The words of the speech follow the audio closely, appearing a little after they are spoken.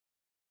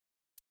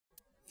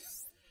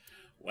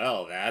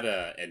Well, that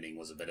ending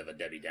was a bit of a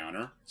Debbie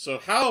Downer. So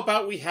how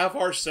about we have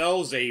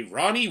ourselves a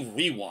Ronnie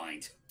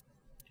Rewind?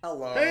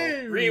 Hello.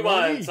 Hey,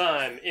 Rewind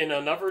time in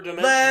another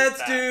dimension.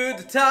 Let's do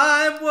the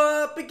time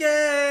warp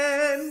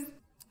again.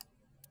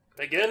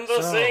 Begin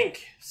the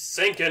sync.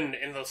 Sinking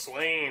in the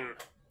SWaiN.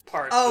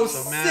 Part Oh, 2.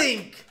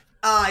 sync.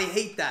 I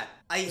hate that.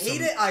 I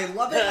hate it. I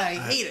love it. I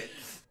hate it.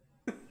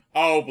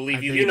 Oh,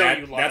 believe you, you know that,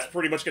 you love that's it.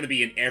 pretty much going to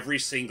be in every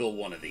single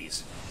one of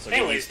these. So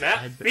Anyways,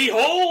 Matt,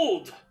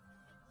 behold!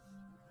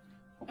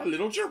 a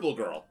little gerbil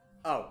girl.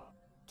 Oh.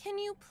 Can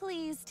you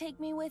please take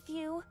me with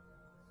you?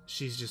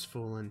 She's just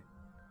fooling.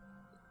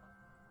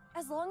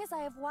 As long as I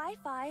have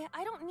Wi-Fi,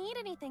 I don't need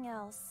anything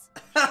else.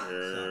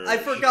 I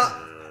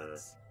forgot.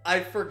 I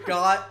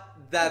forgot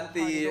that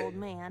Cold-hearted old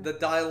man. the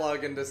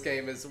dialogue in this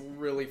game is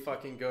really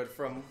fucking good.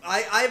 I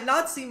have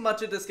not seen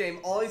much of this game.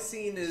 All I've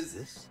seen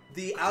is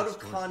the out of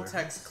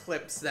context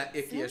clips that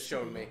Ikki has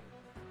shown me.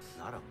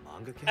 Not a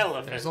manga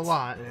Elephant. There's a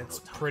lot, and it's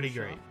pretty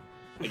great.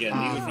 Again,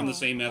 these are from the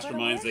same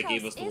masterminds that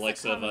gave us the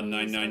likes of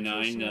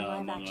 999,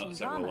 among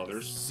several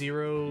others.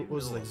 What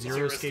was it, like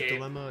Zero Escape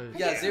Dilemma?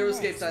 Yeah, Zero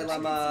Escape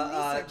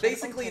Dilemma.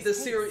 Basically, the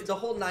series, the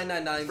whole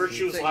 999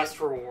 Virtue's thing, Last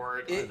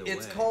Reward.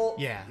 it's called.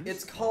 Yeah.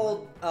 It's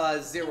called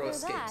Zero Either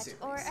Escape that, series.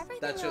 or everything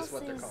That's just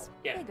else what they're is called.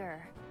 Yeah.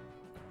 Bigger.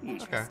 Okay.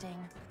 Interesting.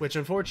 Which,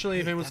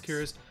 unfortunately, if anyone's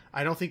curious,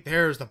 I don't think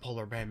there's the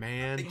polar bear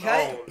man.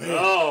 Oh,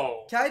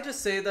 no. Can I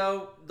just say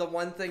though, the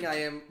one thing I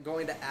am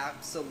going to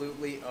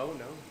absolutely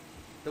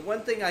the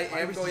one thing I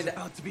am going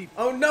to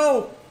oh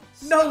no!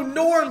 No,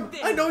 Norm!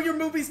 I know your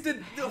movies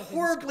did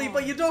horribly,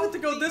 but you don't have to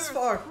go this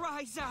far.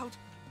 Cries out.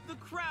 The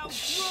crowd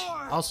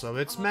roar. Also,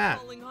 it's Matt.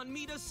 Calling on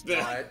me to Right.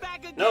 strike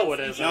back No,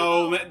 it against isn't.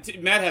 No,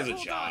 Matt has a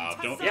Hold job.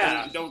 on, Don't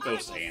Yeah. don't go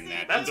saying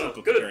that. That's don't a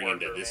go good comparing him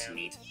worker, to this man.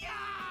 meat.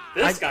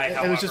 This guy,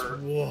 however, I was just,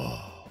 whoa.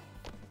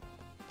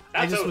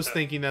 I that's just was Ota.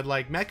 thinking that,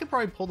 like, Matt could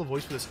probably pull the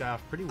voice for this guy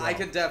off pretty well. I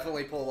could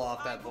definitely pull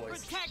off that I will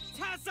voice. protect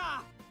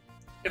Tessa.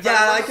 If Yeah, I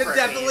remember could correctly,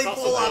 definitely he's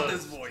also pull off the-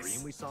 this voice.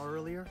 Dream we saw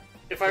earlier?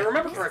 If I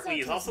remember This correctly,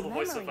 he's is also the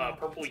voice of memory.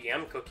 Purple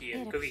Yam Cookie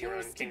in It Cookie Run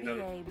appears to be Kingdom.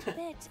 a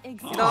bit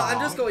exhausting. No, I'm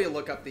just going to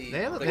look up the.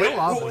 They have a the-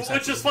 lot of voice Which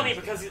actors is funny in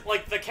this because,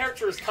 like, the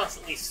character is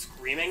constantly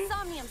screaming.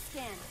 Somnium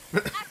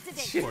scan.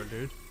 Activate. Poor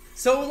dude.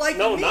 So like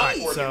No, me. not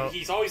poor So- dude.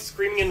 He's always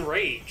screaming in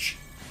rage.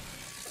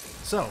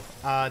 So,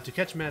 to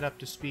catch Matt up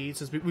to speed,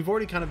 since we've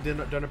already kind of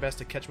done our best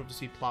to catch him up to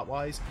speed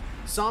plot-wise,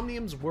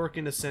 Somniums work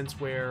in a sense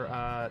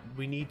where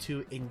we need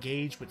to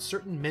engage with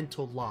certain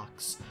mental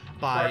locks Or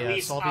by at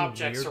least solving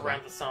objects weird...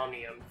 around the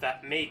Somnium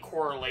that may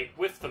correlate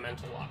with the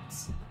mental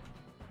locks.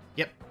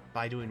 Yep,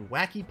 by doing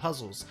wacky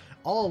puzzles,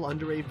 all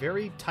under a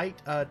very tight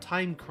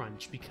time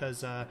crunch,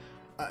 because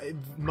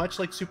much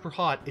like Super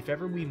Hot, if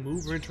ever we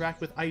move or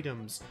interact with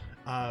items,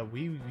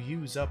 we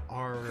use up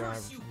our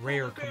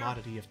rare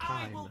commodity of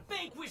time.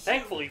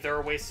 Thankfully, there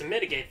are ways to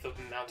mitigate the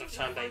amount of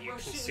time that you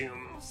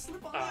consume,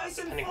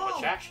 depending on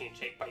which action you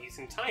take, by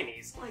using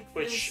tinies,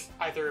 which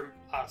either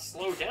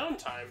slow down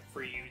time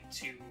for you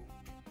to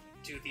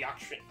do the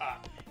action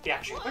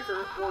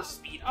quicker, or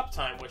speed up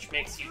time, which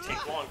makes you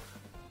take longer.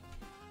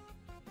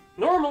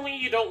 Normally,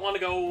 you don't want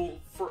to go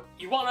for...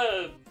 You want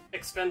to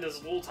expend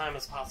as little time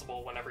as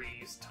possible whenever you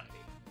use tiny,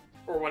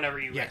 or whenever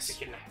you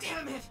execute an action.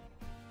 Damn it.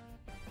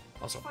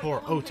 Also,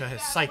 poor Ota has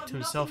psyched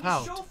himself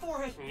out.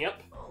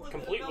 Yep,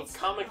 complete with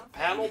comic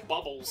panel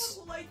bubbles.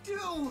 What will I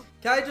do?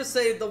 Can I just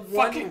say the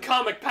one? Fucking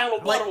comic panel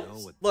Like-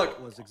 bubbles!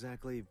 Look, was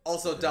exactly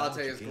Also, the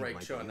Dante knowledge is gained great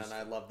might shonen, be and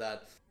I love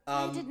that.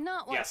 I did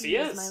not want yes, to he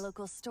use is. my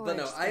local storage.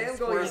 no, I am space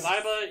going for to- this.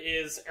 Liba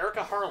is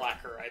Erica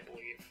Harlacher, I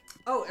believe.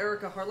 Oh,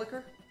 Erica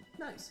Harlacher?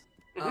 Nice.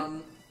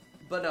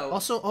 But no.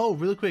 Also, oh,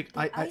 really quick,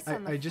 The ice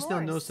on the I just now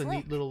floor is noticed a neat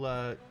slick.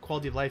 little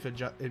quality of life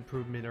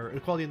improvement, or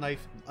quality of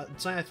life.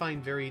 Something I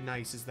find very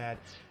nice is that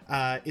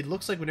it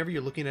looks like whenever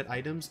you're looking at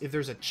items, if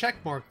there's a check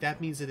mark, that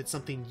means that it's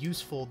something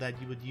useful that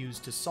you would use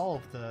to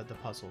solve the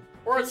puzzle.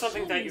 Or it's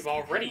something that you've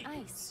already Ice.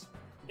 used.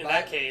 In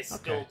that case,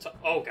 Okay. it'll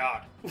oh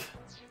god.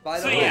 By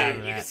the So way, yeah, look at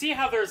you that. can see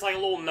how there's like a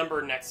little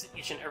number next to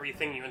each and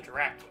everything you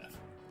interact with.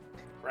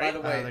 Right? By the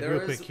way, Like there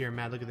real is- quick here,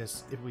 Matt. Look at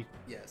this. If we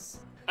yes.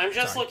 I'm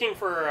just sorry. looking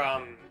for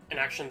an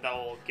action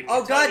that'll give me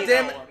Oh, a tiny God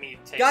damn that'll it. let me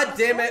take God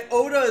damn it,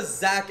 Oda is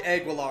Zach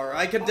Aguilar.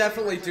 I can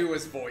definitely do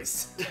his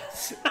voice.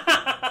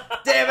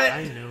 Damn I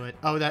it! knew it.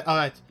 Oh,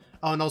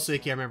 and also,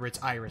 Ikki, I remember it's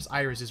Iris.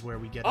 Iris is where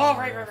we get Oh, our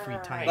right, free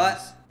right, time. right.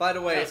 But, by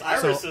the way, Because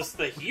Iris So- is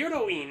the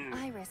heroine.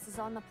 Iris is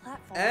on the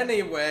platform.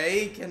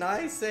 anyway, can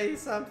I say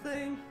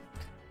something?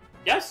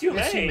 Yes, you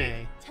Yes, may. you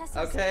may. Tessa's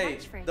Okay,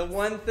 catchphrase. the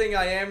one thing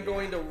I am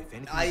going to...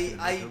 anything I can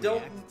make a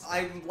don't... react.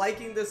 I'm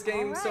liking this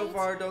game so Alright.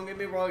 far, don't get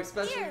me wrong,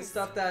 especially the Cheers.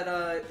 stuff that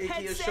Ikki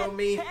has Headset, shown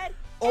me. head,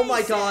 Oh my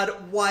headset.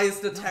 god, why is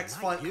the text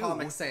not font you.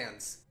 Comic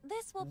Sans?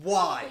 This will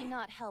Why? probably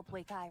not help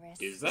wake Iris.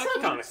 Is That's that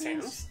not Comic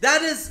Sans.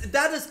 That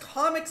is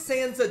Comic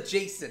Sans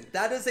adjacent.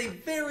 That is a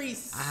very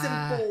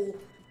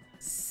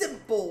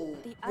simple,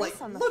 The ice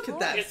like, on the look floor at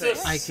that It's thing. a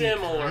I can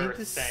similar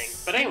kinda thing.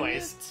 see But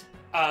anyways,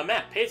 it.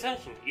 Matt, pay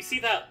attention. You see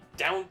that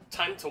down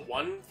time to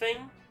 1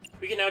 thing?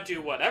 We can now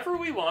do whatever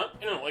we want,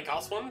 and it only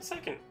costs 1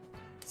 second.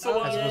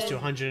 So, As opposed to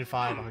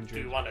 105, do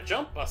 100. you want to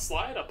jump, a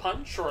slide, a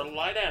punch, or a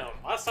lie down?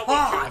 Last time we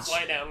chose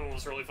lie down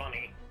was really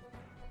funny.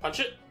 Punch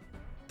it?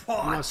 Who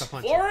wants to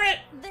punch it? Floor it!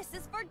 This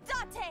is for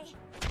Date!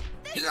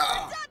 This is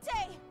for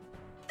Date!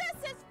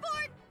 This is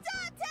for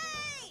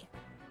Date!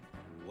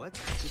 What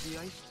did the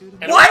ice do to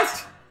me? And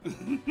What?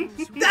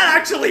 That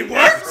actually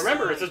worked!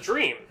 Remember, it's a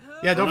dream.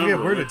 Yeah, don't forget,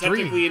 we're in a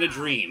technically dream. in a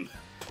dream.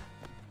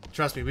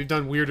 Trust me, we've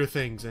done weirder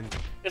things, and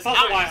It's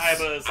also why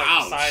Aiba is like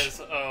Ouch. the size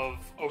of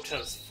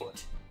Ota's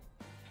foot.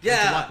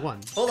 Yeah. Block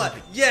one. Hold on.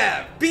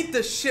 Yeah, beat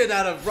the shit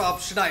out of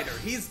Rob Schneider.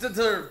 He's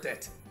deserved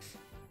it.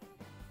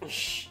 I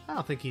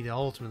don't think he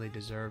ultimately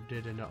deserved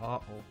it, and No, I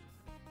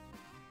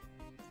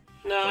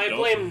don't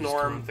blame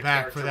Norm, the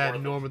back for character, that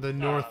more Norm of the than,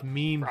 North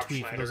meme Rob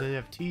tweet for those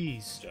Schneider.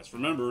 NFTs. Just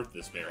remember,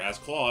 this bear has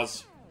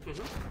claws.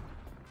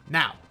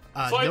 Now,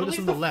 So I notice believe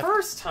on the the left.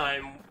 first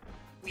time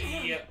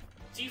we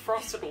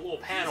defrosted a little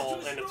panel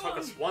and it took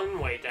us one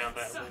way down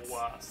that little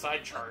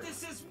side chart.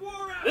 This is war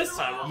This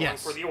time we're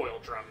Yes. going for the oil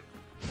drum.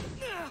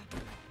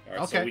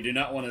 Alright, so Okay. we do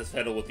not want to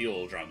fiddle with the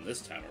oil drum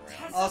this time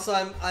around. Also,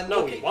 I'm No,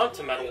 looking. we want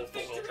to meddle with the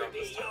oil drum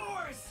this time.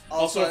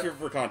 Also,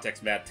 for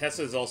context, Matt,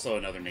 Tessa is also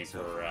another name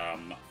for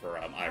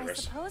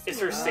Iris. It's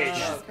her stage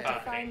okay.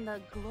 To find the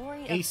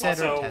glory of Aset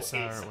or Also, Tessa or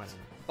Aset. whatever.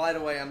 By the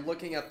way, I'm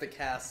looking at the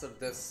cast of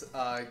this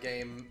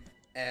game,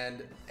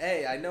 and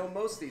hey, I know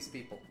most of these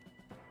people.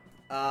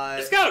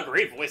 It's got a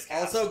great voice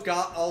cast.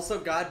 Also,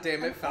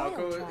 goddamn it, And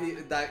Falco,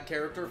 Oil-Drum. that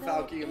character Though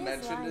Falco it you is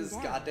mentioned lying is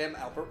down. goddamn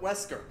Albert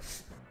Wesker.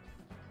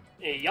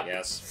 Yep.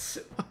 Yes.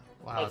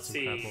 Wow, Let's that's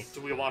see. incredible.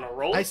 Do we want to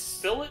roll I it, s-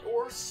 fill it,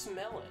 or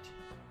smell it?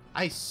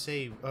 I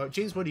say,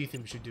 James, what do you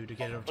think we should do to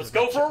get it over Let's to the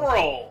go for a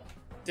roll.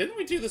 Didn't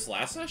we do this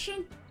last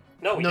session?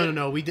 No, we No, didn't.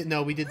 no, we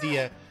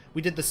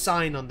did the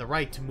sign on the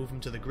right to move him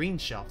to the green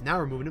shelf. Now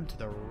we're moving him to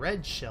the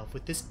red shelf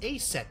with this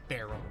Aset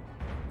barrel.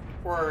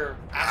 Or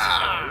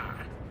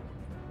acetone.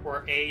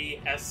 Or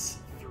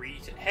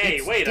AS3. Hey,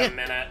 It's wait a dipped.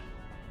 minute.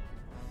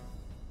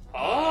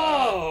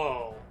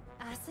 Oh.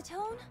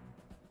 acetone?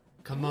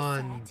 Come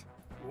on,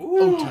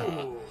 Ooh.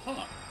 Ota.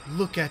 Huh.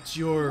 look at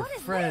your What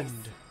is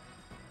friend.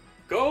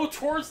 Go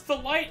towards the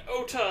light,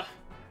 Ota.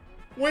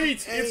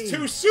 Wait, Hey. it's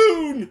too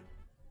soon!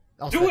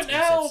 Also, Do that's it the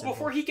now Aset symbol.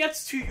 before he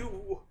gets to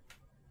you.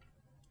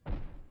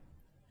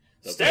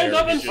 The Stand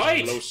bear up and is just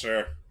fight.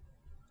 Closer.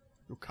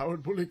 You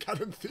coward, bully,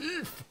 cat, and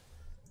thief.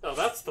 No,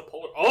 that's the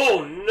polar.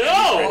 Oh This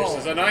no!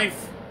 is a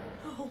knife.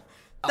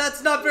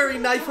 That's not very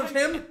nice of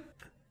him.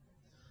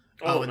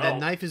 Oh, and no. that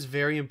knife is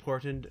very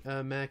important,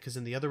 Matt, because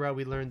in the other route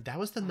we learned that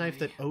was the knife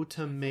that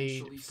Ota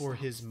made for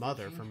his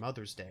mother for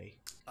Mother's Day.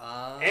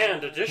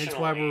 And additionally,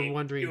 why we're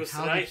wondering it was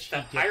how the did knife she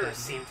that get Iris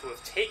that seemed to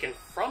have taken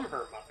from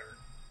her mother.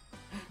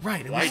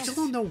 Right, and we Right. still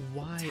don't know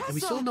why, and we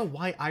still don't know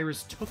why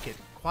Iris took it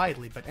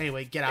quietly. But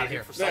anyway, get out of Maybe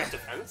here. for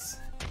self-defense.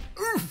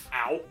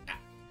 Ow.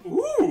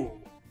 Ooh.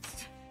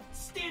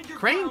 Stand your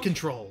Crane ground.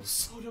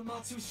 controls.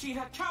 Odamatsu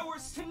Shiha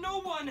cowers to no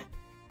one.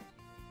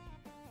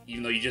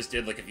 Even though you just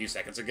did like a few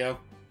seconds ago.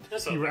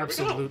 So You were there we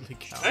go. absolutely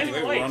coward. Shiny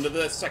Anyway, we're light. on to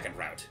the second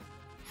route.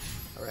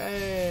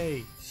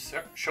 Hooray!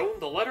 Show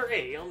the letter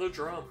A on the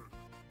drum.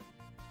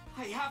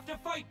 I have to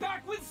fight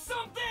back with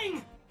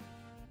something.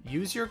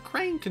 Use your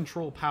crane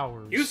control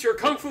powers. Use your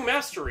kung fu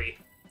mastery.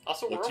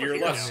 Also, we're Look to over your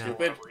here left, now for stupid.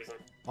 whatever reason.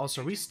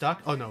 Also, are we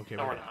stuck? Oh no, okay,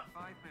 No, we're we're good. not.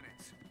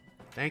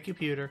 Thank you,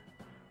 Pewter.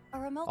 A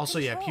remote Also,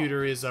 yeah, control.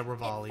 Pewter is It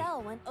Rivali.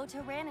 fell when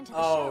Ota ran into the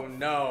Oh shelf.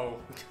 no.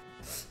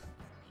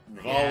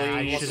 Yeah, I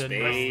Volley, should've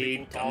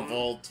spade, known.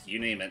 gunvolt, you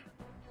name it.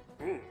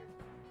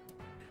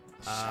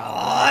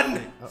 Sean!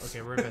 Oh,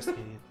 okay, we're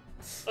investigating.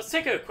 Let's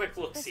take a quick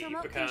look This see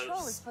remote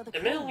control is because for the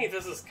admittedly crane.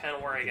 this is kind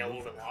of where I get a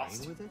little bit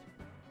lost. with it?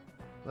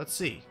 Let's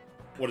see.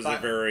 What is But-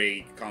 it?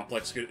 Very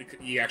complex.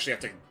 You actually have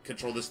to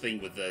control this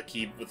thing with the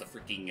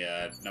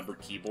freaking numbered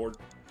keyboard.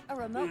 A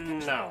remote control.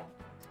 No,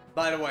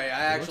 By the way, I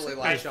actually I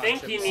like Sean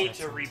think you Chip's need voice.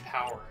 to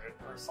repower it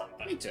or Me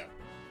something. too.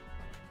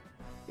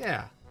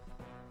 Yeah.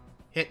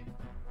 Hit.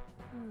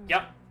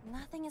 Yep.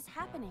 Nothing is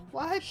happening.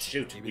 What?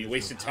 Shoot, Maybe we there's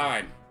wasted no power.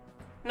 time.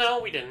 No,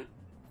 we didn't.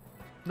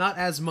 Not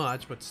as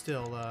much, but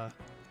still,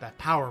 that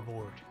power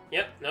board.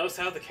 Yep. Notice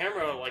how the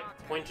camera like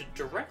pointed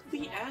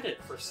directly at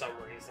it for some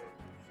reason.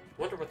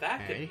 Wonder what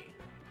that could Okay. be.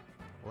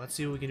 Let's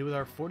see what we can do with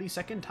our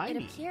 40-second It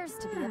timing. appears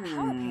to be a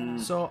power panel.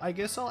 So I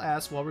guess I'll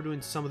ask while we're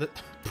doing some of the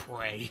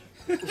pray.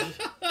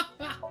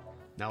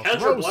 Now Count your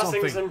throw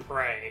blessings something. and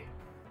pray.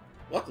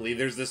 Luckily,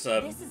 there's this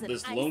This is an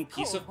this ice lone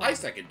piece of cold one. ice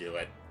that can do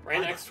it. Right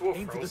next to a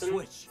Aim for the frozen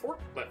switch.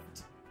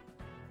 forklift.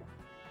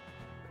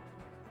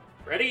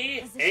 Ready?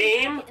 Position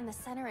Aim. target in the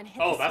center and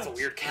hit Oh, the that's a switch.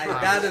 weird I- camera.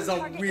 that is a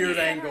Target in the weird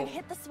center angle. and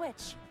hit the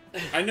switch.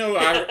 I know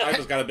I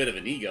just got a bit of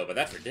an ego, but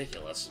that's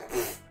ridiculous.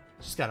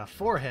 She's got a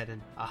forehead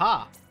and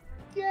aha!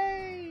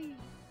 Yay!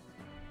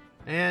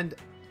 And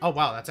oh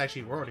wow, that's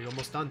actually we're already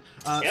almost done.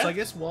 Yeah. So I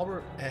guess while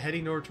we're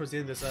heading over towards the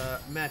end of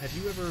this, Matt, have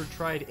you ever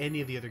tried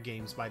any of the other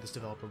games by this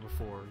developer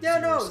before? Yeah,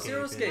 no, Escape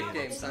Zero and- Escape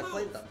games. I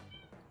played them.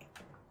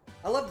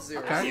 I love the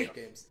Zero Okay. Escape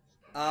games.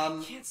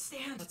 Can't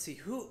stand. Let's see,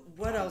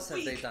 what else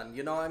have they done?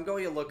 You know, I'm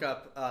going to look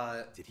up,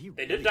 Did he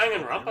They did really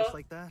Danganronpa. throw arms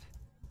like that?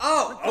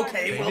 Oh,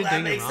 okay, well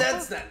that makes Danganronpa?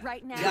 sense then.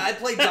 Right now. Yeah, I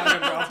played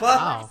Danganronpa.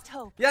 Wow.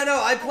 Yeah,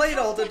 no, I played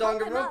all the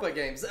Danganronpa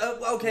games.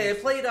 Okay,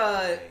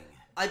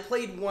 I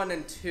played 1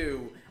 and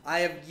 2. I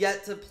have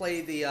yet to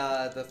play the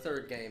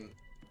third game.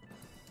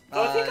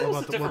 Oh, I think it was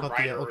What a different about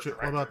writer or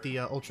what about the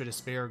Ultra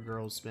Despair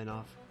Girls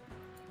spinoff?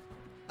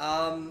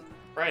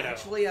 Righto.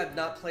 Actually, I've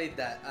not played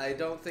that. I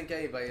don't think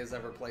anybody has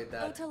ever played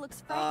that. Ota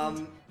looks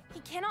frightened. He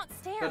cannot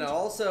stand. But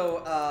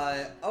also,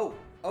 oh,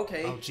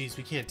 okay. Oh, geez,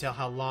 we can't tell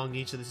how long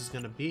each of this is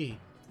gonna be.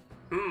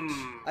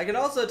 I can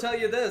also tell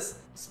you this.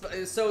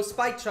 So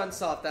Spike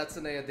Chunsoft, that's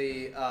the name of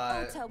the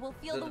Ota will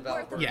feel the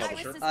worth of Yes.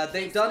 Iris's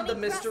they've face done when the he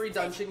Mystery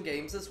grasps it. Dungeon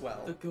games as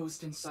well. The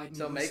ghost inside me.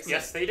 So it makes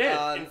Yes, sense. they did.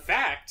 In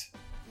fact,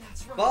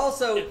 That's right. But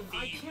also,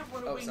 I can't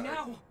run Oh, away sorry.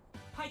 now.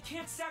 I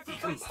can't the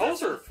sacrifice.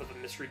 composer for the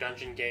Mystery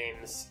Dungeon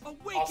games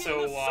Awaken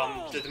also the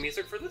soul! did the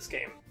music for this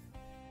game.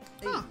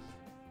 Huh.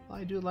 Well,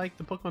 I do like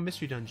the Pokemon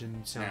Mystery Dungeon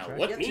Now, soundtrack.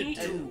 what Me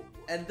to too. do?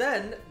 and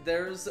then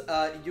there's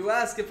you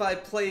ask if I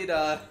played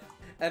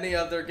any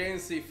of their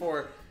games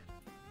before.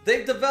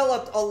 They've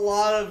developed a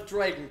lot of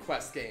Dragon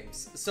Quest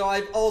games, so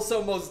I've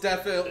also most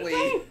definitely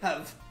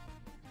have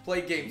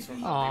played games from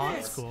them Aw, before.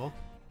 that's cool. In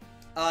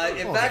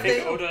Oh, I fact,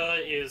 think they Oda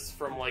is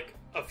from like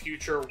a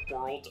future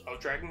world of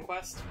Dragon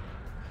Quest.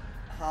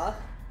 huh?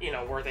 You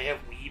know, where they have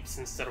weebs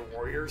instead of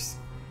warriors.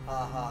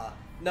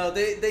 No,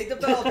 they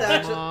developed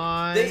actually.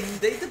 on.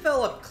 They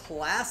developed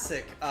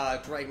classic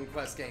Dragon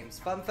Quest games.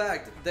 Fun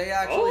fact, they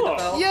actually Oh.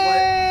 developed.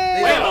 Yay!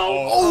 They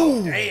Well,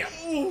 oh,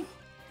 damn!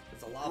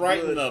 It's a lot of Right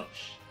in wood. the...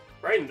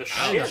 right in the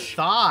On the shin.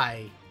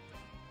 thigh.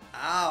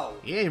 Ow!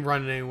 He ain't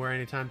running anywhere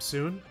anytime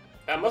soon.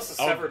 That must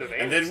have severed a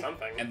vein and or then,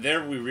 something. and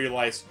there we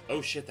realized,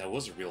 oh shit, that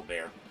was a real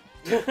bear.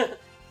 It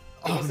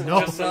Oh wasn't no!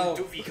 just some No.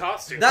 doofy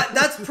costume.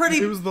 That's pretty.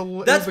 It was the-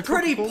 it that's was the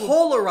pretty Coca-Cola-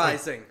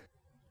 polarizing.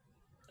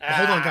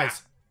 Hold on,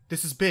 guys.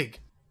 This is big.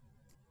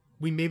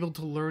 We may be able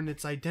to learn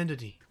its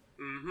identity.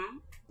 Mm-hmm.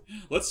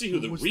 Let's see who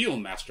the Was- real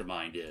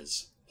mastermind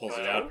is. Pulls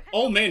it Well? out.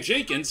 Oh man,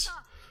 Jenkins!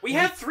 We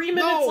have 3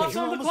 minutes No, left you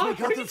on the almost clock. make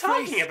What out are you the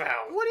talking face.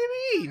 about? What do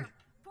you mean?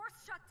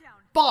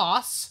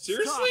 Boss?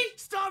 Seriously?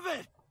 Stop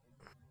it!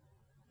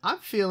 I'm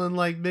feeling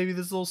like maybe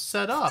this will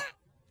set up.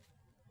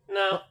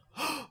 No.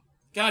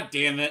 God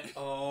damn it.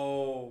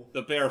 Oh.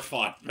 The bear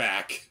fought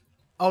back.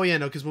 Oh yeah,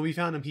 no, because when we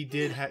found him, he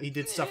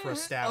did suffer a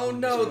stab. Oh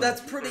wound as no, well.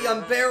 that's pretty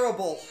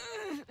unbearable.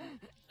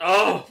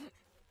 Oh!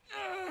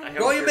 I hope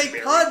Going to you're make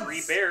very puns.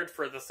 prepared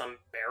for this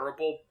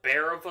unbearable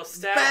bear of a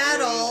stab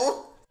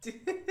wound.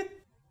 Battle.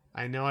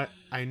 I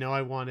know.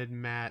 I wanted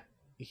Matt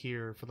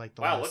here for like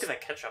the Wow, last look at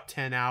that ketchup.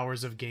 10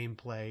 hours of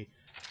gameplay,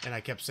 and I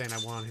kept saying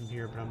I want him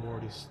here, but I'm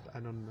already. I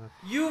don't know.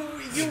 You I don't know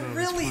if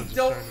really this one's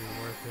don't. starting to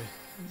be worth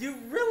it. You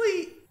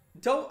really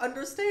don't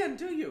understand,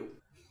 do you?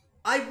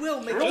 I will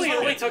make It really Just-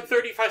 only took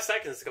 35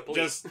 seconds to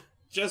complete.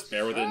 Just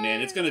bear with it,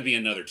 man. It's gonna be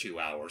another 2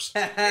 hours.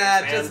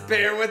 Just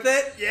bear with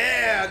it.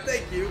 Yeah,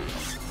 thank you.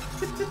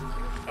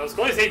 I was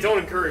going to say don't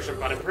encourage him,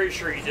 but I'm pretty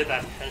sure you did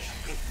that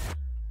intentionally.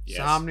 Yes.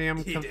 Somnium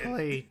he did.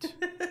 complete.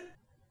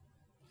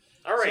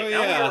 Alright, So,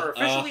 now yeah, we are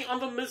officially on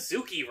the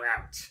Mizuki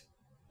route.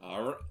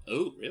 Alright.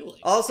 Oh, really?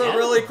 Also, Yeah.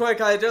 really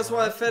quick, I just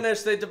want to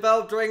finish. They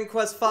developed Dragon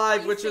Quest V,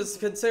 which is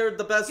considered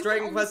the best You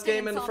Dragon can Quest only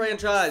game in the stay in Somnium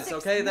franchise. for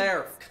 6 Okay, there.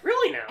 minutes.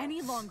 Really now?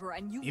 Any longer,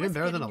 and you Even risk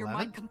better than getting your 11?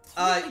 mind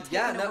completely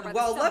Yeah, taken no, over by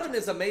well, the 11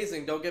 subject. is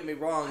amazing, don't get me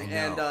wrong,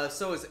 and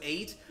so is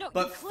 8, No, you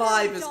but clearly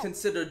 5 is don't.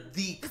 considered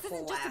the This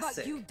isn't just about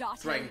classic you, Date.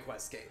 Dragon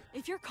Quest game.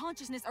 If your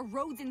consciousness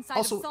erodes inside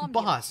Also, of Somnium,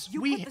 boss,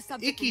 you we put the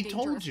subject in Ikki danger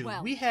told as you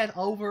well. we had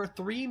over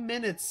 3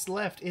 minutes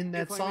left in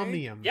that If I may?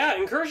 Somnium. Yeah,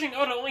 encouraging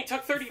Oda only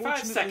took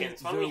 35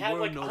 seconds when we had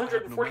like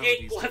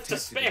 148 left to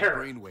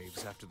spare.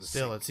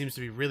 Still, it seems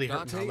to be really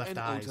hurting our left and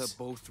eyes. Ota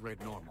both read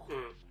normal.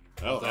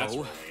 Oh, that's Though,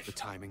 relief. the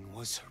timing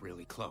was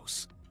really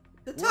close.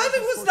 The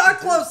timing was not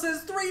close,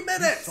 it's 3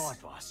 minutes! You saw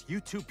it, boss. You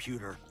too,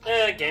 Pewter.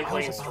 Gameplay and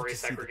about story to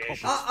see the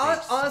segregation.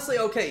 culprit. Honestly,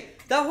 okay,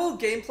 that whole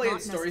gameplay and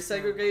Not story necessarily.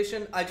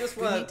 segregation, I just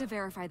We need want to to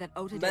verify that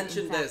Ota did,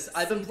 mention in fact, this.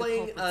 I've been see the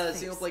playing culprit's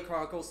face. Xenoblade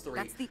Chronicles 3.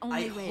 That's the I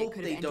only way it hope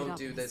could they have ended don't up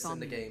do with this in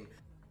the Somnium. game.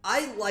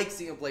 I like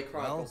Xenoblade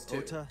Chronicles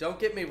Well, 2. Ota? Don't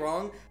get me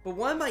wrong, but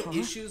one of my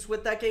issues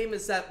with that game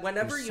is that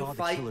whenever you saw the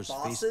fight killer's face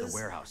in bosses, the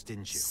warehouse,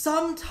 didn't you? I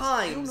don't know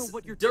sometimes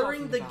what you're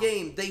during talking the about.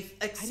 game they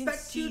expect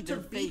see you to their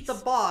beat face. the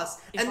boss,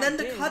 If and I then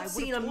the did, I would've cutscene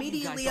told you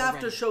immediately guys after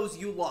already. shows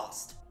you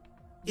lost.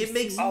 It You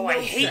makes see? Oh, no I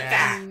hate sense.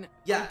 that.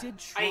 Yeah.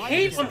 I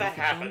hate when that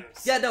happens.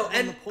 Yeah, no,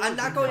 and I'm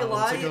not going to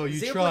lie. Months ago, you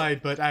Xenoblade-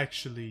 tried, but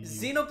actually, you...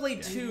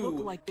 Xenoblade They look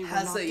 2 like they were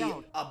has a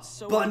knocked out,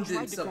 so I abundance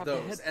tried to of grab the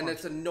those, head and part.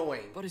 it's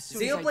annoying. But as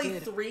soon as I Xenoblade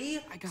did, 3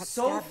 I got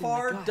so stabbed in the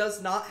far gut.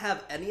 does not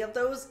have any of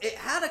those. It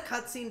had a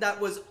cutscene that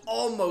was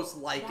almost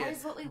like That it,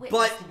 is what we but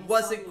witnessed in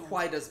wasn't Somnium.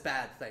 quite as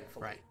bad,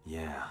 thankfully. Right.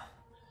 Yeah.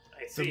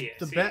 I see,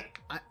 The I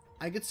see.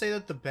 I could say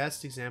that the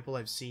best example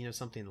I've seen of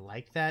something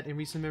like that in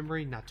recent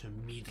memory, not to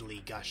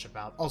immediately gush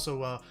about.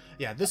 Also,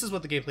 yeah, this is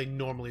what the gameplay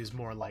normally is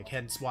more like,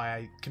 hence why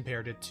I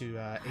compared it to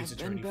Ace I've been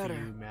Attorney for better.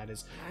 you, Matt.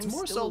 It's I'm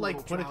more still so a like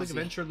little point-and-click drowsy.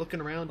 adventure, looking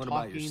around, What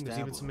about your talking, there's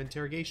even stab some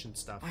interrogation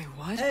stuff. Wait,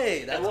 what?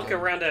 Hey, that's And look good.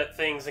 around at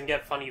things and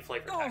get funny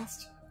flavor Oh.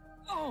 text.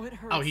 Oh, it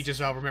hurts. Oh, he just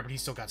remembered he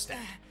still got stabbed.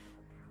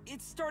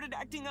 It started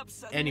acting up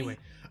suddenly. Anyway,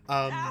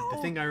 the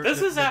thing I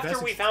This is the after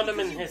best we ex- found him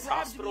in Because you his grabbed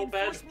hospital me and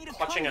bed, forced me to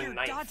clutching come a here,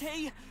 knife.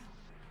 Date.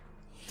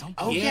 Don't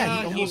Oh, be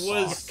yeah, he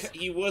almost-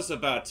 was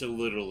about to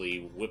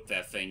literally whip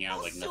that thing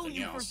out like I'll nothing sue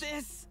you else. for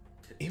this.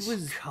 It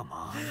was Come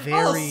on. very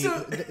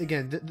Also-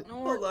 again.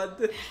 Hold on.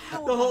 The How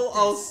whole about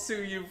 "I'll this?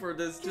 sue you for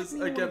this" Give just me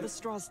one again of the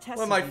straw's test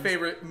one of my tubes,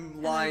 favorite I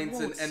lines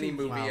in won't any sue you.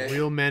 movie. wow,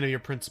 real man of your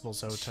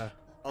principles, Ota.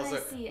 Also, I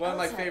see. one of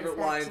my Ota favorite is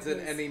back lines to in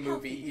his any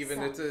movie, healthy even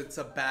self. it's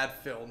a bad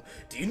film.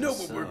 Do you know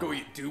what we're So- going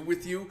to do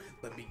with you?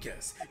 Let me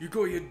guess. You're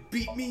going to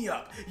beat me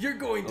up. You're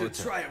going to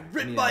Ota, try and let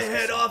rip me my ask you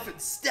head something. off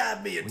and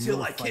stab me When you until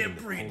were I fighting can't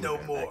the breathe polar no bear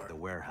back more. at the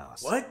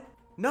warehouse. What?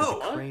 No.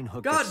 The crane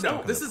hook God, got no.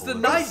 stuck on This the is the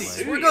polar bear's 90s.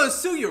 leg. We're going to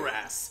sue your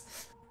ass.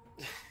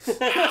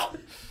 Ow.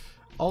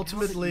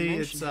 Ultimately, Now that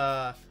you it's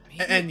mention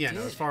and Maybe yeah, it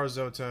no, did. as far as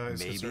Ota is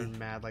Maybe. concerned,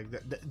 Mad, like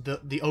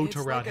the Ota It's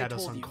route like I had us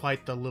told on you.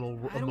 quite the little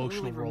I don't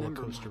emotional really roller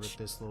remember coaster much. with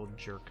this little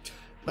jerk. With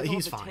But all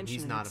he's the fine. tension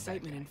He's and not a bad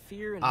excitement guy. and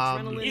fear and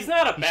Um, He's adrenaline.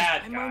 not a He's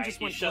bad my mind guy. just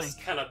He's went just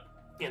blank. kind of,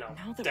 you know,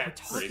 Now that we're dense.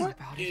 talking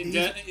about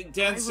it,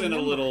 Dense and a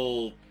remember.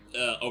 little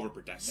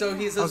overprotective. So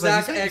he's I a was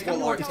like, Zach he's kinda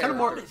more- Egwillar he's kinda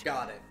more- character.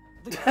 Got it.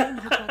 the crane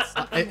hook got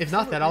stuck on the If not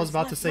polar that, I was bear's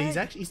about to left say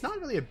leg. he's not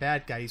really a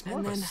bad guy. He's more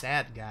And of a then-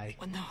 sad guy.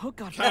 When the hook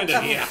got Kinda,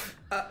 stuck-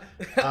 yeah.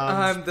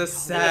 I'm the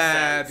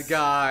sad sense.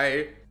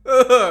 guy.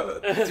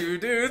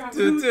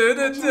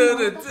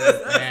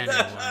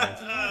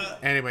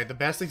 Anyway, the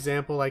best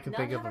example I can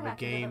think of None a have a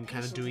game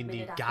kind of record doing of the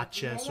patient submitted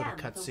gotcha after sort of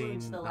 3 a.m. for wounds cutscene,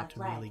 to the not left to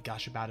really leg.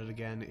 gush about it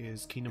again,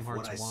 is Kingdom What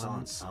Hearts I saw 1,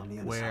 in Somnium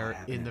is how where it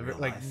happened in the real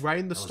like life. right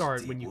in the That was a start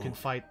deep when you can wound.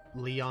 fight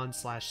Leon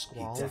 / He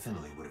Squall.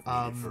 definitely would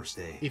have needed first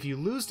aid. If you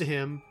lose to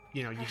him,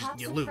 you know, Perhaps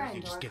you a lose. friend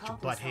You just or get your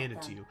accomplice butt handed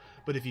helped to them. you.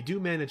 But if you do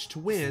manage to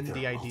win, there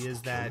the are idea is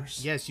multiple that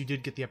killers? yes, you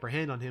did get the upper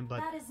hand on him, but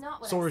That is not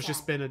what I Sora's said.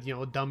 just been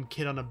a dumb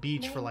kid on a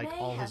beach for They like may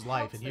all his have life,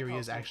 helped and the here he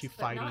is culprits, actually but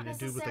fighting not a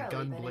dude with a necessarily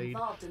gun been blade.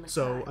 involved in the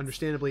So crimes.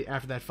 understandably,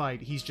 after that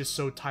fight, he's just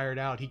so tired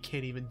out he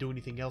can't even do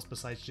anything else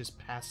besides just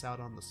pass out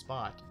on the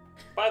spot.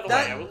 By the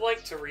That- way, I would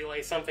like to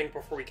relay something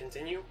before we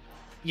continue.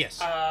 Yes.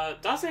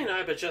 Dase and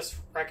Iba just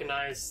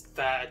recognized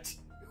that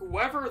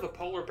whoever the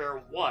polar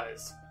bear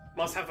was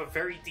must have a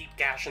very deep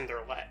gash in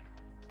their leg.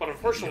 But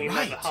unfortunately, none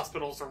of the Right.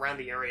 hospitals around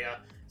the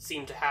area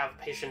seem to have a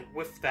patient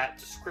with that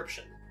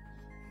description.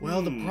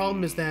 Well, the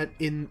problem is that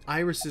in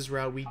Iris's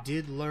route, we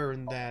did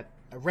learn that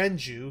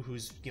Renju,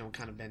 who's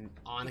kind of been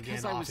on Because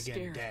again, I off was again,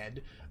 scared.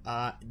 dead,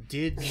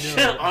 did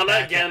know On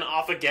back again,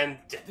 off again,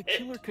 The dead.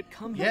 killer could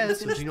come here Yes, and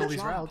finish between the all these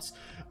job. routes.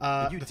 You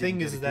The didn't thing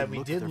get is a that good we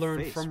look at did their learn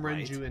face, from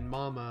right? Renju and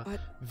Mama But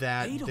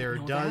that they don't there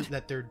know does that.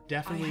 that there I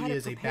definitely had it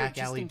is a prepared back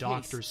just alley in case.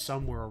 doctor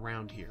somewhere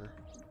around here.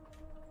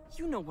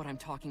 You know what I'm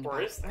talking Or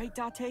about, is there? right,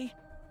 Date?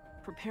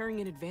 Preparing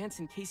in advance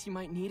in case you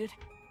might need it.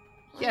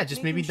 Yeah, Like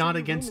just making maybe sure not your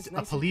room against is a nice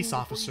and police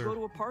clean before officer. You go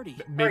to a party.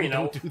 Or, Maybe you know,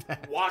 don't do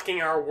that.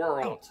 walking our Oh,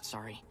 world.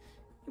 sorry.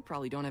 You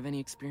probably don't have any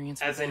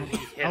experience As with in, that.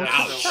 he hit Oh,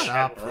 us shut so up. we I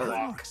had to have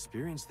more walk.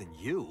 experience than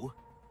you.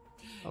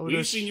 Oh, We've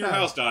no, seen your shut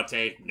house, up.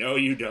 Date. No,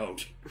 you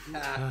don't.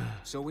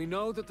 So we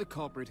know that the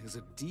culprit has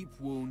a deep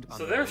wound on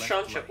So their there's left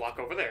Sean leg. Chiplock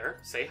over there.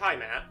 Say hi,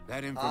 Matt.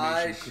 That Hi,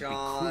 information could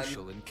Sean. be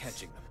crucial in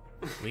catching them.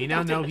 We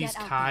now know Get he's out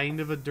there. kind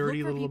of a dirty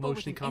Look for little people with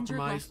emotionally an injured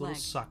compromised left little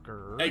leg.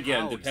 sucker.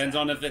 Again, How depends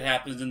on if it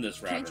happens in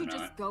this route Can't or you not.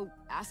 just go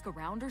ask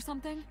around or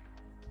something?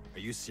 Are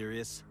you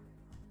serious?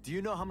 Do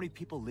you know how many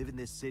people live in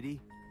this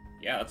city?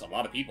 Yeah, that's a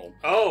lot of people.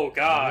 Oh,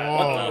 God.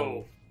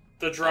 Whoa.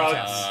 The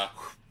drugs.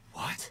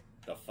 What?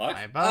 The fuck?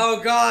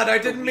 Oh God, I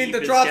didn't mean weed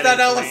to is drop that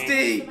getting What's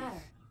the LSD.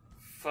 matter?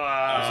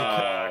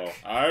 Fuck.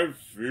 I'm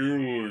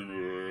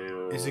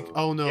feeling Is it?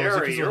 Oh no! Is it 'cause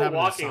Gary, what you're happened to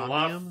walking a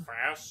lot Somnium?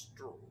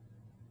 faster.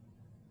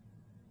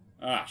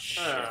 Ah,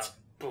 shit.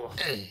 Ugh.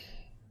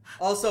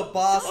 Also,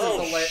 Boss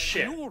Oh, is a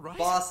shit. You alright?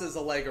 Boss is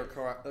a Lego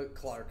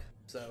Clark.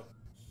 So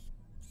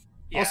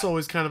Yeah. Also,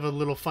 always kind of a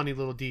little funny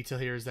little detail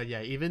here is that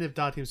even if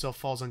Dot himself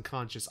falls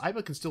unconscious,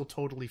 Iba can still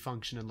totally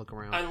function and look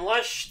around.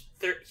 Unless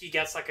he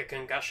gets like a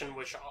concussion,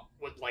 which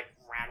would like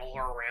rattle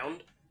her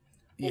around,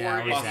 Yeah,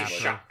 or or is zap he her.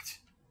 shocked?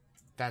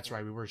 That's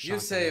right, we were shocked. you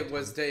say at it that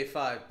was time. day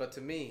 5, but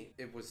to me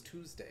it was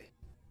Tuesday.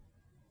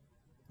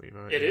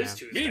 It is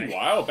Tuesday.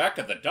 Meanwhile, back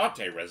at the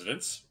Date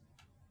residence.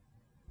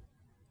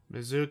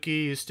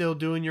 Mizuki, you still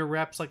doing your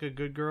reps like a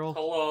good girl?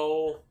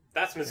 Hello.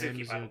 That's Mizuki,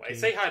 Hey, by the way. Mizuki.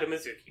 Say hi to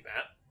Mizuki,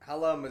 Matt.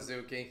 Hello,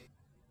 Mizuki.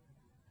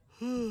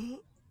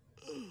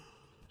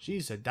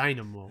 She's a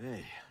dynamo.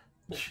 Hey.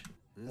 this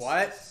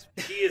What?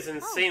 is He is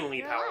insanely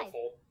you're alive.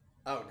 powerful.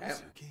 Oh damn.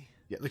 Mizuki.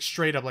 Yeah, like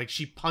straight up, like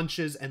she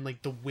punches and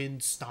like the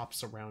wind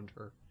stops around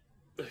her.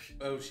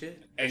 Oh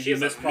shit. And She you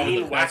has a missed probably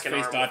mean the best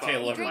whacking face arm Date with a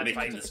will ever Drake make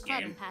went in to this the club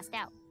game. and passed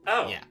out.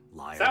 Oh. Yeah.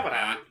 Liar. Is that what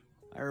happened?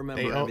 I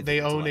remember They everything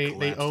until I own collapsed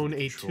in the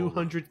a control room.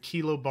 200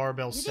 kilo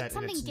barbell You did set, and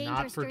something it's not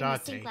dangerous for during the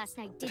sink Date. last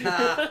night, didn't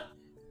you?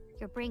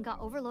 Your brain got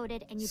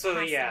overloaded and you So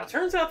passed yeah, out.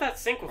 turns out that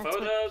sync with That's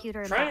what Oda, Peter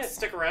and trying to Boss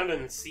stick said. around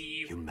and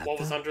see You met what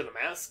was them? under the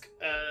mask,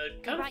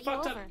 kind brought of you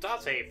fucked over.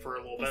 up Date for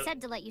a little They bit. said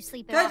to let you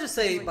sleep it Can I off just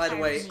until say, you by the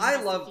were way, tired of I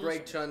the love Greg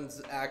investigation.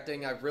 Chun's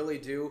acting. I really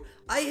do.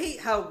 I hate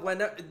how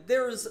when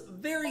there's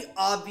very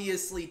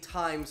obviously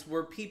times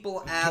where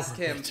people ask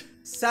him,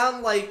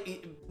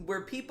 where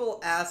people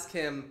ask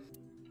him,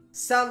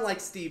 Sound like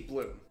Steve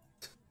Bloom.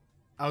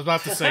 I was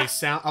about to say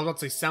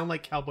sound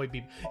like Cowboy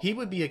Bebop. He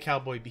would be a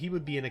cowboy. He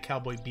would be in a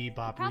Cowboy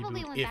Bebop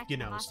reboot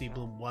if Steve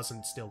Bloom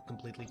wasn't still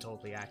completely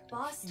totally active.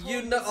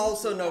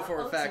 Also know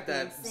for a fact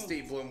that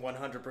Steve Bloom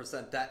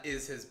 100% that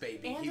is his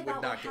baby. He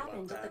would not give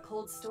up that.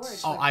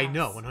 Oh, I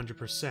know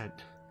 100%.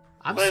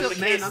 But in the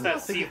case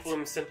that Steve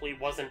Bloom simply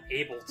wasn't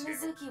able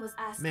to.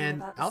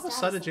 Man, all of a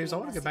sudden, James, I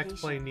want to get back to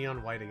playing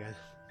Neon White again.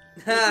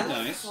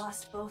 Nice.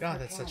 God,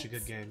 that's such a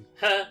good game.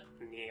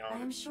 Neon.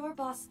 I'm sure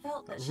Boss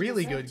felt that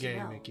Really good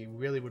game, Mickey.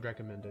 Really would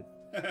recommend it.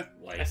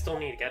 I still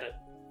need to get it.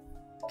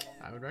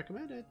 I would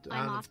recommend it.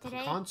 I'm off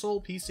today.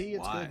 Console, PC, it's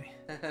Why?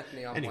 good.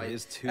 Neon Anyway. White. It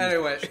is Tuesday.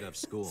 Anyway, I should have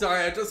school.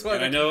 sorry, I just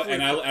wanted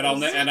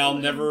And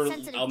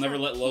I'll never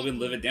let Logan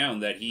live it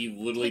down that he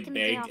literally Taking the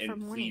day begged off and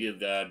from pleaded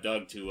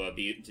Doug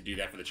to do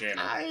that for the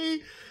channel.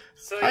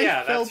 So I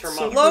yeah, felt that's her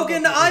so mother.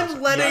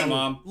 Logan,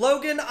 Mom.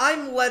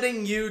 I'm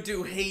letting you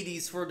do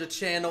Hades for the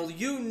channel.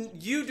 You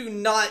do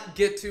not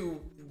get to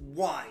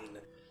whine.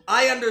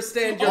 I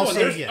understand your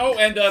Also, pain.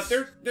 yeah.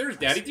 There's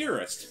Daddy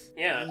Dearest.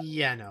 Yeah.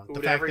 Yeah, no. Who The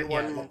would fact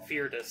everyone that,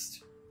 fearedest?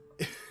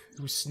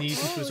 who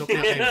sneezed into his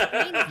opening thing.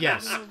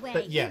 Yes,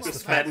 but yes, Who the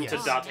spat fact, into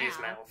yes. Dante's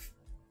mouth.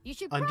 You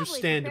should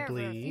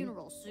Understandably. prepare for a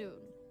funeral soon.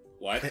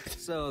 What?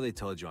 So they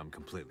told you I'm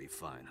completely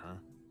fine, huh?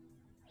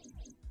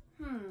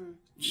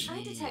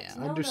 I detect Yeah,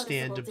 no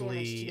understandably, noticeable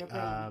damage to your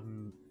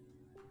brain.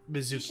 You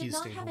Mizuki should is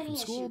not staying have home any from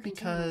school issue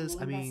because, continuing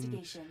I the mean,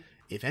 investigation.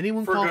 if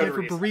anyone For called good in for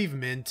reason.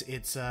 bereavement,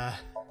 it's, yeah.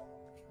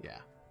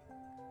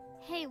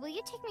 Hey, will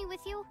you take me with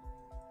you?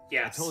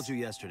 Yes. I told you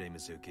yesterday,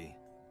 Mizuki.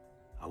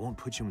 I won't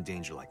put you in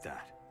danger like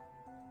that.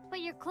 But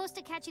you're close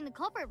to catching the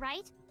culprit,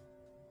 right?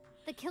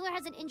 The killer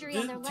has an injury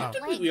on their left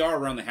Technically, leg. we are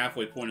around the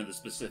halfway point of the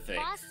specific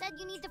Boss said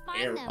you need to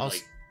find air, them.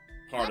 like,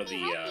 part Let of me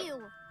the help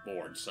you.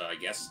 board, so I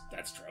guess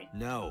that's true.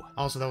 No.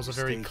 Also, that was a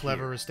very Stay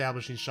clever here.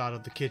 establishing shot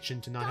of the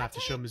kitchen to not have to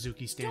show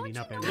Mizuki standing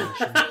up Don't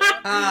animation.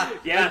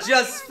 Yeah. I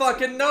just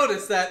fucking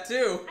noticed that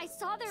too. I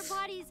saw their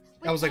bodies.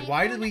 with I was like, my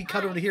why did own we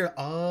cut over to eyes. here? If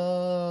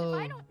Oh.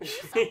 I don't do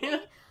something, It's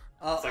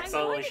like I'm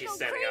suddenly going to she's go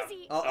standing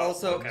crazy. up.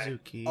 Also, okay.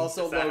 Mizuki.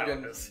 also Is that how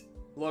Logan. it is?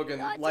 Logan,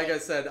 Dante. like I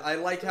said, I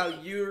like how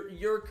you're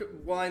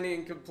whining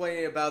and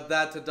complaining about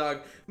that to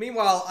Doug.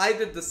 Meanwhile, I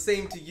did the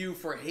same to you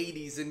for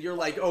Hades, and you're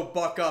like, "Oh,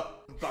 buck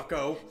up,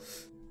 bucko."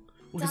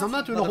 Because I'm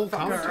not doing a whole Motherfucker.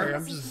 commentary,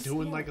 I'm just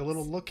doing like a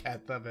little look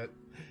at of it.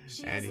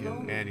 She is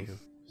lonely. Anywho,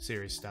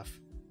 serious stuff.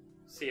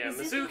 So yeah, Mizuki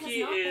has Mizuki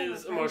not been is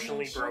with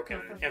emotionally Shoko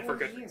broken, for and for 4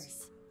 good years.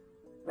 reason.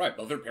 Right,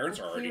 both her parents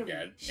are already Clearly,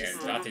 dead, she and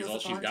still Dante's all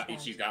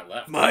feels she's got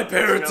left. My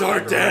parents So are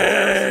everyone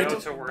dead.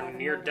 goes to her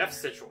near-death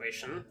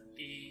situation. With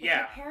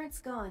Yeah. her parents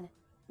gone,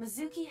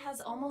 Mizuki has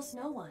almost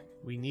no one.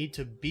 We need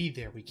to be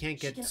there. We can't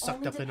She get can sucked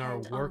only up in our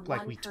depend on work like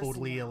one we person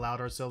totally now. allowed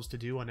ourselves to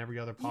do on every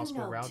other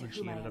possible know route, to and she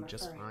whom I ended am up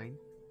just referring. fine.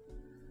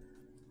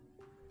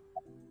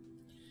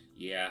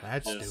 Yeah,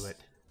 Let's do it.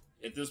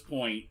 At this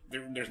point,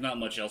 there's not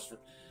much else for.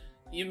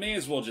 You may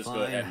as well just go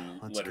Fine, ahead and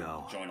let's let her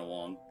go. join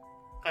along.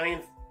 I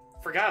mean,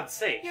 for God's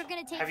sake, You're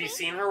gonna take have you me?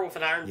 seen her with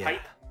an iron Yeah.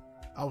 pipe?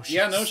 Oh,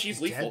 Yeah, no,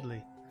 she's lethal.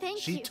 deadly. Thank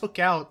She you. took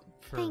out,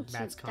 for Thank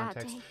Matt's you,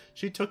 context, Dante.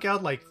 she took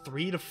out like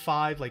 3 to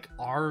 5 like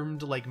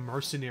armed like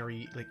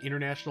mercenary, like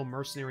international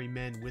mercenary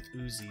men with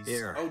Uzis.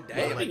 Here. Oh Let damn!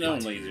 it be like known,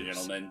 that. ladies and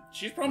gentlemen,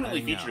 she's prominently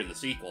I know. featured in the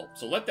sequel,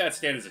 so let that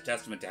stand as a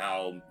testament to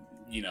how,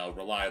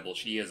 reliable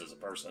she is as a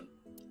person.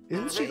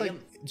 Isn't she like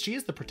Damn. she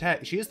is the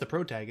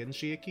protagonist,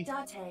 she Ikki?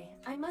 Date,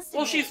 I must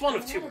Well, admit, she's one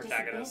I'm of 2 at a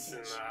protagonists in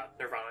disadvantage.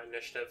 Nirvana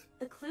Initiative.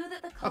 The clue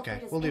that the culprit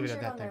Okay, is we'll leave it at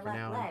injured that on then their for left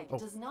now. leg Oh.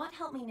 does not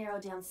help me narrow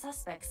down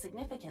suspects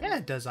significantly. Yeah,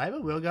 it does.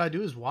 What we all gotta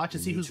do is watch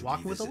and We see need who's to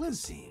walking with a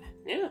revisit the limp. scene.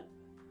 Yeah.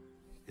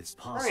 It's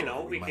possible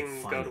know, we we might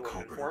can find go the to an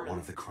culprit at informant. one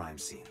of the crime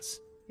scenes.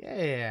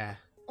 Yeah.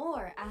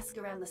 Or ask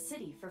around the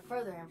city for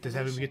further information. Does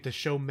that mean we get to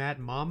show Matt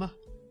Mama?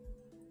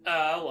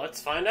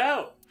 Let's find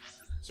out.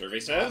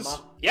 Survey says.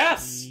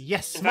 Yes!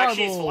 Yes, In fact,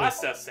 she's the Marvel!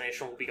 last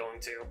destination we'll be going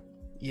to.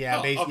 Yeah,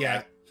 Oh,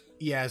 okay.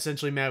 yeah.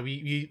 Essentially, Matt,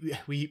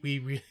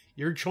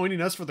 you're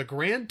joining us for the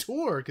grand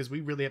tour because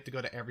we really have to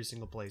go to every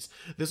single place.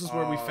 This is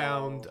where we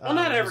found Well,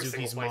 not every Mizuki's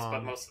single place, mom.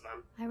 but most of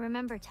them. I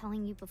remember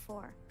telling you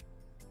before.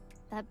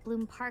 That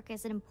Bloom Park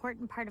is an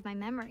important part of my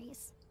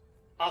memories.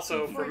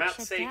 Also, Before for it Matt's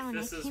shut sake, down,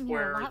 this I is came here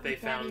a where lot they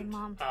with Daddy and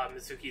found Mom.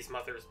 Mizuki's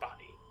mother's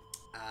body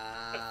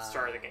at the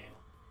start of the game.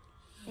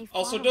 They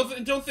Also,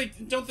 followed don't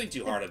think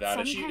too hard about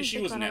it. Sometimes She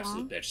they was an got absolute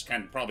along. bitch.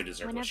 Kind of probably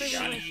deserved what Whenever she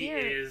we got. were She here,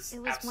 is it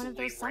was one of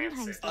those absolutely sometimes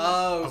rancid. days.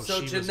 Oh, Oh, so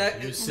she was Jeanette,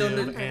 abusive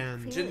so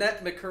and-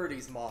 Jeanette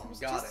McCurdy's mom. I was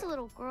Got just it. a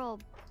little girl,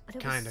 but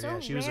it Kind was of, so yeah.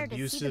 She was rare to see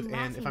abusive, them and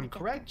if laughing I'm together.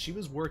 correct, she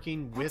was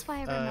working That's with why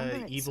I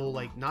remember it evil, so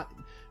like well. not.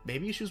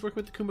 Maybe she was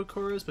working with the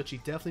Kumakuras, but she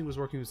definitely was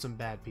working with some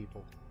bad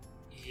people.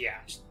 Yeah.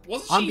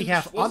 Wasn't On she,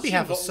 behalf- wasn't on she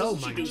behalf of involved- Cell,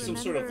 wasn't she mind doing you. some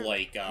sort of Remember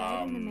like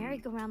riding the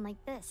merry-go-round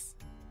like this.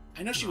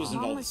 I know she was Mom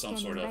involved in was some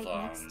standing sort of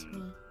right next to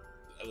me.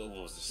 what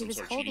was this, She some was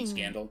sort of cheating holding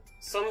me. scandal?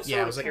 Some Yeah, sort it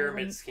of was like-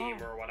 pyramid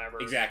scheme or whatever.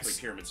 Exactly,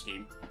 pyramid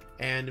scheme.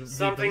 And we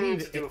Something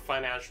believe to do with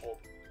financial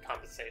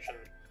compensation.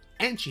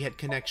 and she had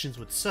connections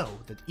with So,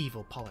 the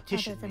evil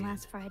politician. Other than man.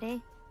 last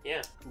Friday,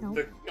 Yeah, Nope.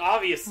 the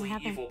obviously I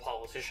haven't. evil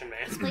politician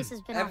This man. place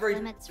has been off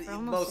limits for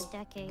almost a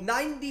decade.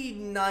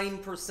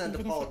 99% of Even if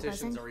it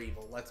politicians wasn't, are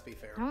evil, let's be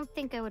fair. I don't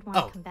think I would want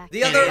to Oh. come back. The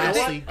to other- it.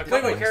 Lastly, A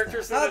couple wait, of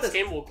characters how in this about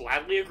game will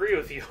gladly agree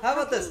with you. How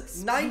about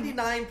this?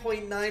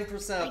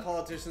 99.9% of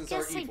politicians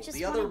are guess I evil. just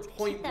The other wanted to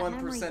keep that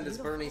 0.1% memory is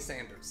Bernie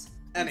Sanders.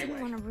 I didn't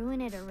Anyway. want to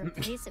ruin it or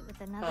replace it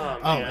with another.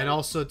 Oh, man. and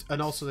also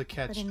to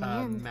catch But in the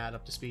end, Matt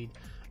up to speed.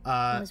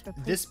 was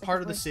replaced This with part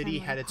the of the worst city memory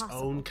had its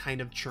possible. own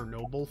kind of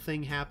Chernobyl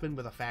thing happen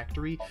with a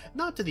factory.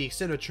 Not to the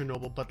extent of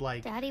Chernobyl, but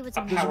like Daddy was A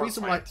on there's a power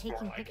reason plant, why more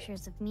taking like it.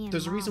 pictures of me and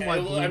There's a Mom. reason why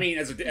Well, I Blue- mean,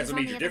 as He a was on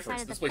major the other difference,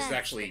 side of this the place is fence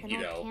actually, with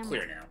an old camera.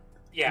 clear now.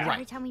 Yeah.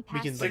 Every time we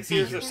passed can, the like, 6 be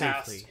years here have fence,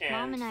 passed, safely.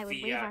 Mom and and I would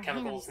the wave our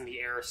chemicals hands. in the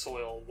air,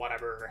 soil,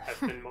 whatever, have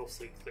been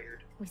mostly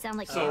cleared. We sound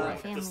like So a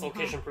family. this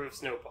location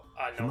proves no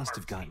You must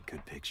have harm. gotten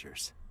good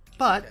pictures.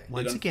 But Okay.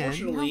 once it again,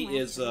 unfortunately No,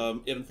 is We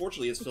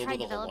filled tried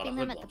with a whole lot developing of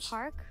them at the hoodlums.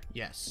 park.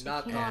 yes,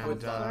 Not Came out all and,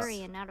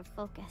 blurry and out of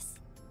focus.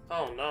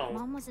 Oh no.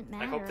 Mom wasn't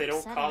mad I hope or they don't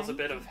upset or cause a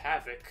bit of anything.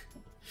 havoc.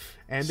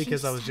 and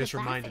because She I was just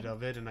started reminded laughing.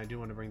 of it, and I do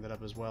want to bring that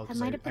up as well That because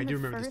might have I been do the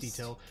remember this first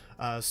detail.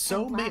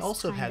 So and may last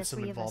also have time had the some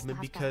three of us involvement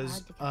laughed out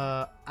because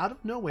loud out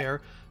of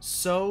nowhere,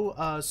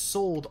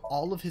 sold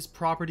all of his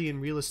property and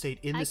real estate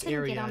in I this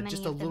couldn't get on area many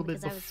just a of them little bit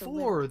because I was so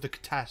before little. the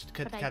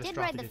But I did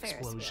ride the catastrophic Ferris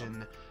wheel.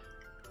 explosion,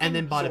 and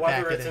then bought So it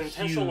back whether at it's a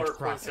intentional huge or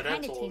profit.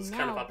 coincidental is Kinda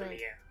kind of now, up in but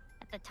the air.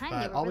 At the time,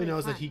 But they were all we really know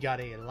is that fun. he got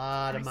a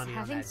lot I of was money on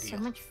having that so deal.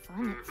 much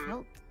fun. It Mhm.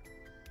 felt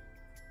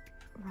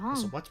wrong.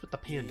 So what's with the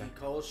panda?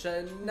 Nicole Like it was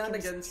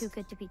shenanigans. too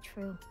good to be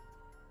true.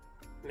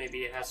 Maybe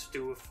it has to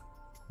do with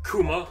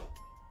Kuma.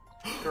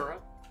 Kura.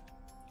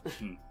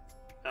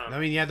 I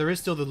mean, yeah, there is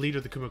still the leader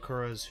of the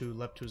Kumakuras who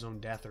leapt to his own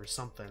death or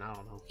something. I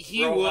don't know.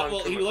 He Roll was on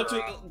well. He left to,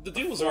 Kumakura. the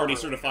dude was already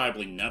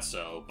certifiably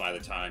nutso by the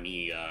time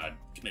he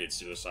committed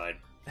suicide.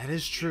 That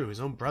is true. His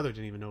own brother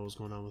didn't even know what was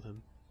going on with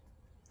him.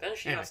 Then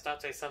she Anyway. asked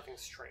Date something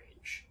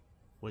strange.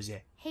 Was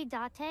it? Hey,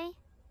 Date,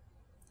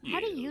 how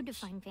do you Yes.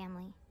 define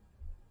family?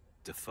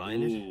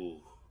 Define it?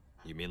 Ooh.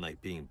 You mean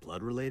like being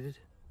blood related?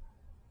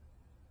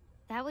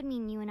 That would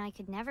mean you and I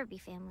could never be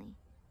family.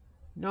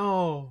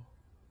 No.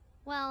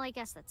 Well, I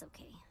guess that's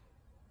okay.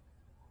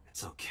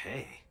 It's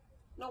okay.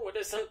 No, it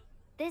isn't.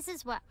 This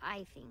is what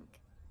I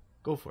think.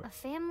 Go for A it.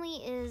 family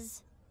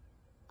is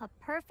a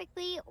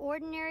perfectly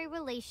ordinary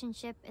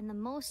relationship in the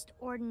most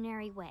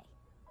ordinary way.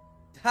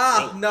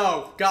 Ha!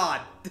 No,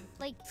 God.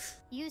 Like,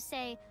 you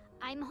say,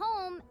 I'm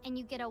home, and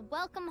you get a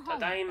welcome home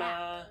back.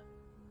 Tadaima.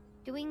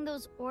 Doing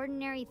those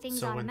ordinary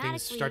things So when automatically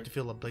things start to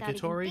feel without even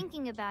obligatory,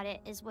 thinking about it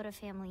is what a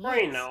family I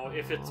is. know,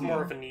 if it's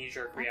more of a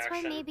knee-jerk That's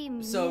why reaction. maybe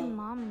me So, and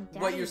Mom and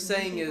Dad what you're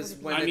saying is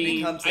when I it mean,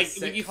 becomes a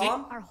when you think-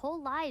 sitcom? our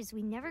whole lives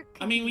we never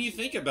I mean, when you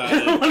think about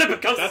when it,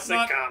 it becomes that's a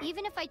not. sitcom.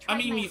 even if I tried I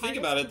mean, my when you think hardest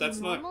about to it, be that's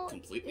not normal,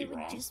 completely it would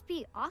wrong. just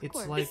be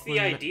awkward. like It's the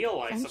when-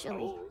 ideal, I Eventually.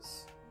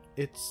 suppose.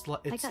 it's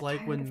got like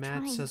tired when of Matt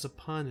trying. says a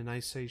pun and I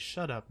say,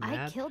 "Shut up, I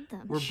Matt. killed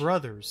them. We're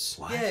brothers."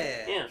 What?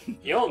 Yeah. Yeah,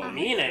 you don't I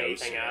mean know,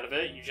 anything sir. out of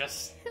it, you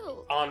just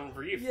Ew. on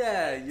brief.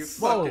 Yeah, you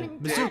Whoa, fucking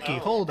Mizuki, Oh.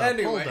 hold up,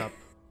 Anyway. hold up.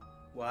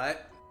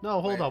 What?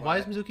 No, hold Wait, up. Why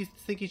what? is Mizuki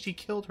thinking she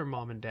killed her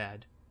mom and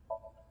dad?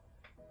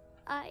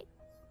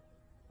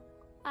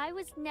 I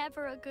was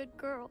never a good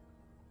girl.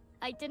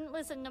 I didn't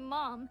listen to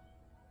Mom.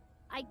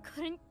 I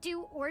couldn't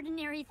do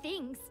ordinary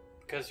things.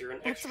 Because you're an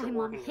That's why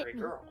Mom hit extraordinary me.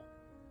 girl.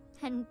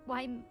 And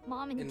why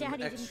Mom and In Daddy an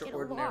didn't get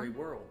extraordinary along.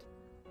 world.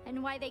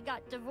 And why they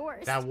got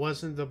divorced. That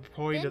wasn't the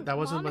point. Then That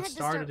wasn't Mom what had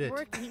started to it.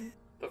 start working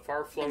The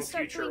far-flung and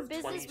start future doing of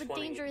business with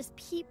 2020. dangerous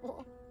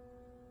people.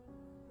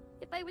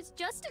 If I was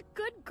just a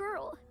good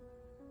girl,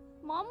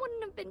 Mom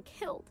wouldn't have been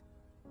killed.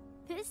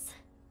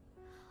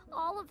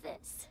 All of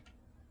this,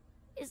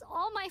 is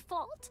all my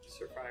fault.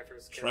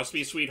 Survivor's guilt. Trust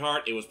me,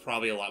 sweetheart, it was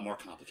probably a lot more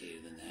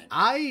complicated than that.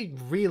 I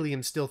really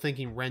am still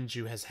thinking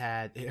Renju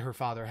her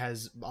father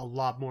has a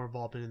lot more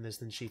involvement in this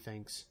than she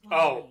thinks.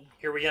 Oh,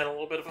 here we get a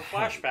little bit of a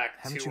flashback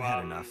Haven't to you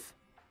had enough?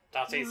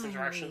 Date's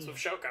interactions with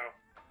Shoko.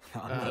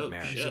 I'm not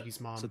married. shit.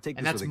 Mizuki's mom. So take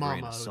and this that's with a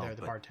grain Mama of over salt, there,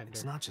 the but bartender.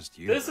 It's not just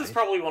you, This is right?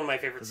 probably one of my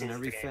favorite Doesn't scenes of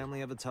every the game. family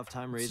have a tough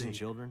time raising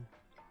children?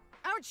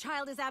 Our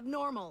child is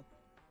abnormal.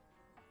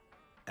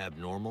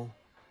 Abnormal?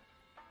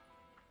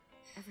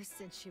 Ever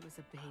since she was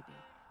a baby,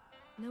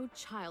 no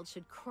child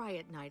should cry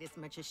at night as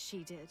much as she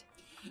did.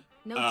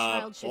 No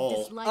child should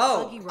dislike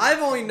buggy Oh, rides I've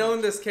only as known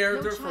much. this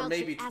character No for child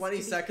maybe should ask 20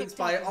 to be seconds, picked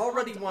but I up and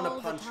already hugged want to all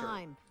the punch her.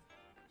 time.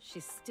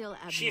 She's still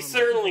abnormal. She's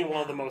certainly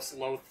one of the now. most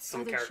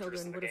loathsome Other characters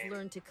children in the would have game.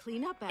 learned to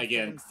clean up after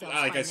Again, themselves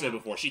like by I said now.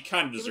 before, she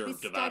kind of They would be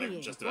deserved about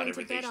studying, just about going to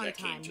everything bed on that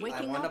came time, to her.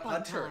 waking wanna up on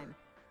punch her. time.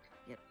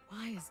 Yet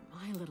why is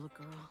my little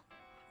girl?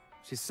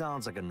 She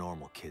sounds like a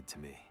normal kid to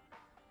me.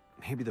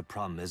 Maybe the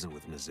problem isn't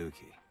with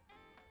Mizuki.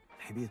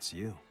 Maybe it's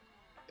you.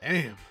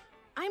 Damn.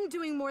 I'm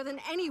doing more than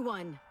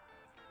anyone.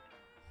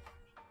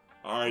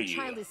 Are The you?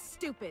 child is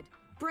stupid,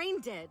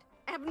 brain dead,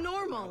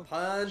 abnormal.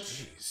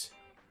 Punch. Jeez.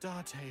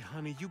 Date,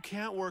 honey, you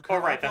can't work Oh, her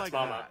right, up that's like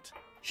Mama. that.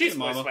 She's Hey,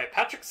 voiced Mama. by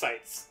Patrick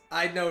Seitz.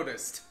 I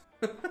noticed.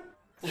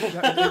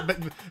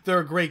 But they're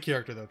a great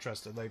character though,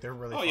 trusted. Like they're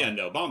really Oh fun. yeah,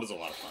 no, Bomba's a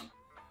lot of fun.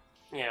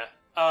 Yeah.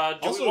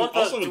 Do we want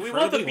the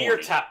incredibly beer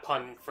horny. tap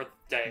pun for the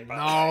day? By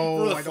the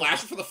way? No,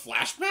 For the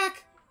flashback?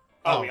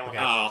 Oh, we don't okay.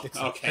 have Oh,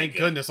 It's- okay. Thank good.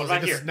 goodness. I was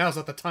What like, about now's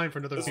not the time for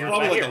another This is beer.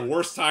 probably about like here? the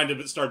worst time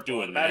to start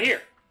doing About that.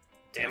 here.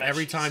 Damn it.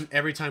 Every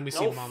she's- time we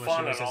see no Mama,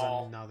 fun she at says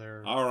all.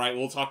 another. All right,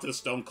 we'll talk to the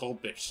stone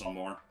cold bitch some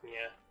more. Yeah.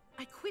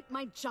 I quit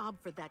my job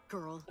for that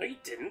girl. No, you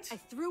didn't. I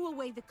threw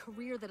away the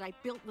career that I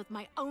built with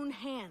my own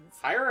hands.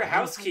 Hire a I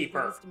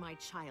housekeeper. raised my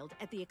child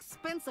at the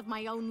expense of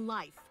my own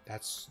life.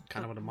 That's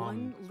kind of But what a mom.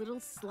 One little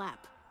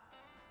slap.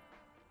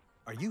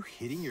 Are you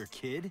hitting your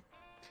kid?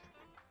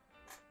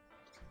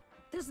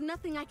 There's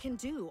nothing I can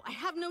do. I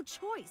have no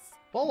choice.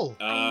 Bull.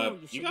 I know you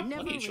You should got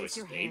never plenty of raise choices,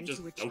 your babe. hand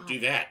Just to a don't do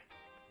child. that.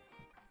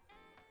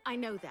 I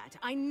know that.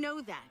 I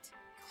know that.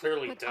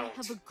 Clearly But don't. I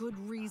have a good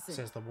reason.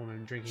 Says the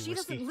woman drinking She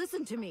whiskey. doesn't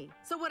listen to me.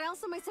 So what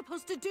else am I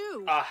supposed to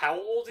do? How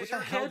old What is the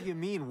your hell kid? do you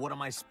mean, what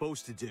am I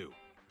supposed to do?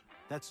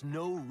 That's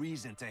no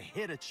reason to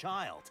hit a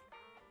child.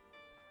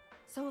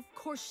 So of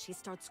course she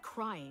starts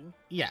crying.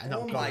 Yeah, no.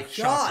 Oh go my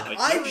shot god, them.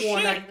 I Saying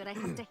wanna... that I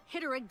have to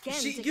hit her again.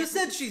 She, to you get her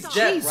said to she's stop.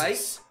 dead,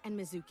 right? And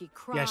Mizuki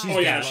cried. Yeah, she's Oh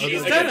yeah, dead.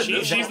 she's, Again,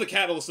 again, she's the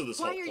catalyst of this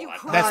Why whole are you plot.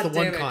 crying? That's the God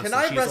one damn it. constant.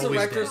 Can I She's always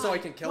resurrect her dead. so I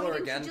can kill Why her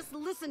didn't you again? just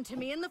listen to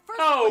me in the first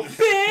Oh,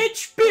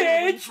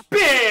 place?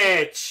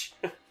 bitch!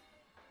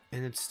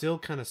 And it's still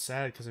kind of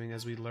sad because I mean,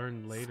 as we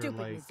learned later, Stupid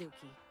like Mizuki.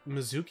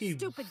 Mizuki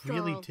Stupid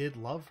really girl. did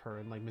love her,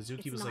 and like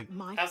Mizuki It's was not like,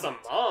 my As a fault.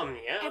 mom,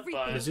 yeah,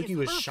 Everything but... is Mizuki her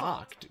was fault.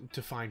 shocked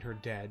to find her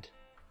dead.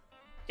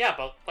 Yeah,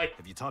 but, like...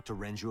 Have you talked to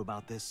Renju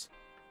about this?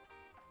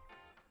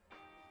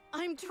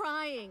 I'm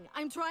trying.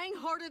 I'm trying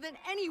harder than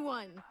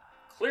anyone.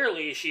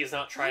 Clearly, she is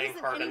not trying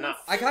doesn't hard anyone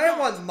enough. I kind of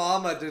want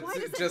Mama to Why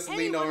doesn't just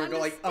lean over and go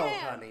like, "Oh,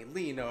 anyone honey,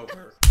 lean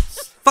over."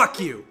 Fuck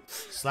you.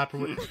 Slap her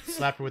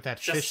with that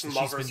Just fish that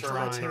she's been smothers her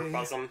onto her drying.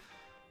 bosom.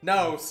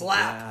 No,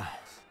 slap. Yeah,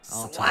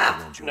 I'll Slap.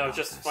 talk to Renju No, about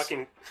just this.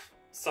 fucking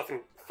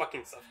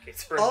suffocates her. Oh, in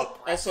the breath.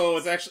 Also,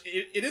 it's actually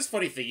it is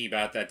funny thinking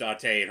about that.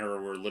 Date and her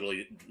were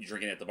literally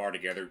drinking at the bar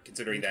together,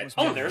 considering that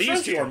Oh, there's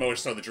these two Renju. are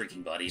most of the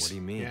drinking buddies. What do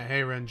you mean? Yeah,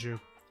 hey Renju.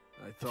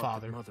 I thought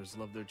father. that mothers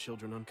love their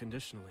children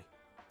unconditionally.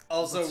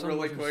 Also, But some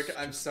really mothers quick,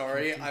 I'm just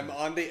sorry. can't do I'm that.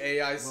 on the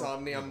AI Well,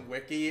 Somnium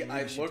wiki. maybe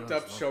I she looked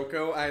does up love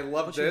Shoko. I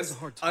love But she has this. a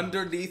hard time.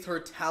 Underneath her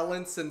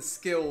talents and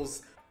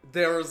skills,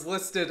 there is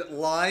listed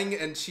lying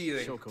and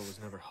cheating. Shoko was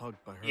never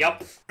hugged by her.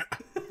 Yep.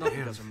 Not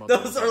because her mother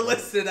Those was are a woman.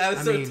 listed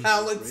as I her mean-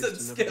 talents Raised and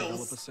to never develop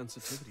a skills.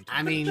 sensitivity to I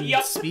it. mean,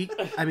 Yep. speaking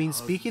of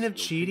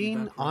Still cheating,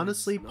 piggyback on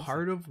honestly, nothing.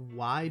 part of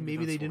why Maybe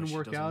maybe they that's why didn't she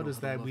work doesn't out know is how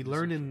to that love we Mizuki.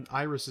 learn in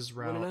Iris's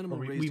When an route, or animal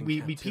we raised in piece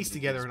captivity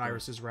together gets in born,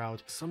 Iris's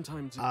route.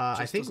 Sometimes it I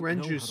just think doesn't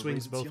know how Renju to swings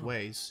raise its both young.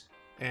 ways,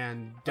 and I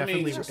mean,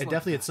 definitely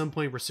like at some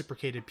point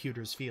reciprocated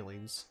Pewter's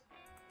feelings.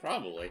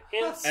 Probably.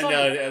 In And some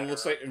it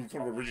looks like,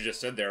 from what Richard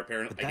just said there,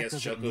 apparently, But I that guess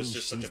doesn't Shoko's mean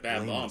just such a she's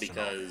bad mom blameless and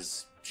all.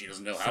 because she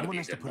doesn't know how to Someone be a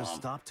has to good put a mom.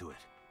 stop to it.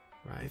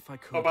 Right. If I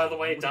could, Oh, by the I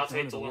way, would have done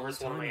Date it a long delivers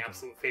one of time my ago.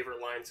 absolute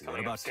favorite lines What coming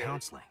up about soon.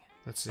 counseling?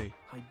 Let's see.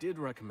 I did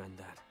recommend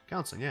that.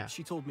 Counseling, yeah.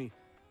 She told me,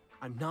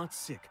 I'm not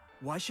sick.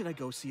 Why should I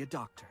go see a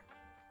doctor?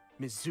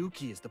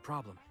 Mizuki is the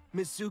problem.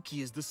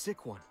 Mizuki is the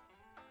sick one.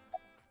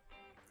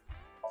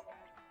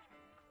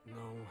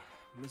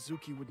 No,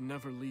 Mizuki would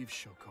never leave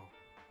Shoko.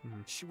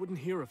 Mhm. She wouldn't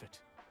hear of it.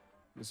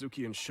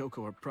 Mizuki and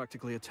Shoko are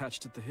practically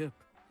attached at the hip.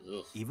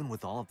 Ugh. Even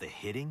with all of the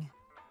hitting?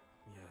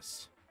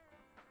 Yes.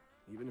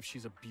 Even if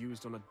she's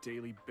abused on a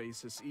daily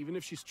basis, even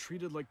if she's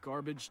treated like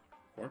garbage,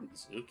 Poor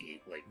Mizuki.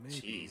 Like,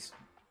 Maybe. jeez.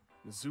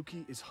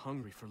 Mizuki is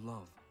hungry for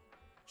love.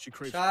 She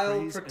craves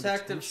Child praise and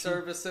Protective attention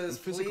Services,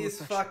 and physical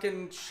please affection.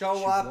 fucking show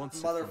She up, wants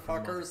it from her mother.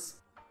 motherfuckers.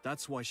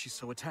 That's why she's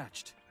so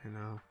attached. I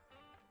know.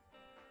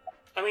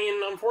 I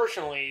mean,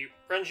 unfortunately,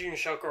 Renju and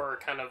Shoko are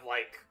kind of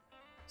like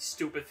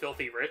stupid,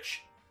 filthy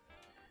rich.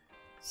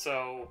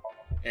 So,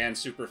 And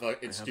super have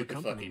a stupid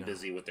company fucking now.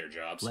 busy with their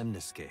jobs.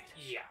 Lemniscate.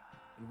 yeah.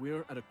 And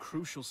we're at a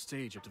crucial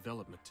stage of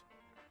development.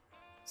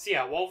 So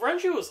yeah, while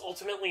Renju is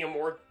ultimately a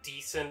more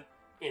decent,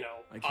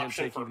 I can't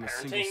option take for even a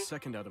single parenting,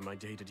 second out of my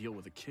day to deal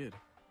with a kid.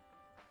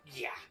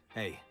 yeah.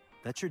 Hey,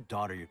 that's your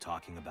daughter you're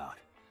talking about.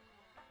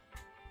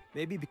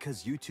 Maybe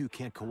because you two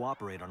can't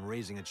cooperate on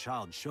raising a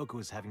child, Shoko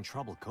is having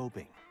trouble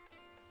coping.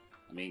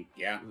 I mean,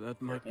 yeah. That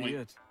fair might be point.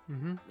 it.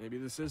 Mm-hmm. Maybe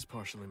this is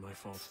partially my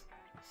fault.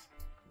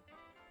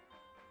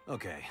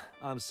 Okay,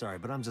 I'm sorry,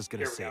 but I'm just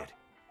gonna Here we say go. it.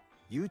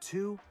 You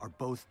two are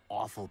both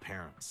awful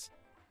parents.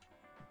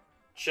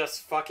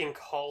 Just fucking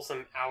calls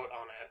him out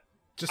on it.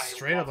 Just I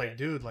straight love up like, it.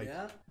 dude, like,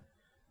 Yeah.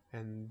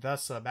 and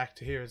thus back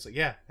to here. It's like,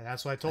 yeah, and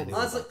that's what I told I him. know.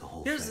 Honestly, about the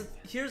whole here's thing.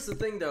 here's the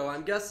thing though.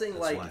 I'm guessing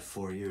That's like why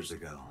 4 years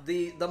ago.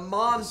 the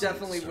mom decided to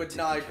definitely start would taking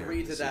not care of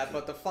agree to that, Mizuki.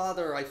 but the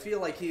father, I feel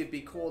like he'd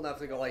be cool enough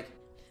to go like,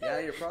 yeah,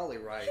 you're probably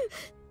right.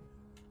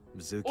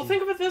 Mizuki, Well,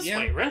 think of it this Yeah.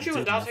 way: Renju You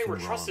and did Date were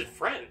nothing trusted wrong.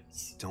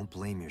 friends. don't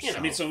blame yourself. I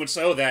mean, so much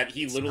so that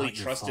he It's literally not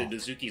your trusted fault.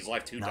 Mizuki's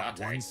life to Not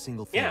Date. one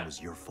single thing Yeah. was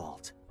your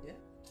fault. Yeah.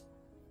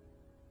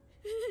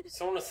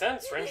 So in a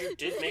sense, Renju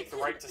did make the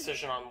right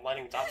decision on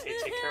letting Date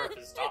take care of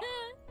his daughter.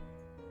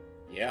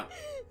 Yeah.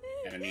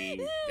 And I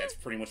mean, that's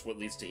pretty much what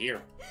leads to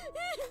here.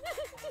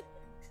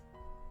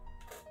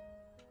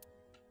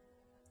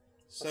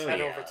 So, Let's head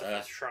yeah, over to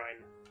the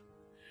shrine.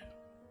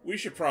 we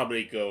should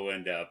probably go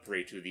and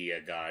pray to the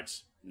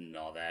gods and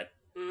all that.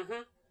 Mm-hmm.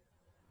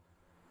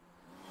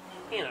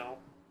 You know,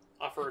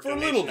 offer a For a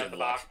little donation bit at the of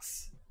luck.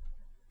 box.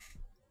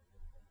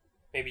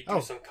 Maybe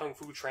do some kung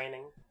fu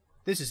training.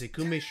 This is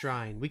Ikume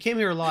Shrine. We came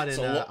here a lot in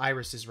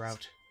Iris's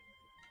route.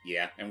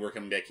 Yeah, and we're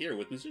coming back here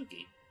with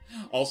Mizuki.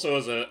 Also,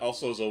 as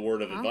a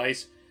word of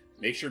advice,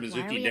 make sure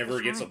Mizuki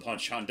never gets a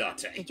punch on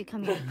Date. Did you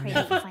come here to pray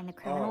to find the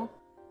criminal?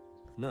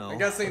 No. I'm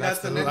guessing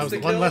that's an that was the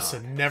insta one kill.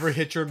 lesson. Never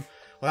hit your.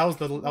 Well,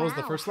 that was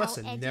the first Wow,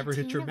 lesson. how Never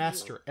hit your educative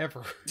master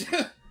ever.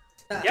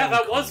 Yeah,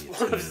 that was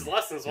one of his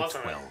lessons,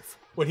 wasn't it?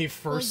 When he Well,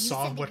 first you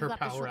saw said what you her got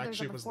the power shoulders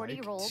actually of a was like.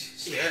 40-year-old.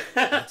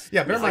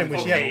 Yeah, bear in mind when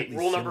she Okay, had.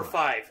 rule number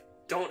 5.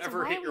 Don't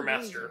ever why hit are your we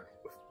master.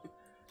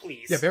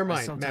 Please. Yeah, bear in I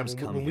mind, sometimes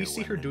man, come when we here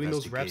see when her an doing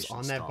those reps investigation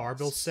on that stalls.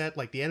 barbell set,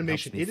 like the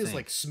animation, me it is think.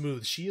 like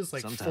smooth. She is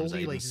like Sometimes I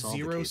fully even like solve the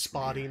zero case from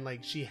spotting, here.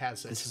 like she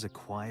has it. This is a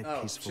quiet,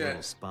 Oh, peaceful shit.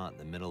 little spot in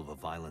the middle of a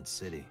violent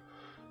city.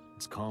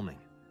 It's calming.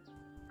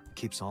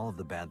 Keeps all of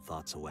the bad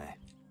thoughts away.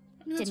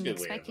 That's a Didn't good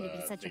way expect of, you to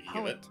be such a thinking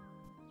of it. poet.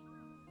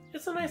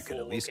 It's a You nice could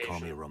little at least location.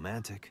 call me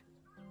romantic.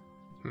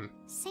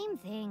 Same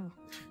thing.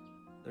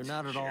 They're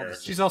not at all the Sure.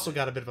 same. She's also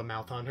got a bit of a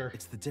mouth on her.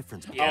 It's the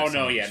difference. Oh between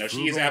no, yeah, someone's no, she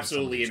is frugal and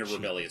absolutely in a someone's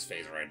cheap. rebellious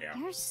phase right now.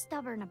 You're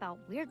stubborn about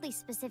weirdly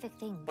specific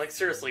things. Like,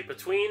 seriously,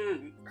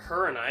 between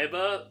her and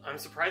Aiba, I'm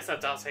surprised that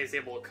Date is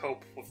able to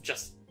cope with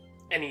just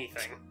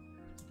anything.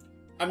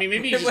 I mean,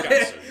 maybe he's just got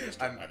so used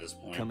to it by this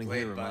point. Coming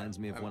here reminds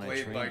me of I'm when I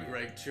played trained by you.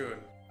 Greg Chun.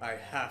 I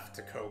have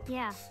to cope.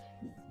 Yeah.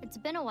 It's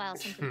been a while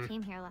since we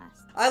came here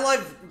last. I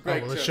love Oh,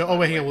 Greg will it Chun. show? by Oh the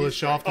wait, way. hang on. Will it He's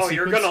show off the Oh,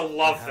 you're sequence? gonna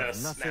love I have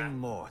this nothing now.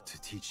 more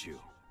to teach you.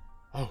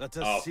 Oh, Let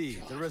us Oh, see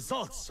the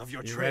results of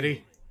your you training.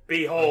 ready?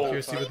 Behold.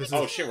 Here's see what this is.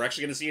 Oh shit, we're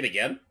actually gonna see it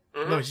again?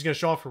 No, she's gonna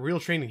show off her real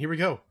training. Here we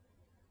go.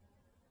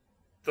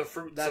 The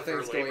fruits That of her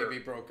thing's going to labor. be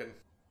broken.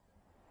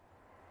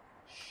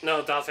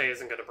 No, Date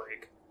isn't gonna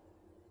break.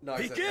 No,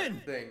 I said Begin!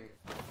 that thing.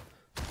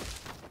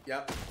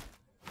 Yep.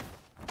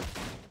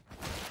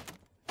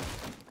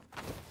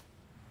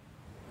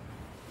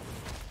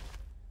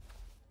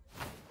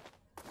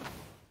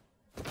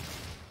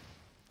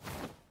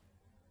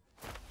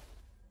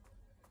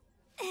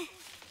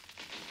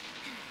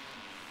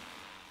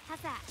 How's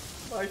that?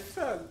 My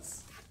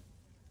fence.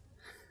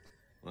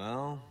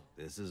 Well,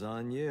 this is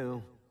on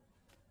you.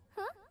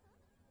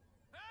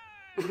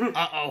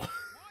 Uh-oh.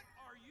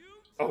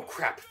 Oh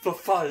crap, the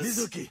fuzz!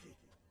 Mizuki,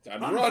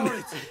 Time to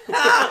run!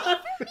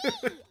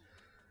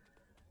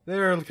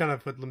 They're kind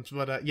of hoodlums,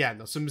 but yeah,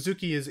 no. So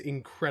Mizuki is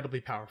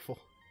incredibly powerful.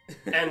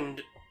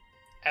 And,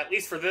 at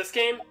least for this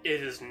game,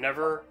 it is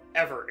never,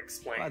 ever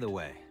explained. By the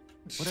way,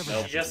 whatever She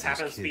happened just to those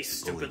happens to be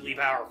kids bullied stupidly you?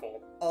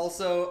 powerful.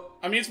 Also,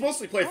 I mean, it's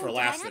mostly played for Oh,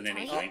 laughs did I than not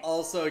tell you? anything.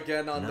 also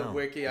again on the No,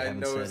 wiki, you I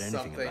haven't said noticed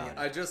anything something. about it.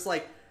 I just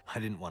like, I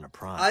didn't want to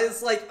pry. I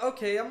was like,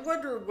 okay, I'm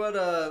wondering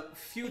what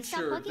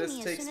future bugging this me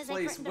as takes soon as I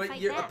place. threatened to What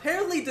fight year? back.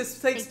 Apparently, this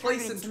takes They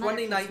place in targeted some other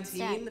kids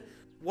 2019. instead.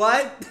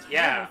 What?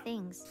 Yeah. Other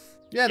things.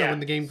 Yeah, no. Yeah. When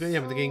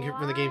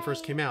the game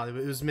first came out, it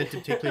was meant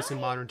to take place in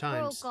modern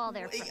times. Broke all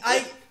their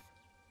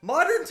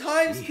Modern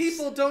times, Jeez.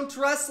 people don't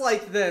dress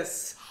like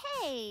this.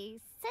 Hey,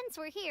 since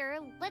we're here,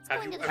 let's Have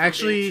go you into ever the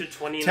Actually, been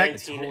to I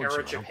 2019 told you, era I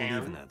don't believe in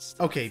Japan? that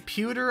stuff. Okay,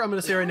 Pewter, I'm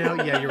gonna say right now,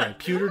 yeah, you're right.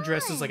 Pewter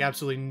dresses like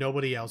absolutely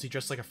nobody else. He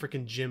dressed like a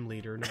freaking gym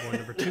leader.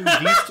 Number two,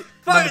 these two,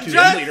 Fucking two,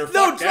 dress- Leader, no,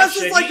 fuck that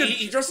dresses shit. like a-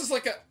 He dresses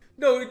like a...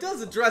 No, he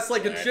doesn't dress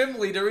like a Alright. gym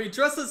leader. He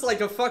dresses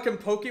like a fucking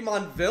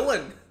Pokemon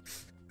villain.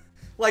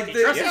 Like He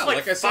this. dresses Yeah, like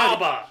like I said.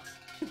 Faba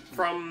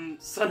from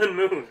Sun and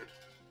Moon.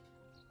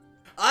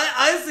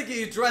 I think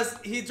he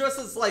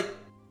dresses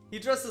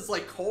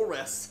like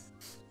Chorus.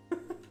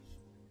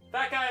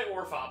 That guy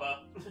or Faba.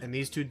 and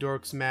these two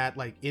dorks, Matt,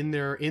 like in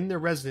their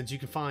residence, you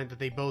can find that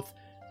they both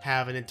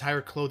have an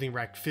entire clothing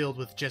rack filled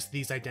with just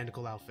these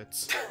identical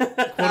outfits.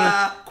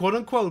 quote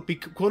unquote,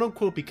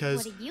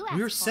 because What did you ask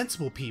we're for?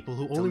 sensible people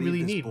who To only leave really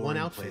this need one boring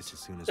outfit. place as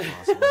soon as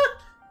possible.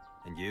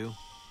 And you?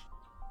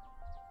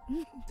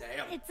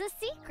 Damn. It's a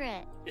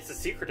secret. It's a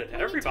secret to When you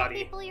tell everybody.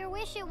 people your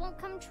wish, it won't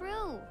come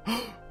true.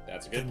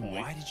 That's a good Then point.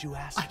 why did you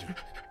ask me?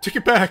 Take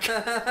it back.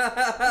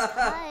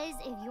 Because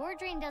if your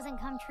dream doesn't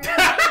come true,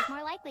 it's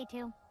more likely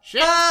to.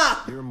 Shit.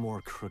 Ah! You're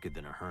more crooked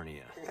than a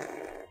hernia.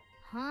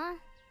 Huh?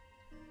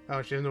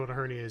 Oh, she doesn't know what a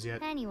hernia is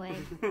yet. Anyway,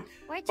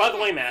 where'd By you the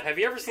get- way, Matt, have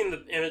you ever seen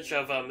the image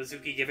of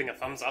Mizuki giving a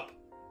thumbs up?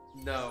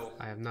 No.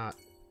 I have not.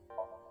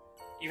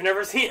 You've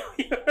never seen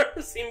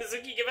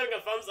Mizuki giving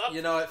a thumbs up?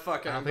 You know what?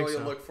 Fuck it. I don't I'm think going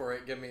to so. look for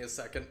it. Give me a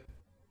second.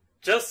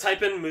 Just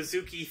type in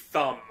Mizuki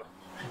thumb.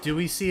 Do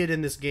we see it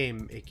in this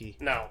game, Ikki?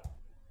 No.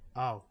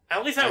 Oh.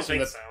 At least I don't assume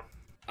think that's- so.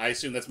 I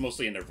assume that's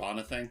mostly a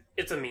Nirvana thing.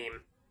 It's a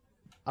meme.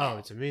 Oh,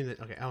 it's a meme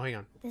that. Okay. Oh, hang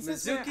on. This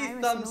is where Mizuki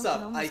Iris thumbs and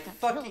up. Owen I almost got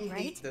fucking killed,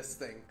 right? hate this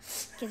thing.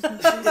 Gives me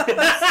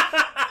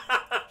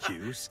goosebumps.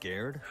 You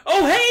scared?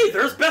 Oh, hey!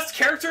 There's best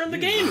character in the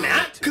game,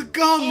 Matt!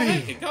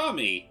 Kagami!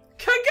 Kagami!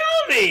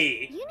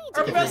 Kagami! You need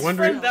Our to If best you're wondering-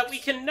 friend that we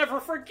can never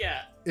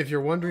forget. If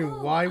you're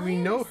wondering why we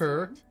know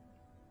her,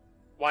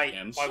 Why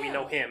Him. we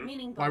know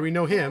him. why we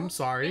know him,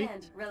 sorry.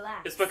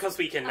 It's because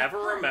we can never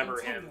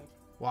remember him.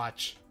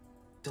 Watch.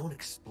 Don't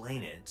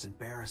explain it. It's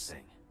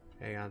embarrassing.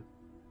 Hang on.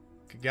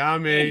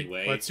 Kagami,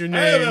 Anyway, what's your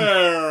Hey name?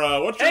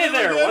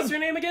 there! What's your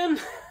name again?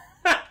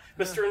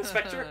 Mr.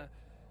 Inspector?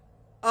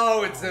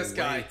 Oh, it's this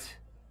guy. Wait.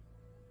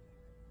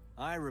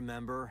 I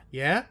remember.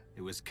 Yeah?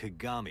 It was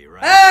Kagami,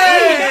 right?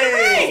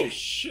 Hey! Oh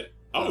shit!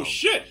 Oh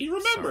shit! He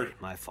remembered. Sorry,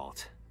 my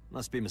fault.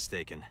 Must be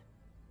mistaken.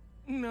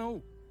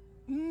 No.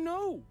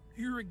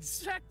 You're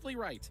exactly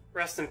right.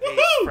 Rest in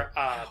peace,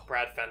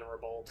 Brad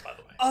Venerable, by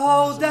the way.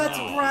 Oh, that's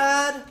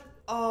Brad.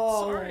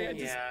 Oh. Sorry, I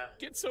just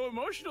get so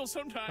emotional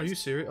sometimes. Are you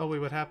serious? Oh, wait,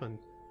 what happened?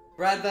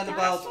 Brad Venable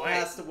That's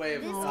passed away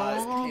of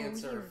Oh,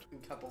 cancer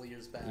a couple of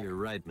years back. You're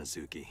right,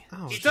 Mizuki.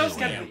 Oh, He does geez.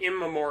 get an in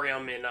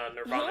memoriam in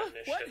Nirvana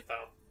Initiative,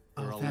 though.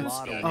 There are Oh, a that's,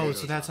 lot of oh, weirdos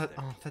so that's out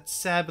there. oh, that's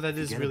sad, but that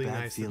is Get a really bad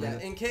nice. feeling. Yeah,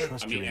 in case-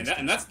 Trust I your mean,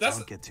 instincts. that's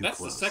Don't get too the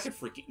close.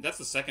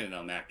 second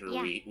actor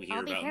Yeah, we hear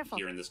I'll be about careful.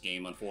 here in this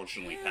game.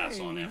 Unfortunately, pass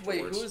on afterwards.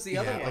 Wait, who was the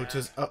other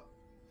Yeah, one?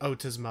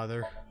 Ota's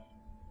mother. This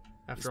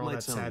After all might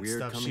that sound sad weird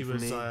stuff, coming she from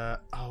was me.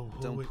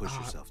 Don't push ah,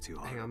 yourself too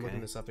hard, Hang on, I'm okay?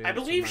 looking this up. I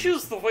believe she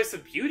was the voice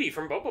of Beauty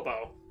from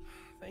Bobobo.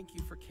 Thank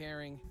you for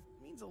caring.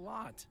 It means a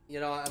lot. You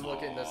know, I'm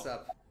looking this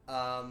up.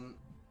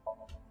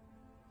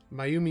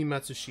 Mayumi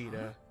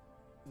Matsushita.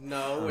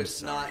 No, I'm it's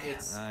sorry. not.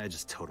 It's I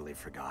just totally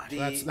forgot.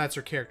 The- That's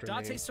her character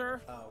Date, name.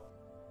 sir.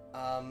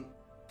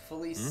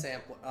 fully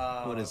sample.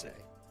 What is it?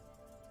 okay.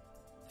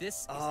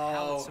 This is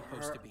how Oh, it's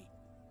supposed her- to be.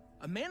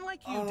 A man like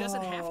you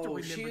doesn't have to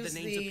remember she's the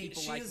names of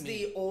people like she's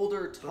me. the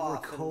older But we're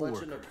Toph in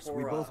Legend of co-workers. Korra.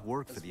 We both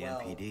work for as the well.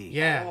 NPD.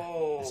 Yeah.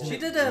 Oh. Isn't She it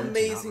did rude to an not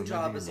amazing job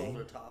remember as your older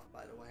name? Toph,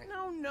 by the way.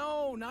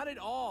 No, not at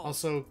all.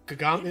 Also,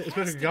 Kagami,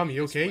 especially Kagami,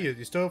 you okay?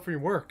 You still up for your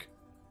work?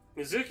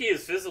 Mizuki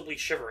is visibly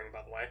shivering,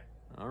 by the way.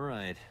 All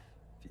right,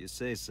 if you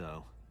say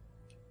so.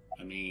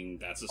 I mean,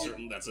 that's a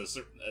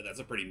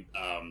pretty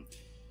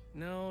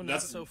No, not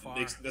that's so far.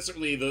 That's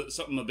certainly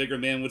something a bigger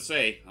man would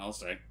say. I'll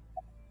say.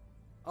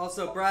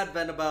 Also, Brad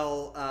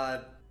Venable,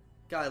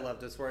 guy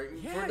loved his work.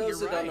 Yeah, For those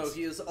who you're don't know, right.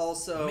 he is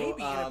also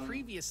Maybe in a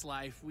previous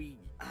life we.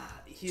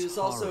 he was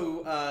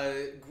also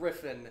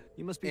Griffin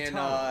You must be in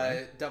Taro,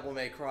 right? Devil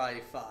May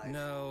Cry 5.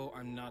 No,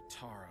 I'm not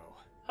Taro.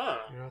 Huh.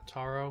 You're not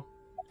Taro?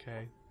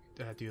 Okay.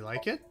 Do you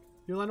like it?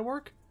 Your line of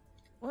work?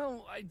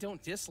 Well, I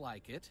don't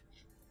dislike it.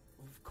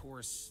 Of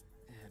course,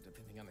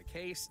 depending on the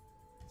case,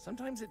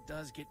 sometimes it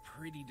does get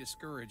pretty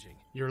discouraging.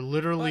 You're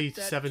literally But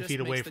that 7 just feet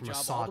away makes the from a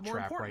job saw all the more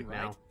trap right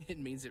important, now. It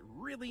means it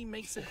really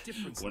makes a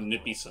difference. in Wouldn't the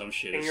it be world. some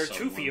shit And if you're 2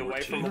 someone feet away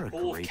were from to- a You're a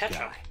pool of great ketchup.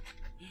 guy.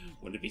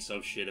 Wouldn't it be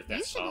some shit if You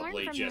that should saw learn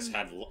blade from just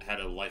him. had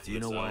a life Do you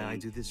of its know why own, I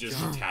do this just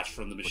job? detached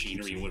from the What keeps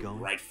machinery, me went going?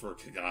 right for I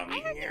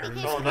Kagami. heard you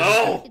became Oh, a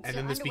no! kid And to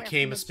then this underwear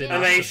became from a the spin-off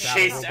And gym. they of Battle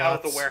chased out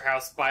of the Robots.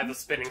 warehouse by the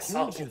spinning saw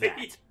told you that.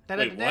 blade.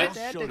 Wait, what?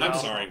 Showed I'm up.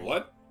 sorry,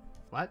 what?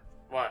 What?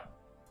 What?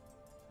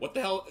 What the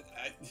hell?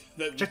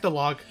 Check the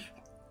log.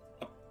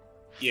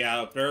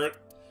 Yeah, Barrett.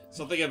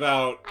 Something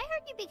about. I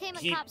heard you became a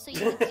He- cop so you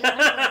could steal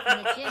underwear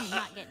from the gym and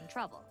not get in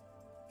trouble.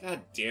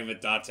 God damn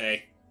it,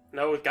 Date.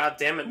 No,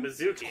 goddammit,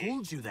 Mizuki.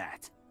 Told you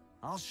that.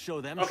 I'll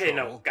show them. Okay,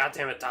 no, trouble.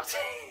 goddammit, Date.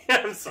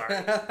 I'm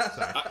sorry.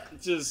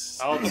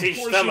 Just. I'll of teach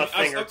course them you- a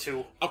thing or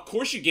two. Of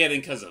course you get in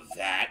because of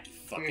that. You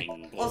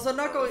fucking. Also,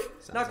 not going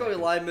to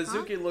lie,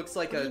 Mizuki Huh? looks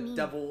like What do a you mean?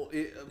 devil.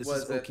 This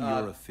Was is it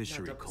Okiura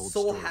Fishery not devil, Cold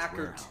Soul Storage Hacker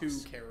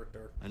Warehouse. 2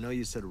 character? I know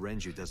you said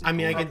Renju doesn't. I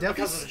mean, I belong can there.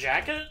 Because of the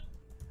jacket?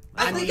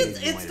 I think mean,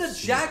 it's you might the have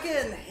seen jacket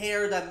and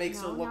hair that makes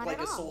her No, look not like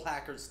at a all. Soul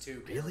Hackers 2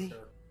 character. Really?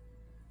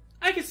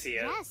 I can see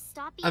it. Yes,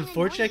 stop being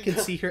Unfortunately, I can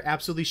annoying. see her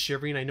absolutely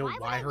shivering. I know Why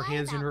would why I her lie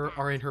hands about that?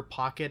 are in her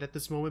pocket at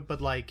this moment,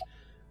 but like,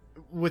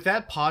 with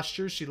that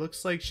posture, she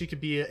looks like she could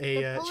be The she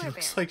polar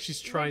looks bear. like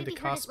she's Where trying to did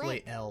he hurt his cosplay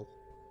leg? L.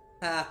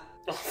 Ha.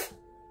 He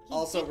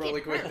Also, did get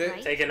really quick, hurt, thi-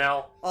 right? Take an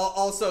L.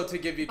 Also, to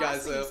give you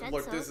guys Bosley a said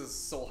look, so. this is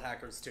Soul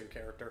Hackers 2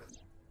 character.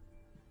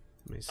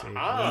 Let me see.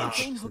 Ah. Watch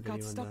Chain the hook got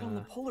video stuck in on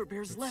the polar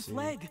bear's let's left see.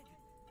 leg.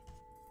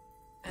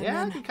 And Yeah,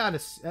 I then can kind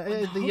of. when the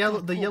The hook yellow,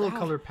 got the pulled yellow out,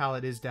 color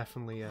palette is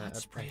definitely blood a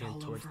sprayed hint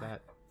all towards over.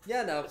 that.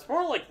 Yeah, no. It's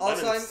more like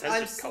Also, lemon-scented I'm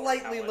color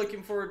slightly palette.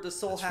 looking forward to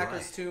Soul That's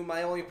Hackers right. 2.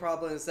 My only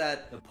problem is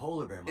that The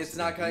polar bear must it's have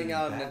not been coming bleeding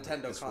out on badly at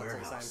Nintendo this consoles.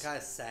 warehouse. I'm kind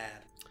of sad.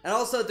 And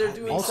also, they're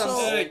doing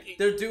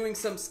Also-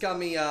 some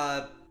scummy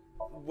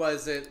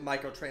was it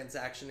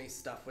microtransaction-y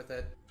stuff with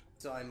it.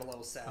 So I'm a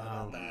little sad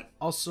about that.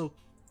 Also,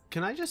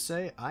 can I just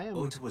say I am?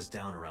 Ota was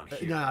down around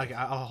here. No, okay,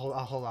 I'll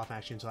hold off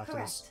action until after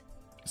this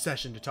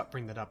session to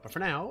bring that up. But for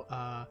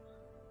now,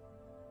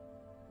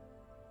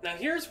 Now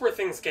here's where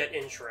things get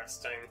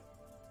interesting.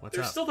 what's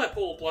There's up? still that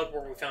pool of blood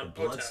where we The found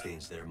blood Ota.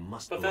 stains there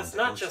must But belong that's to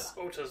not Ota. just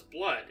Ota's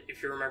blood,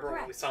 if you remember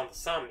what we saw in the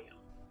Somnium.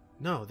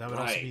 No, that would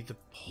also Right. be the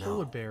No,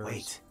 polar bear's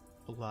wait.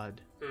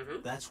 blood.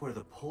 Mm-hmm. That's where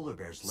the polar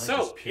bear's leg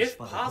was So, pierced if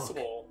by the hook.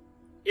 possible,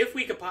 if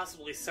we could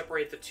possibly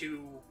separate the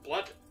two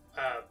blood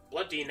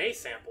DNA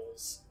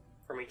samples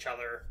from each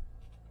other,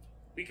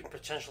 we could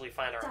potentially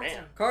find our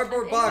man.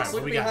 Cardboard An box, alien.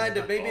 look We got behind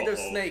it. it. Maybe there's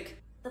Uh-oh. Snake.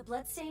 The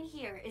bloodstain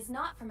here is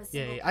not from a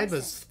single Yay! person. I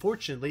was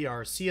fortunately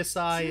our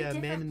CSI Two man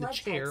different in the blood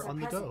chair types are on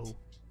the go. present.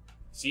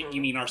 See,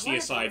 you mean our One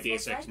of CSI those was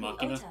Deus Ex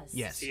likely Machina? Ota's.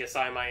 Yes.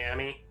 CSI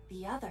Miami.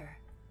 The other.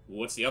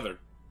 What's the other?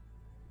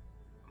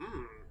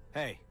 Hmm.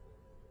 Hey,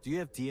 do you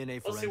have DNA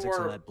Let's see forensics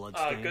on where that blood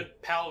stain?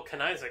 good pal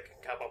Kaniza can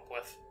come up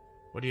with.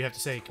 What do you have to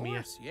say, Of Kamiya?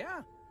 course,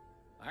 yeah.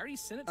 I already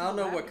sent it to I don't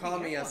the know lab what to be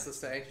Kami has to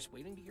analyzed. say. Just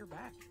waiting to hear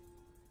back.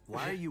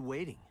 Why are you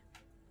waiting?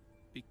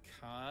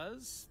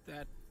 Because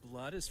that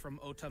blood is from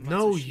Ota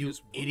No, you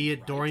Matsushida's wound, idiot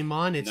right?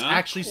 Doraemon. It's Not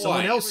actually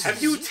someone quite. else's.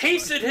 Have you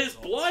tasted his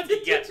blood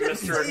yet,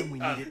 Mr. We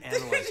need it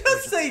analyzed. Did he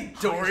just say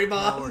Highest Doraemon?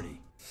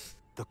 priority.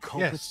 The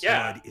culprit's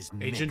Yeah. blood is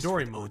Agent mixed with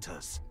Doraemon.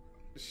 Ota's.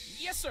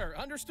 Yes, sir.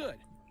 Understood.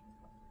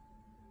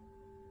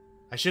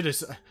 I should have,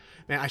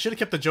 man. I should have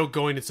kept the joke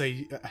going and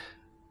say,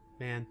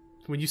 man.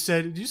 When you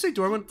said, did you say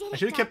Doraemon? I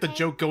should have kept the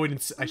joke going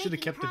and I should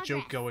have kept the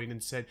joke going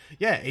and said,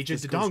 yeah,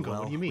 Agent This goes Dodongo. well,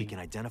 What do you We mean? can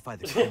identify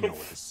the criminal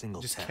with a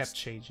single Just test. kept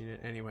changing it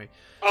anyway.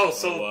 Oh,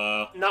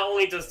 so not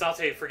only does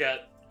Date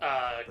forget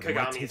But it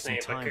might take Kagami's some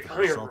name, but time for the Kagami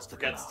results to come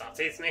forgets out.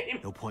 Date's name.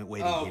 No point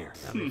waiting Oh. here.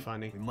 That'd be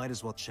funny. We might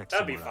as well check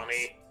That'd be somewhere else.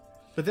 funny.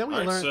 But then we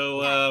Alright, learned.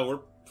 so we're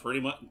pretty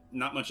much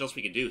not much else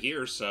we can do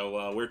here.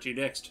 So where to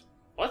next?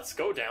 Let's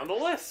go down the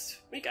list.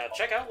 We gotta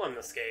check out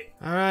Lemniscape.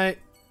 All right,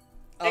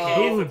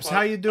 AKA the Boobs, club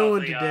how you of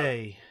doing the,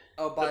 today?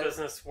 Oh, The by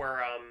business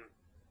where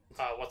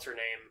what's her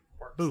name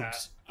works Boobs.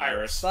 at.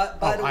 Iris. by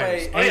the Iris.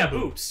 way, Oh yeah, And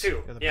Boobs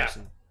too. The other Yeah.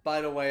 person.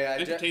 by the way,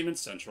 Entertainment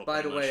Central. By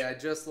the pretty way, much. I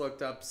just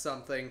looked up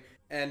something,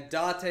 and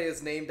Date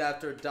is named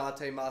after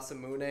Date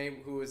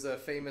Masamune, who is a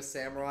famous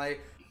samurai.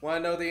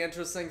 Want to know the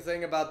interesting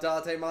thing about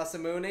Date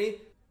Masamune?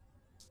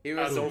 He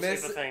was Don't say the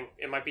missing. thing.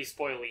 It might be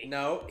spoily.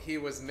 No, he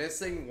was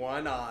missing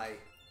one eye.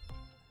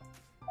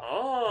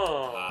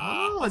 Oh.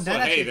 Oh, and so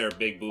that hey actually- there,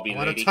 big booby I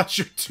want to lady. touch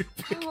your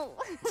toothpick. Oh,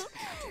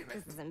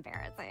 this is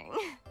embarrassing.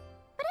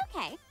 But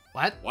okay.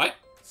 What? What?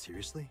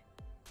 Seriously?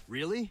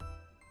 Really?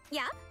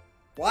 Yeah?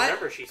 What?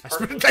 Remember, she's I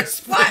part spit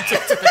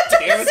lizard. that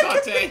Damn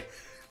it, Date!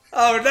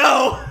 Oh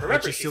no!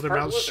 Remember, She she's sealed her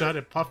part mouth lizard. shut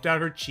and puffed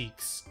out her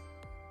cheeks.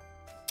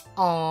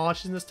 Aw,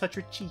 she doesn't touch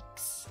her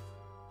cheeks.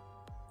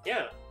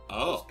 Yeah.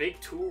 Oh. Those big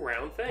two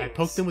round things. I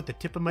poked them with the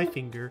tip of my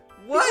finger.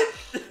 What?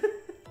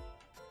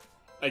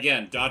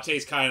 Again,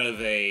 Dante's kind of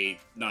a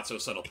not so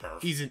subtle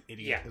perv. He's an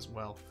idiot Yeah. as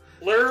well.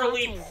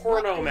 Literally, Okay, what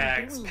porno are you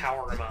mags doing?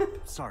 power him up.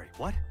 Sorry,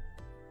 what?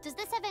 Does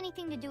this have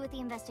anything to do with the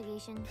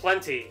investigation?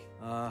 Plenty.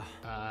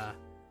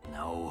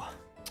 No.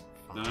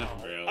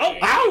 Not really. Oh,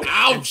 ow!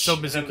 Ouch! And so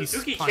And then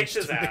Mizuki Mizuki punched kicked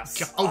his him in the ass.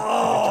 gut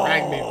and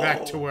dragged me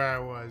back to where I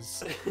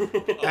was.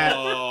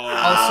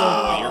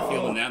 Oh, you're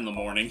feeling that in the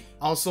morning.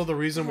 Also, the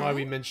reason why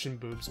we mentioned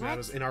boobs, Matt,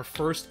 was in our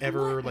first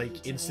ever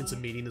instance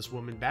of meeting this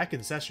woman back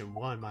in session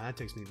 1. Man, that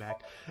takes me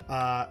back.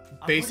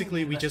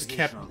 Basically, we just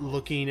kept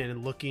looking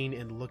and looking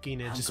and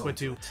looking, and I'm just going went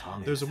to. to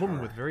Atami There's a with woman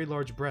her. with very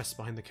large breasts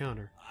behind the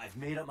counter. I've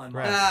made up my mind.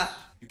 Breasts.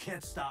 Ah. You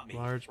can't stop me.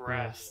 Large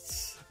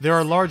breasts. Breasts. There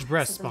are large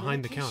breasts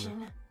behind the counter.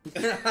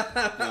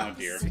 Oh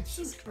dear.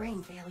 She's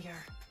brain failure.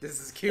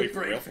 This is cute Wait, for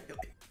brain real?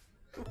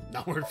 failure.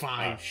 No, we're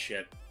fine. Oh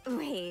shit.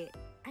 Wait,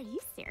 are you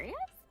serious?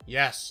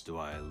 Yes. Do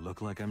I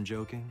look like I'm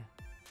joking?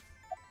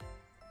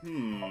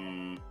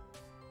 Hmm.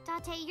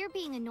 Date, you're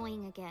being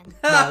annoying again.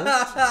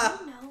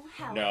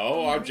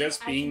 No, I'm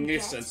just being a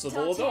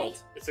sensible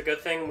adult. It's a good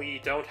thing we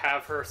don't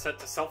have her set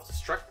to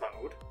self-destruct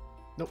mode.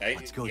 Nope. Hey,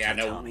 Let's go yeah, to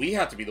no, Atami. we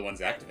have to be the ones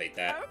to activate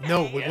that.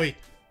 No, wait, Yeah. wait.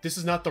 This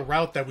is not the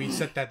route that we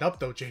set that up,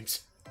 though,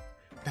 James.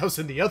 That was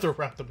in the other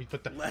route that we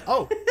put that.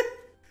 Oh.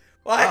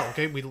 What? Oh,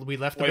 okay. We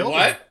left the Wait, building.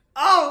 what?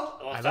 Oh!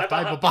 I left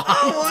Bible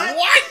behind. behind.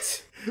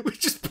 What? We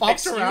just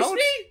popped her out. Excuse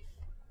me?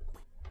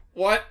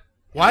 What?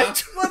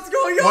 What? What's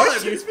going on? What?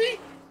 Excuse me?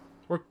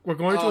 We're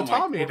going to Oh my-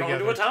 Atami We're together.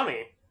 going to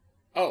Atami.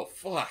 Oh,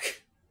 fuck.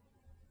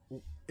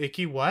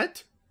 Ikki,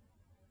 what?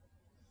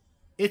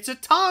 It's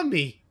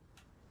Atami.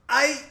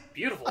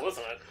 Beautiful,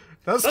 isn't it?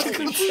 That was Thus good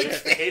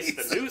concludes the shit. case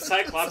of the new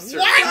Cyclops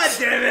What? God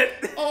damn it!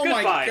 Oh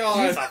Goodbye, my god.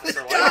 Police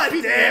Officer Life. God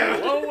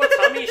damn! Hello,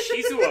 Atami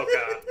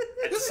Shizuoka.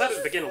 I decided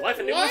to begin life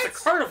anew as a What?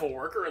 carnival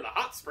worker in the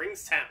Hot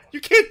Springs town.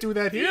 You can't do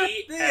that here.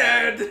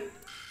 The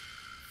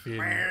The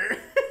end.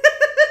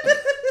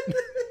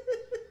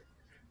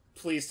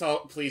 Please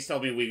tell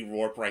me we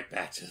warp right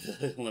back to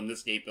the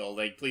Lemniscape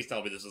building. Please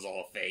tell me this is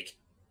all a fake.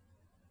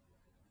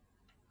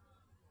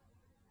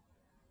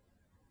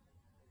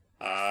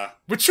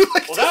 Would you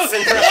like Well, to that was see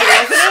interesting,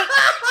 wasn't it?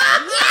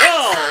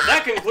 Well,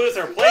 that concludes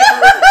our playthrough of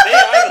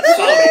AI the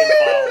Somnium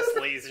Files,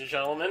 ladies and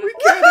gentlemen. We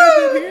can't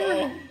end it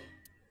here.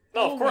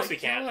 No, of course my we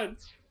can. God.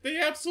 They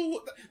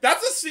absolutely.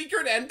 That's a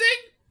secret ending?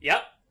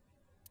 Yep.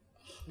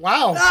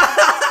 Wow.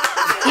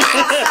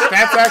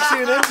 That's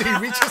actually an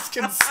ending. We just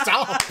can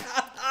stop.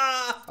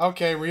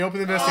 Okay, reopen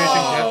the investigation.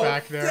 Get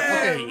back there.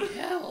 Okay. Bloody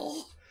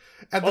hell.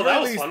 At Well, the that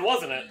very was least, fun,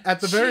 wasn't it? at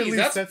the very Jeez, least,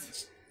 that's-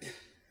 that's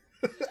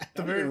at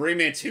the Not very. even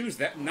Rayman 2's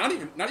that not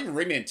even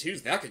Rayman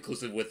 2's that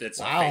conclusive with its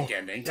Wow. fake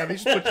ending. Yeah, they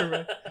just put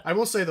your. I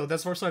will say though,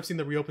 that's the first time I've seen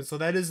the reopen, so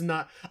that is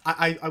not.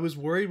 I was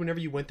worried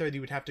whenever you went there,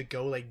 you would have to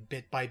go like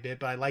bit by bit,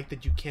 but I like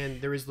that you can.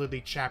 There is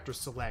literally chapter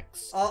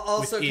selects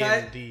Also, within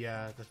can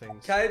the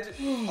things.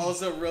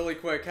 also really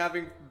quick,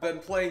 having been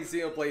playing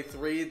Xenoblade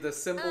 3, the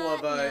symbol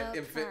of no, the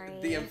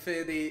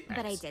infinity.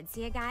 But I did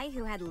see a guy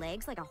who had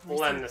legs like a horse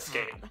We'll in end a this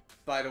game. cab.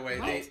 By the way,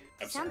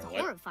 I'm Sounds sorry,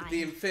 what? horrifying.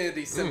 the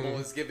infinity symbol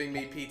is giving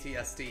me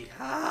PTSD.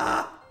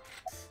 Ah!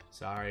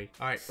 Sorry.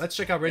 All right, let's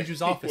check out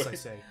Renju's office. I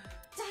say.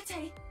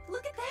 Date,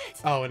 Look at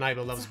that! Oh, and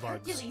Aiba loves It's a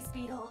bugs. Hercules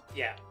beetle.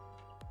 Yeah.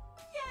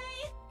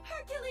 Yay!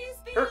 Hercules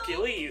beetle!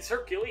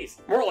 Hercules.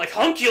 More like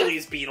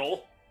Huncules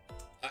beetle.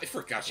 I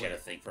forgot she had a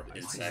thing for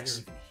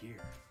insects.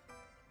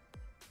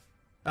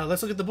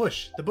 Let's look at the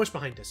bush. The bush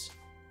behind us.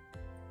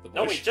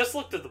 No, we just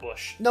looked at the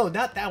bush. No,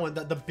 not that one.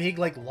 The big,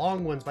 like,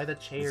 long ones by the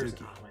chairs.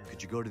 Mizuki,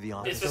 could you go to the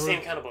office? It's the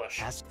same kind of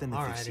bush. Ask them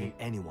if they've seen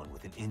anyone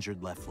with an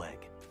injured left leg.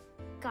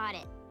 Got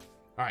it.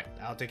 Alright,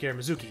 I'll take care of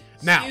Mizuki.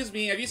 Now. Excuse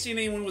me, have you seen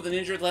anyone with an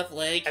injured left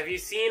leg? Have you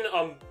seen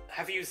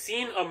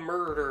a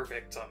murder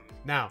victim?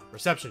 Now,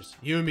 receptionist,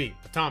 you and me,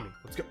 Atami,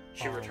 let's go.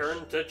 She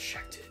returned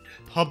dejected.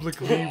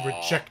 Publicly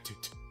rejected.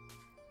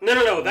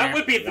 No, that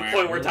would be the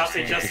point where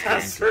Tate just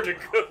asks her to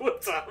go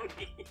with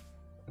Tommy.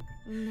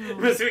 No.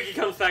 Mizuki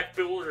comes back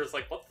bewildered,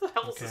 like, what the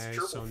hell is this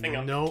gerbil thing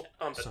on the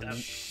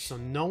desk? So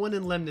no one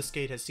in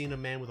Lemniscate has seen a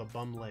man with a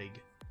bum leg.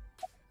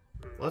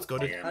 Well, let's go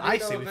to... Yeah. I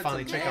say we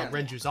finally check out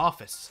Renju's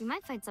office. We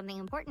might find something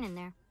important in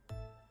there.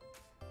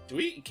 Can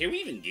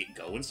we even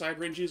go inside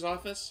Renju's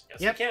office? Yes,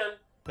 we can.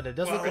 But it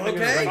doesn't look Well, like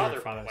they're okay. gonna render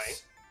it for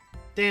us.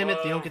 Damn it,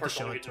 they don't get to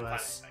show it to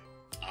us.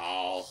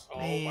 Oh,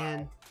 Man.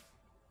 wow.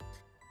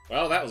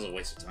 Well, that was a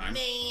waste of time.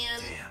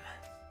 Damn.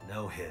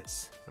 No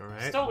hits.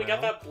 Alright. Still, we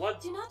got well. that blood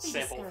Do not be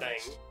sample thing.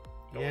 discouraged.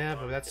 Yeah,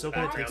 but that's still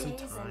gonna take some Bad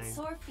days and time.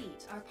 sore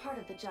feet are part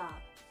of the job.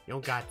 You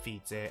don't got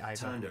feet, Aiba.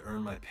 Time to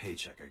earn my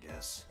paycheck, I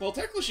guess. Well,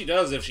 technically she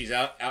does if she's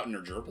out in her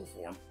gerbil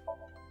form.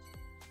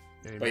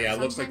 But yeah, it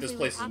looks like this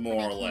place is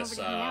more or less,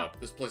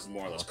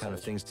 What kind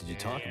of things did you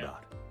talk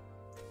about?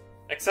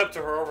 Except to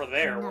her over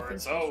there, where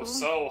it's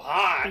so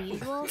hot. The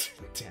usual.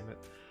 Damn it.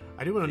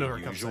 I do want to know her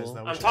cup size,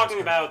 though. I'm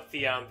talking about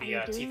the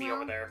TV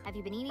over there. Have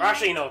you been eating? Or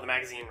actually, no, the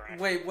magazine rack.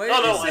 Wait, what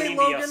No, did you I say, mean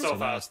Logan? the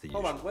sofa.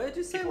 Hold on, what did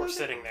you say, People are Logan?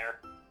 sitting there.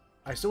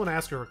 I still want to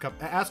ask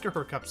her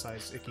her cup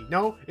size, Ikki.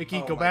 No, Ikki,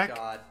 Oh go my back.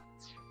 God.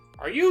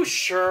 Are you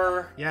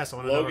sure? Yes, I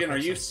want to know her Logan, cup are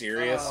you size.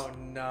 serious? Oh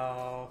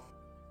no.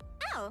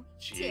 Oh,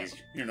 Jeez,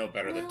 you're no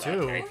better than well,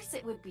 two. of course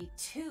it would be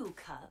 2 The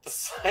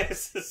cups.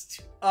 size is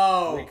too...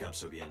 Oh. 3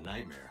 cups would be a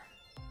nightmare.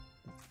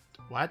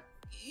 What?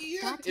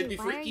 Yeah, it'd be Date,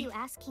 why are freaky. you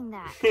asking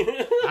that?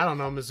 I don't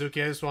know,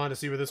 Mizuki. I just wanted to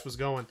see where this was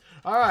going.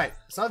 Alright,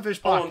 Sunfish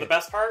Oh, Pocket. and the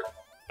best part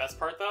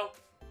though,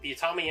 the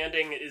Atami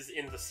ending is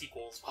in the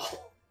sequel as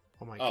well.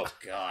 Oh my Oh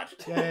god.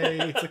 Yay,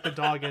 it's like the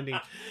dog ending.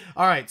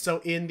 Alright,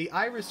 so in the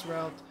Iris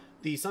route,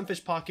 the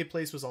Sunfish Pocket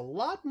place was a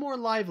lot more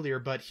livelier,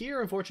 but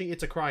here, unfortunately,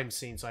 it's a crime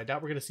scene, so I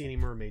doubt we're going to see any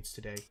mermaids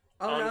today.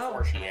 Oh no.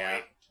 Unfortunately. Yeah.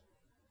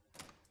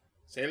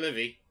 Say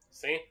Livy.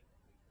 See?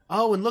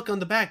 Oh, and look on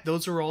the back,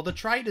 those are all the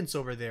tridents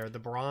over there. The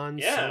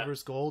bronze, Yeah.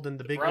 silvers, gold, and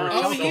the big Bronze,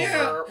 orichalcum. Oh, yeah.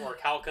 silver, or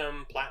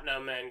calcum,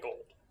 platinum, and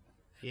gold.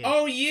 Yeah.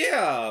 Oh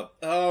yeah.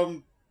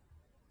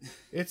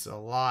 It's a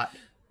lot.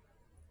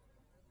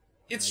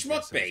 It's I guess schmuck it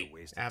was a bait.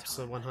 waste of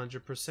Absolutely, time.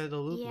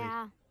 100%.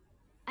 Yeah.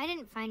 I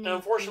didn't find And any.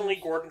 unfortunately,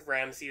 Gordon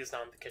Ramsay is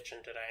not in the kitchen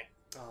today.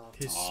 Oh.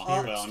 His Aw,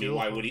 spirit well, I mean, still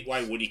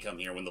why would he come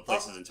here when the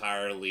place is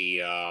entirely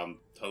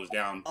hosed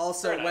down?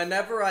 Also, Fair enough.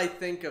 whenever I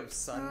think of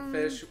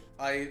Sunfish,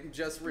 I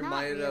just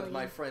reminded of really.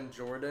 my friend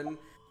Jordan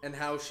and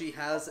how she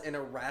has an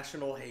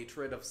irrational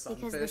hatred of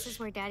Sunfish. Because this is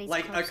where Daddy's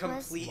like a corpse was?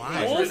 complete Why?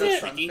 hatred Well, of isn't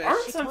it- Sunfish. aren't I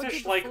told you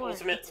Sunfish like before,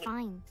 ultimate? It's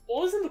fine.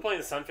 Well, isn't the point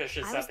of Sunfish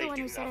is I that was the they one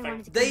do who said I nothing?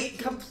 wanted to They come with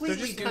you. completely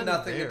just do kind of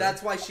nothing, there. and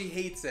that's why she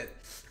hates it.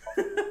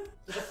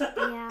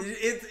 Yeah.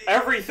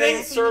 Everything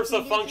They- serves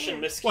a they- function.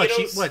 they-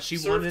 Mosquitoes She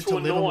serve wanted to to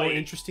live a more annoy,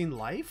 interesting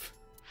life?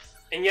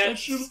 and yet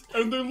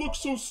And they look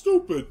so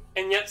stupid.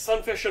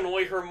 Sunfish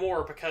annoy her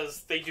more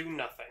because they do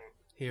nothing.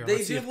 Here, They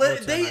let's see do. if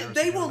Ota and Iris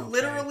They are will doing okay.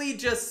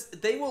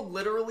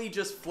 literally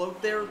just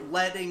float there,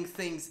 letting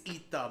things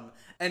eat them,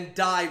 and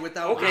die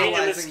without Okay, and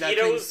realizing that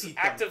things mosquitoes eat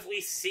them. actively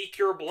seek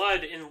your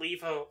blood and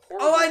leave a horrible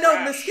Oh, I know,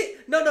 rash.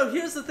 No,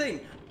 here's the thing.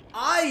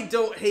 I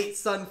don't hate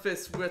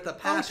Sunfish with a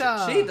passion.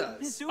 Ota. She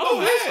does. Oh,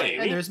 hey!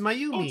 And there's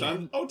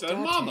Mayumi. Ota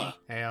and Mama.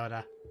 Hey,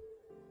 Oda.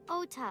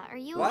 Ota, are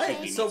you Why?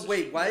 okay? So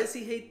wait, why does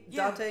he hate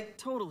Yeah, Date?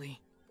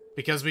 totally.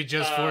 Because we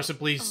just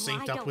forcibly I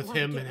synced up don't with wanna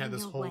him get and had in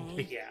this your whole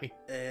way.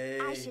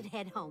 Yeah. I should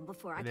head home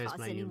before I And there's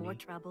cause any more Mayumi.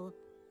 trouble.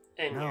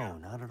 And No, yeah,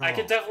 not at all. I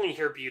could definitely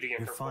hear beauty in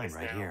You're her fine voice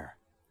right now. here.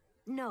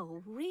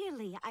 No,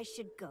 really, I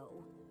should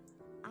go.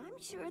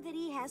 I'm sure that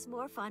he has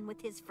more fun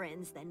with his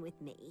friends than with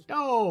me.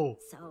 No!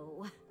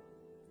 So,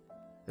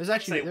 There's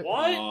actually... Say there-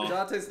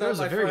 what? Date's There not was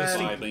a my very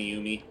friend. Bye,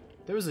 Mayumi.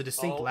 There was a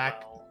distinct Oh,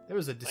 lack... well. There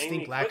was a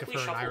distinct lack of her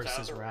quickly and shuffled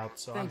Iris's out the route,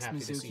 so Thanks, I'm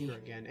happy to see Mizuki. her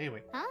again.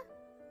 Anyway. Huh?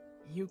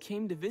 You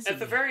came to visit At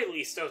the me. very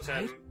least, Ota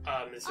and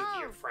Right? Mizuki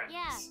Oh, are friends.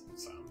 yeah.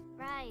 So.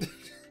 Right.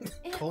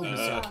 It Cold was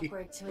Mizuki.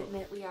 awkward to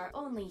admit we are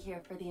only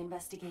here for the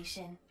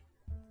investigation.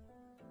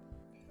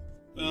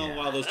 Well,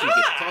 while those two get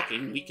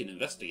talking, we can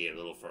investigate a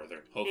little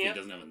further. Hopefully he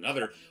doesn't have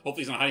another... Hopefully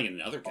he's not hiding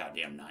another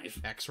goddamn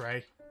knife.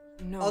 X-ray.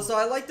 No. Also,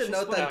 I like to just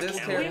note what that I this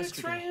can character.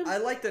 investigate. I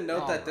like to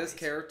note that All this right.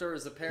 character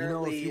is You know, if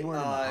apparently. you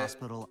weren't in the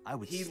hospital, I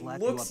would he slap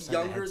you looks upside the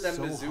younger head than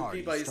so Mizuki,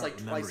 hard but you'd he's start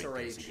like twice her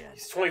remembering age. things again.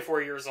 He's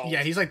 24 years old.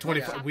 Yeah, he's like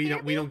 25.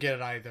 Yeah. We don't get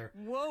it either.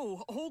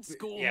 Whoa, old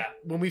school. Yeah.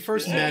 When we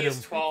first Mizuki met him...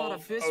 is 12. I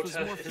thought Abyss was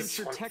Ota more is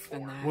future tech than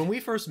 24. that. When we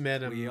first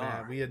met him, We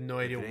are. we had no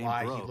idea If it ain't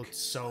why he broke, looked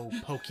so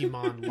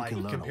Pokemon-like you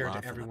can learn a compared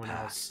lot to from the everyone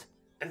past. else.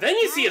 And then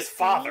you see his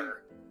father.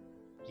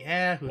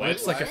 Yeah, who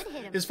looks like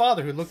What? his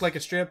father, who looked like a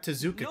straight-up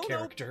Tezuka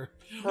character.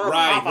 Or a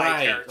Right,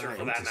 Popeye character, for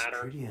that Luke is matter.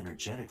 pretty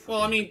energetic for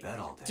Well, I being mean, in bed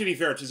all day. to be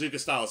fair,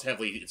 Tezuka's style is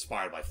heavily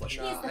inspired by Flesh.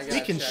 No, I We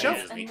gotta can check. show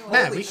it.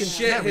 Matt, Holy we can,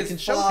 shit, Matt, we his can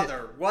show it.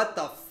 father. What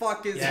the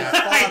fuck is Yeah. his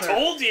I father?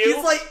 told you.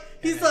 He's like,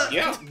 he's a.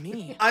 Yeah.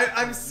 Me.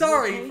 I'm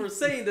sorry for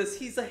saying this.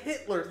 He's a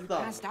Hitler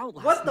thumb. passed out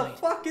last What the night.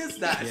 fuck is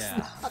that?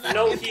 Yeah.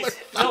 No,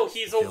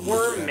 he's a Feel much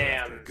worm better man.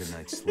 after a good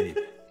night's sleep.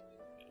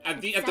 At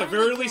the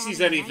very least,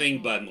 he's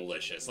anything but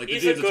malicious. Like, the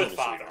He's a dude's a good total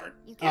father. sweetheart.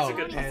 You Oh, can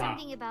tell me and-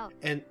 something about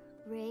And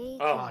Reika.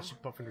 oh, she's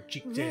buffing her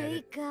cheek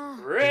dead. Reika.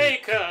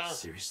 Reika.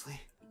 Seriously?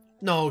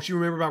 No, she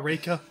remember about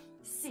Reika?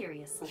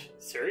 Seriously.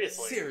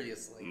 Seriously.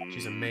 Seriously.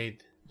 She's a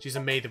maid. She's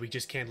a maid that we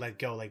just can't let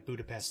go, like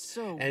Budapest.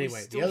 So, we Anyway,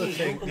 the still other need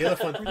thing, to the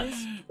other look fun, for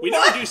this? We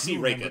never do see You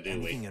Reika, remember do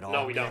anything we? at all?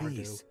 No, we don't.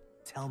 Please,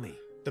 tell me.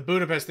 the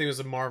Budapest thing was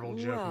a Marvel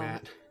joke, Well,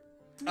 Matt.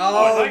 I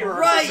thought you Oh, were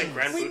right! referencing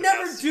Grand We Budapest.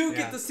 never do Yeah.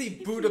 get to see If you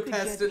could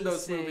Budapest get in me,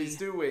 those say, movies,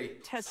 do we?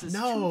 Tessa's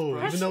No,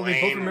 toothbrush. even though they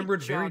both SWaiN.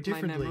 remembered very Jogged my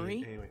differently.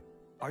 memory. Anyway,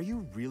 Are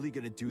you really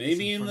gonna do this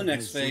Maybe in in the front of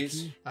next Mizuki?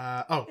 phase. oh,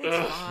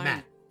 Ugh.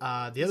 Matt.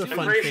 The other I'm I'm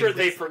fun pretty thing. sure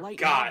they Light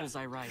forgot novels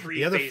I write. 3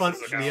 The other fun,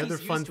 phases ago. the other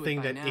She's fun used to it thing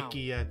by that now.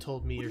 Ikki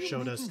told me What or are you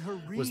showed us making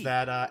her was read?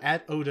 that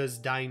at Oda's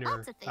diner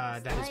Lots of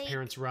things, that his like-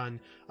 parents run,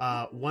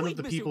 one Wait, of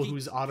the people Mizuki,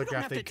 whose you don't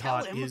autograph have they to tell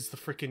caught him. is the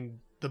freaking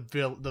the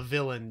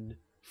villain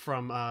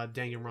from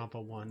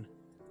Danganronpa 1.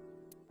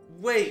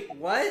 Wait,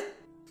 what?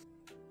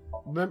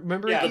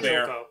 Remember? Yeah, the Ikki?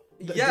 bear. Junko.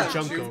 Yeah,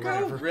 Junko, Junko?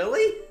 whatever.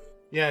 Really?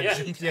 Yeah, Yeah.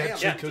 yeah, Damn.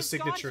 Junko's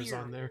Just got signature's here.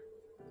 on there.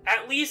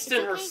 At least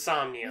in her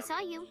Somnium. We saw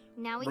you.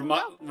 Now we can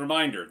go.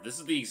 Reminder: this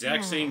is the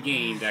exact same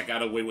game that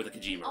got away with a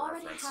Kojima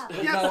Already reference. have.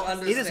 Yeah, No, but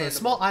it is a understandable.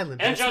 small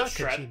island. And It's not Judge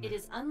Dredd. Kojima. It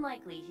is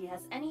unlikely he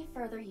has any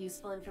further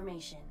useful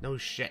information. No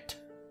shit.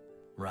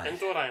 Right. And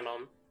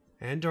Doraemon.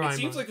 And It Doraemon.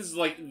 seems like this is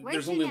like Where'd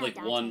there's you only go, like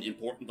Dante? one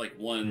important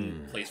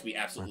one place we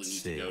absolutely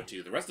Let's need to see. go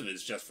to. The rest of it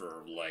is just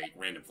for like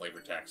random flavor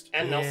text.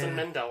 And Yeah. Nelson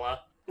Mandela.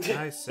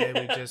 I say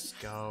we just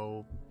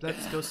go.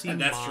 Let's go see. And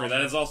that's Mom. true.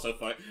 That is also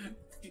fun.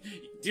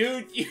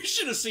 Dude, you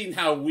should have seen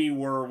how we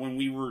were when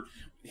we were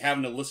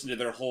having to listen to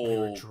their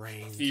whole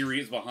drained.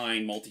 theories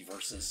behind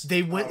multiverses.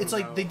 They went. Oh, It's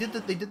like no. they did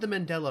the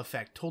Mandela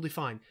effect. Totally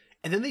fine.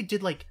 And then they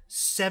did like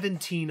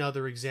 17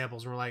 other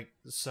examples. And we're like,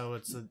 so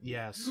it's a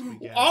yes. We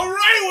get All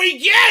right, we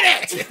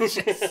get it. it.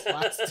 Just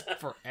lasted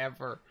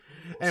forever.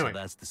 Anyway, So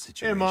that's the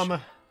situation. hey,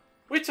 Mama.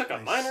 We took a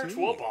I minor see.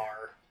 to a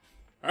bar.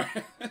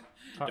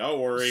 Don't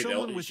worry,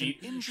 Someone with an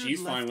injured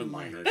she's fine with left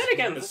leg. minors. Then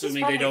again, this is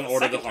assuming probably they don't the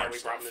order the second time hard we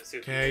brought stuff. Mizuki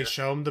Okay, here.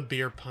 show him the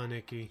beer pun,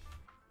 Ikki.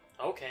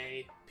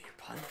 Okay. Beer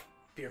pun?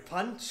 Beer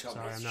pun? Show me.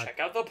 Sorry, I'm not. Check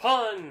out the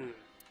pun.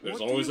 There's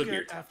What always do a you beer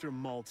get time. after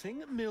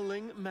malting,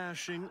 milling,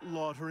 mashing,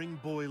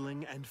 lautering,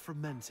 boiling, and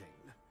fermenting?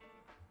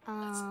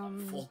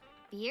 Full.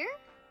 Beer?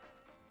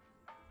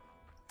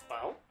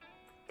 Well,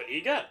 what do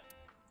you get?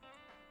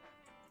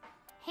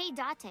 Hey,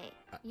 Date.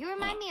 You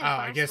remind me of Oh, bar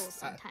I guess. school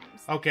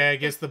sometimes. Okay, I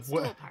guess Stool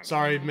party,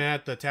 sorry, right?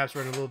 Matt. The tap's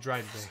running a little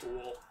dry today.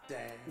 Stool. Dang.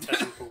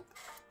 That's poop.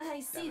 I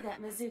see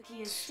that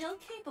Mizuki is still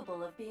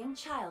capable of being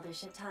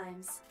childish at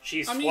times.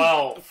 She's I mean,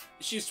 12.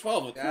 She's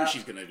 12. Of Yeah. course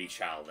she's gonna be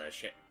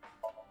childish.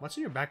 What's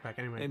in your backpack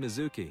anyway? Hey,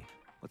 Mizuki.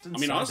 What's I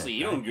inside mean, honestly, that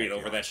you don't backpack get you're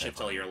over that always shit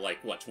till having? you're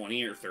like what,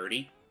 20 or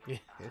 30. Yeah,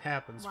 it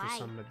happens Why? for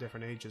some at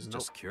different ages. Nope.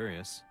 Just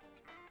curious.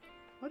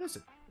 What is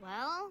it?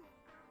 Well,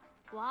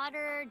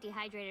 water,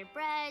 dehydrated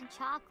bread,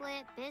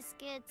 chocolate,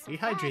 biscuits, a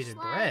Dehydrated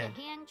flashlight, bread?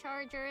 a hand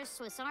charger,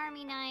 Swiss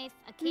Army knife,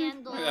 a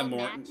candle, Might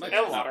matches,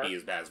 not be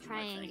as bad as we might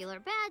think. triangular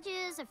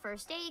badges, a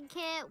first aid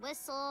kit,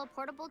 whistle,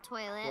 portable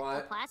toilet, a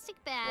What?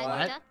 plastic bag,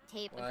 What? duct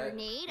tape, What? a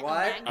grenade, What? a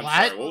bag I'm of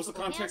sorry, what was the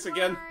disposable context hand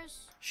again?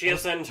 warmers. She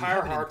has an You entire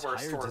have an hardware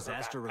entire store in her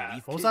disaster backpack.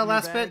 relief What was kit that in your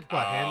last bag? bit?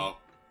 What, hand? Oh,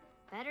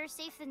 Better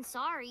safe than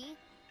sorry.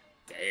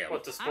 damn.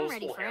 What, I'm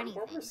ready disposable for hand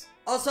anything. warmers?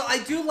 Also, I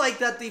do like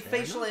that the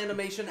facial enough.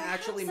 animation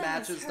actually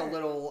matches the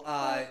little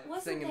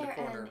thing in the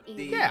corner.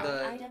 Yeah.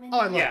 The Oh,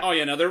 I love Yeah. Oh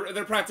yeah, no,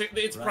 they're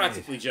practically. It's Right.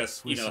 practically just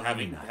Swiss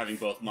Army knife. having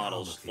both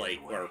models That'll just look like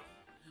the other or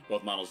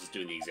both models just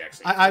doing the exact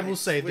same. I thing. will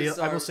say Swiss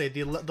I will Army-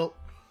 say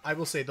I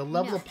will say the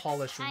level of No,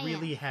 polish I am.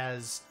 really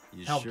has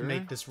You helped sure?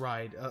 make this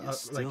ride You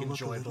still like look a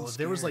enjoyable. little If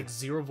there was like scared.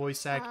 zero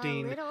voice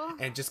acting little.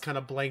 and just kind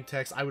of blank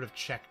text, I would have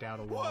checked out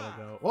a while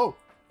ago. Whoa!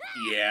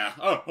 Yeah.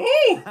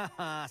 Oh.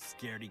 Haha,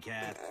 scaredy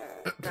cat.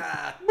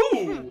 ah,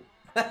 Ooh!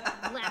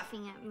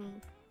 Laughing at me.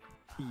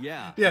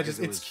 Yeah. Yeah, because just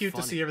it it's was cute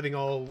to funny. see everything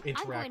all I'm going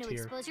interact to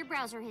here. expose your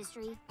browser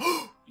history.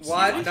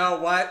 what? No,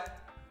 what?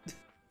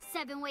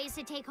 7 ways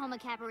to take home a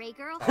cabaret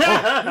girl.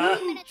 Oh,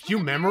 3 minutes you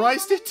with a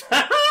memorized married it?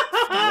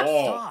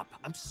 Whoa. Stop.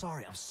 I'm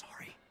sorry.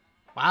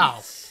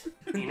 Wow.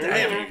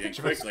 Damn.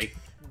 Quickly.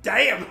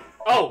 Damn!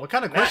 Oh, What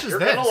kind of Matt, question's you're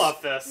this? gonna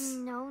love woman. this.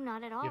 No,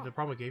 not at all. You have the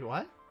problem with gay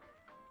what?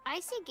 I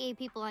see gay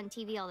people on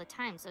TV all the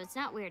time, so it's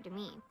not weird to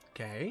me. I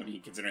Okay.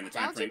 mean, considering the The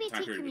time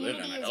LGBT period we live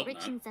in, community I is hope rich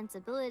not. in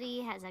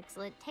sensibility, has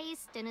excellent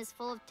taste, and is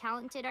full of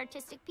talented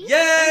artistic people. Yay!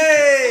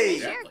 They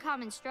share a Exactly.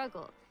 common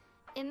struggle.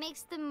 It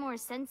makes them more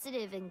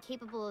sensitive and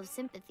capable of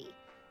sympathy.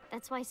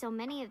 That's why so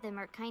many of them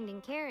are kind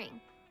and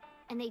caring.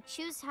 And they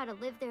choose how to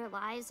live their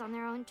lives on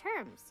their own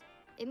terms.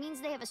 It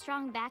means they have a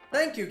strong backbone.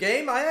 Thank you,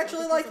 game. I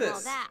actually like Because of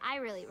this. all that, I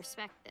really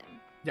respect them.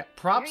 Yeah,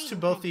 props They're to even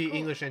both kinda the cool.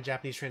 English and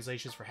Japanese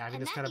translations for having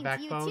And this that kind of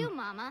means backbone. you too,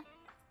 Mama.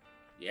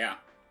 Yeah.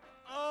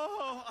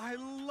 Oh, I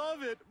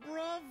love it!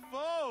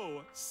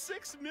 Bravo!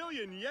 6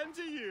 million yen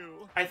to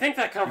you! I think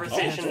that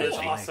conversation Oh, is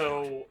boy.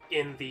 also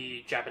in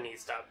the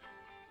Japanese dub.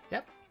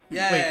 Yep.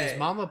 Yay. Wait, is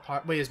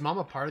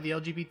Mama part of the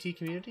LGBT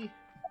community?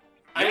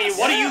 I mean,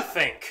 what do you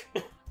think?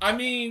 I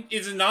mean,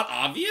 is it not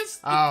obvious?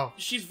 Oh.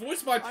 She's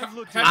voiced by I've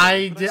looked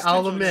Patrick- into it, but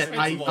I'll still don't admit,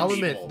 understand I'll the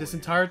admit, people. this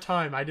entire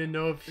time I didn't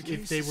know The if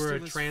case they is were a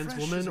still as trans fresh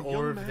woman as a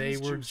or young if they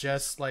man's were juices.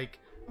 just like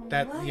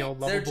that, you know,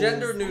 lovable. They're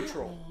gender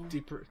neutral.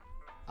 Deeper.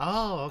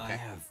 Oh, I okay.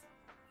 have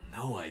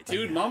no idea.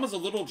 Dude, Mama's a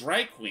little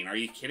drag queen. Are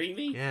you kidding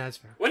me? Yeah, that's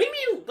fair. What do you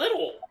mean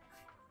little?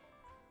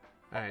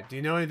 Alright, do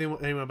you know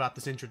anything about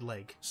this injured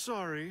leg?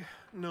 Sorry,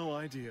 no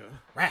idea.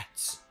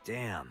 Rats!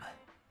 Damn.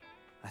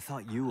 I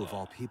thought you, of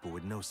all people,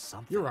 would know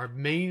something. You're our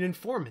main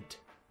informant.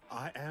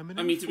 I am an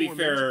I mean, to be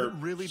informant, fair,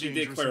 but really she did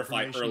dangerous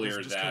clarify information earlier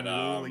doesn't just that, come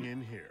rolling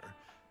in here.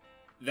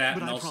 That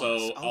But and I also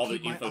promise, I'll all the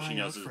keep my info she eye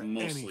knows out is for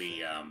mostly,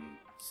 Yeah,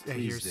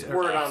 Please here's do.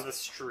 Word on the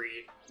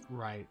street.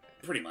 right.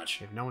 pretty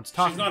much. If no one's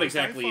talking. She's not If I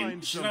exactly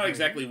find she's not something,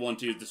 exactly one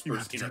to you have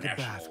disperse to take a bath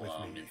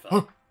international with me. info.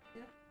 Huh.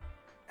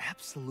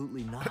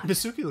 Absolutely not.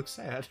 Misuki looks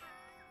sad.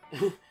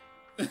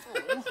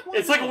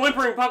 It's like a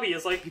whimpering puppy.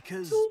 It's like,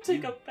 Because don't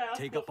take you a bath.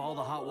 take up all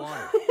the hot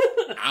water.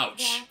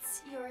 Ouch.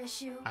 That's your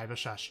issue. I have a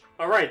shush.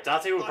 Alright,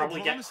 Date will I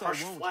probably get promise I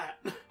crushed won't. flat.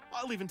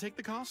 I'll even take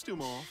the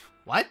costume off.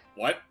 What?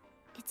 What?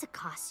 It's a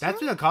costume. That's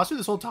been a costume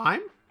this whole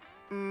time?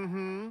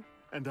 Mm-hmm.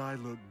 And I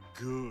look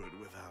good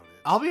without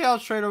it. I'll be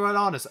out straight and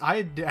honest.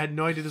 I had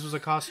no idea this was a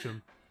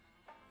costume.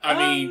 I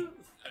mean,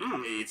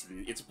 hmm.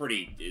 it's a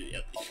pretty.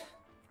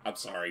 I'm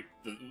sorry.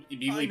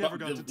 I never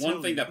got to The tell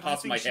one thing you, that but I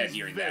pops in my think head she's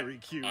hearing that, very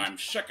cute. I'm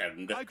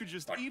sickened. I could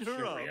just but eat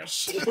her up.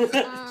 curious.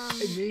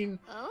 I mean,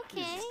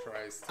 Okay. Jesus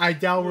Christ. I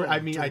doubt we're. Oh, I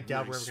mean, I don't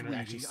doubt worry, we're ever gonna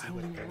actually sweetie. see I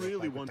what would they're really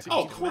like with want the to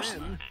Oh, eat of course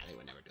then. not. They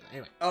would never do that.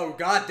 Anyway. Oh,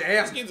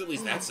 goddamn. This game's at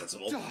least that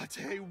sensible.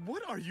 Date,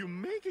 what are you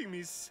making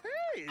me say?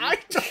 I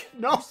don't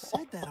know. You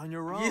said that on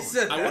your own. You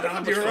said I wonder that how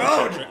on much your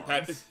fun own.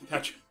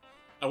 Patrick.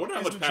 I wonder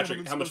how Isn't much a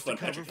gentleman how much supposed fun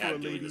to Patrick cover for had a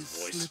doing lady's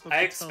his voice. slip of I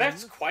the expect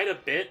tongue? quite a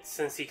bit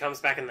since he comes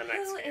back in the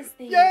next Who game. is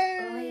the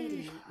Yay!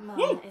 lady Mom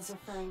Woo! is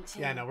referring to?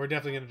 Yeah, no, we're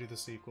definitely gonna do the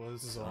sequel.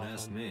 This is a lot Don't of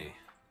ask fun. me.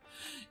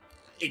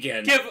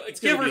 Again, Give it's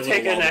gonna or be a take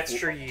little an while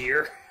extra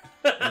year.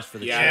 As for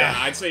the Yeah, challenge,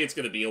 I'd say it's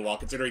going to be a while,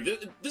 considering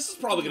this is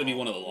probably going to be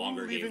one of the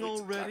longer Leaving games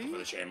we've already? talked for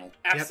the channel.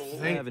 Absolutely.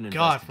 I have Thank an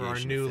God for our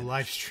investigation new to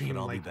live finish, stream but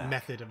I'll be like back.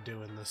 method of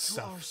doing this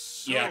You are stuff.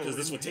 so Yeah, because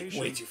this would take way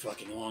impatient. too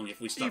fucking long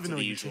if we stuck Even to the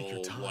though you take your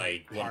usual, time.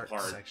 like, one Part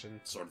part section.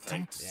 sort of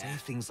thing. Don't say Yeah.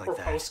 things like Or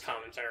that. post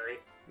commentary.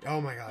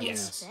 Oh my God, Yes.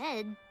 yes.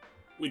 Said.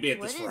 We'd be at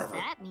What this does forever.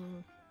 that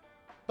mean?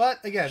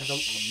 But again,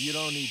 You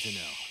don't need to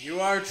know.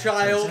 You are a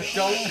child,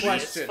 don't It's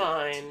question.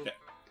 fine.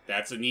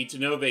 That's a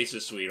need-to-know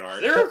basis,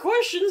 sweetheart. There are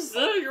questions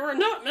that you are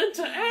not meant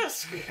to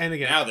ask. and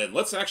again, Now then,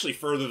 let's actually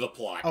further the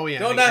plot. oh yeah,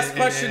 Don't and- ask and-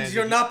 questions and-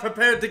 you're not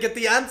prepared to get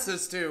the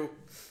answers to.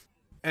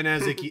 And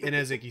as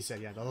Ikki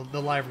said, yeah,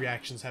 the live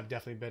reactions have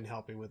definitely been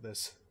helping with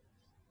this.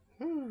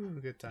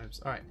 Good times.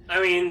 All right,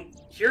 I mean,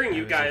 hearing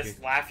you Mizuki. guys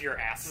laugh your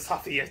asses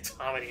off the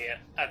Atami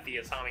at the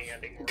Atami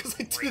ending. because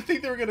I was didn't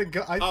think they were gonna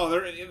go. Oh,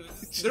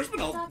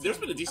 there's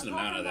been a decent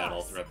amount of that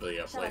all throughout the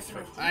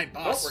playthrough. Hi, Oh,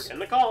 we're boss. getting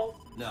the call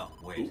No,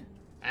 wait.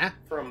 Ah,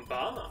 from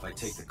Bob. If I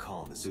take the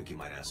call, Mizuki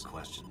might ask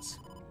questions.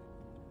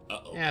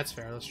 Uh-oh. yeah, that's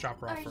fair. Let's drop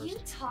her off Are first. you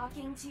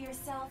talking to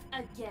yourself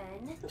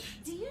again?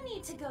 Do you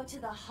need to go to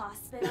the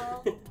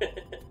hospital?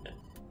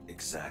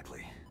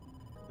 Exactly.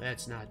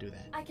 Let's not do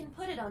that. I can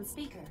put it on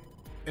speaker.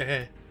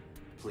 Eh.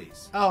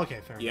 Please. Oh, okay,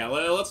 fair. Yeah,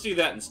 let's do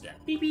that instead.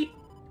 Beep beep.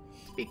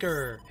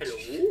 Speaker.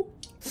 Hello?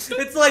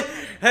 It's like,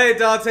 hey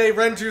Dante,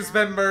 Renju's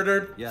been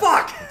murdered. Yeah,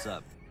 Fuck! what's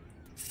up?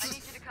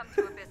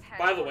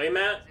 By the way,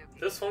 Matt,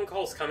 this phone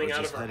call's coming We're out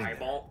of just her heading there.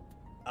 eyeball.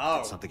 Oh.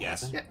 Did something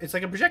yes. happen? Yeah, it's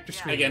like a projector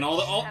screen. Again, all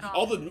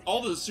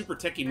the super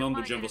techie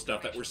mumbo jumbo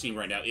stuff that we're seeing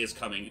right now is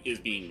coming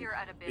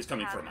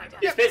from my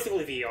It's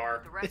basically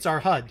VR. It's our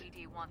HUD.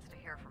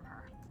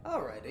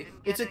 Alrighty.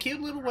 It's a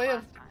cute little way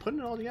of putting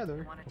it all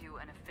together.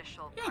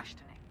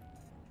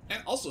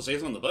 And also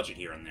saves on the budget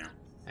here and there.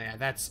 Yeah,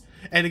 that's...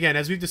 And again,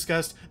 as we've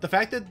discussed, the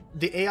fact that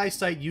the AI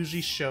site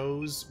usually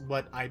shows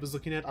what I was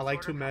looking at, I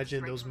like to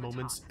imagine those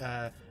moments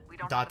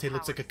Date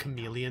looks like a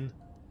chameleon.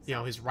 You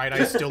know, his right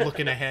eye's still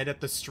looking ahead at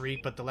the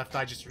street, but the left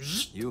eye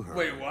just... You heard.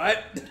 Wait,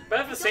 what?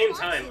 But at the same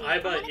time,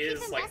 Aiba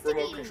is like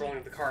remote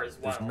controlling the car as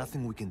well. There's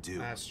nothing we can do.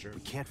 That's true.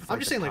 We can't fight I'm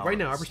just the saying, like, power right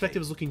now, of our the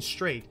perspective state. is looking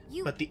straight,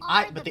 You but the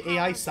are but the the AI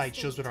power of the site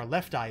shows state. what our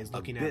left eye is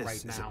looking at Abyss right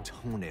is now. a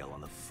toenail on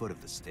the foot of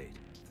the state.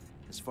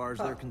 As far as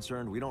they're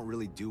concerned, we don't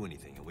really do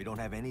anything, and we don't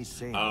have any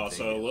say in Oh, what they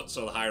do.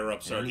 so the higher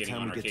ups And are getting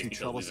anytime on we our get case too because we've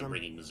been troublesome,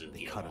 bringing they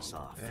Mizuki cut along. us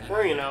off.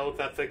 Or, you know,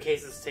 that the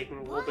case is taking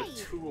a little bit Why?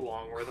 too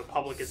long, where the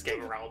public is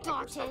getting riled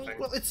up or something.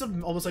 Well, it's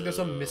almost like there's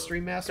a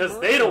mystery mass Because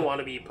murder. they don't want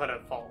to be put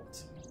at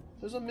fault.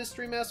 There's a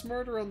mystery mass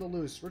murder on the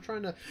loose. We're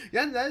trying to...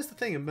 Yeah, and that is the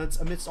thing.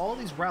 Amidst all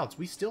these routes,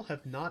 we still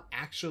have not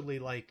actually,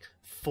 like,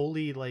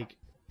 fully, like,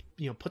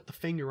 you know, put the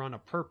finger on a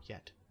perp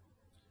yet.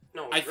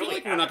 No, I feel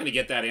like we're not going to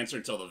get that answer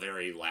until the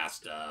very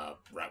last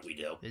route we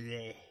do.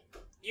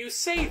 You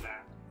say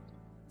that.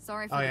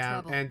 Sorry for the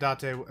trouble. And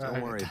Dante,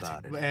 Don't worry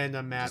about it. And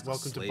Matt, Just a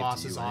welcome to slave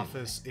Boss's to you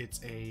office.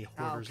 It's a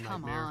hoarder's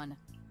come nightmare. on.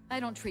 I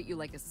don't treat you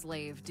like a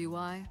slave, do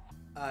I?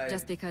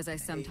 Just because I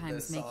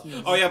sometimes make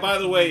you... Oh yeah, by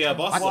the way,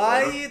 Boss.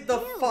 Why the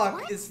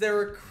fuck is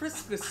there a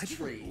Christmas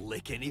tree?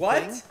 Lick anything?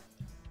 What?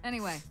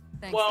 Anyway,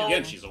 thanks. Well,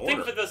 again, she's a think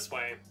hoarder. of it this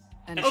way.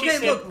 And Okay,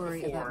 she look, said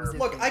worry about Mizuki.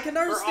 Look, I can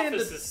understand Her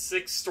office the... is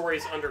 6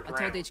 stories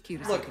underground. I told HQ to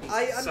Look, send me.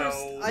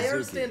 I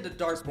understand the make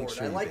dartboard.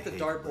 sure I you like the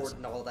behave, dartboard listen.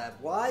 and all that.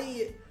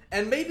 Why?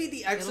 And maybe the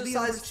be over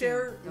exercise soon.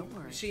 chair. Don't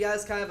worry. She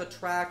has kind of a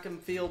track and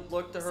field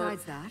look to her.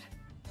 Besides that,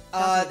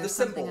 The there's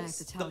something I have symbols,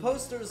 to the tell you.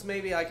 posters,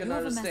 maybe I can You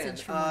have a understand.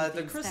 message from one of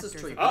The the Christmas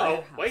inspectors tree. at the Uh-oh,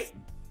 warehouse.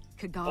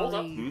 wait. Hold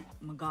up. Kigali,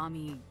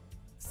 Magami,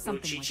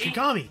 something like Muchichi? that.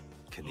 Kagami!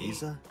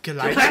 Kaniza?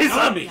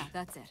 Kagami! Yeah,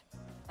 that's it.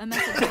 A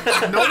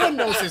message. No one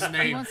knows his He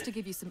name! wants to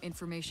give you some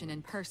information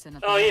in person.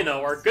 At Oh, the you know,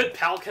 our warehouse. good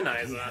pal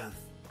Kaniza.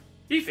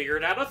 He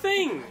figured out a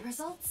thing.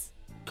 Results?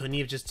 Couldn't he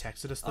have just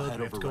texted us though? I'll Do head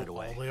we have to over go right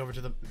away. all the way over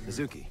to the...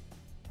 Mizuki,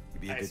 you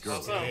be a I good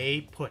girl. suppose so.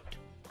 Stay put.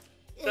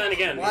 Then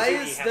again, Why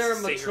Mizuki is has there a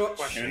to say her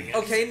question Matryoshka? again.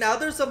 Okay, now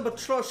there's a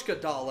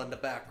Matryoshka doll in the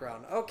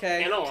background.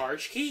 Okay. And a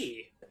large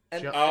key.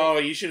 And Oh,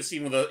 you should have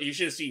seen you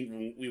should have seen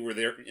when we were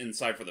there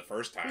inside for the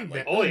first time.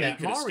 Like, Oh, you yeah,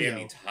 could have scanned Mario.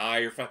 the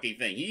entire fucking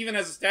thing. He even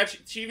has a statue.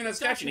 She even has a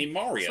statue named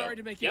Mario. Sorry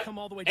to make you Yep. come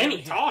all the way down And he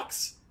here.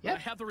 talks. I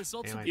have the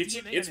results Anyway. of the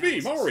It's DNA me,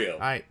 analysis. Mario.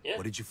 Alright, Yeah.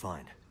 What did you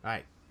find?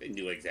 alright. They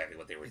knew exactly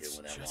what they were doing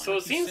with that one. So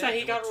it seems that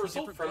he got a Two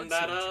result different from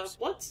blood that signatures.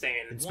 blood stain.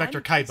 Inspector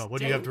One Kaiba, is what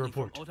do you have to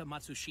definitely report? from Oda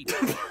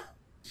Matsushita.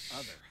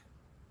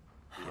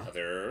 Other. The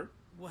other.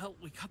 Well,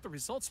 we got the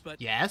results, but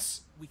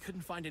Yes? we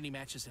couldn't find any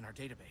matches in our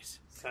database.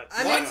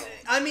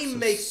 I mean,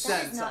 makes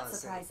That sense, is not honestly.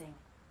 surprising.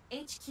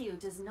 HQ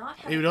does not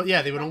have They would, a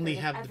yeah, they would record only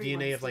of have the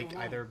DNA of, like,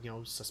 everyone's either, you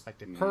know,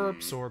 suspected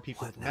perps or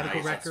people with a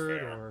medical That's record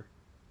fair. or...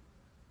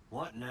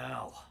 What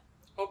now?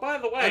 Oh, by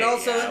the way, And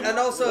also, what if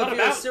you're a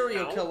about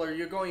serial now? killer,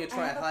 you're going to I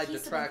try have to a hide the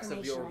piece of tracks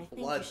of your information I think you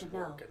blood should know.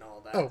 work and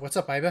all that. Oh, what's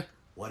up, Iba?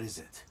 What is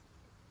it?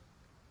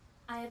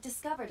 I have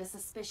discovered a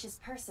suspicious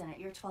person at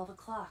your 12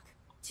 o'clock.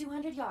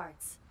 200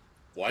 yards.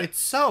 What? It's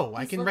so.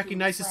 I He's can looking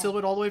recognize this his way.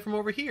 silhouette all the way from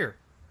over here.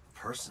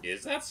 Person.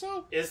 Is that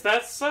so? Is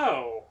that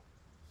so?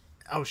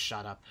 Oh,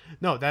 shut up.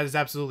 No, that is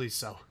absolutely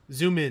so.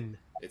 Zoom in.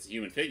 It's a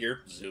human figure.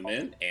 Zoom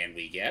in, and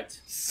we get.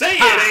 Say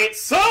it ain't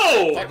so!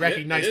 I Fuck it,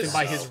 recognized it him is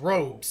by so. his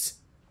robes.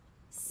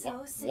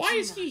 So Why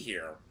is Sejima. he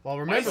here? Well,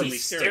 Why remember... is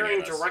He's staring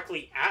staring at us?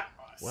 directly at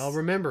us. Well,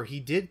 remember, he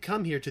did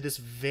come here to this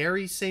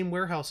very same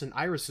warehouse in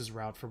Iris's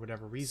route for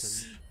whatever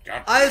reason.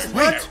 God, I damn,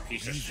 what? that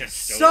piece of shit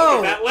still So,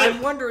 looking at that I'm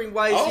lip. wondering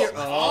why he's here.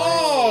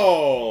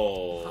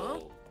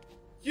 Oh!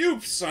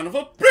 You son of a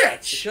It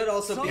bitch! should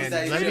also be And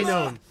that let it he's be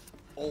known.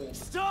 old.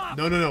 Stop!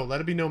 No.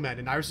 Let it be known, Matt.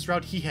 In Iris's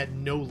route, he had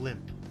no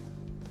limp.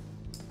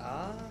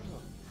 Ah.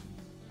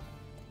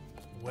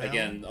 Well,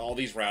 Again, all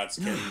these routes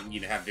can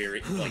have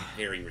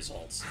varying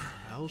results.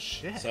 Well,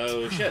 shit.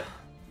 So shit.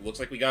 Looks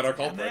like we got our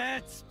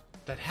culprit.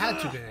 That had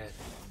to be it.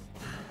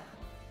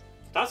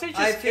 Dante just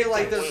I feel kicked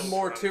like the there's wheels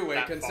more from to it,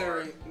 that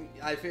considering.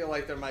 I feel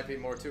like there might be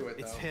more to it,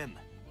 though. It's him.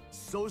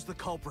 So's the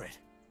culprit.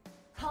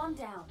 Calm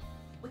down.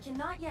 We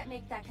cannot yet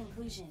make that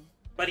conclusion.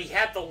 But he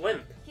had the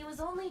limp. He was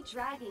only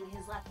dragging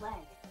his left leg.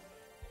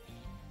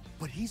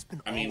 But he's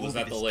been I mean, all was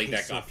over that the this leg case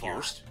that so got far.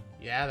 pierced?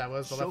 Yeah, that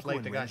was the left Shoko leg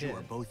and that got Renju hit.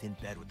 are both in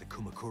bed with the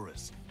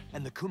Kumakuras.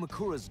 And the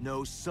Kumakuras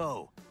know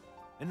So.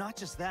 And not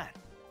just that.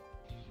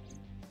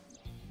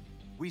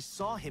 We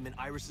saw him in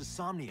Iris's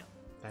Somnium.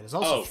 That is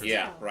also Oh, true.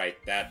 yeah, right.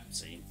 That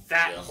scene.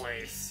 That Yeah.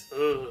 place.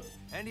 Ugh.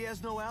 And he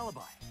has no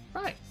alibi.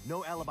 Right.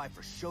 No alibi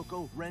for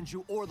Shoko,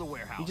 Renju, or the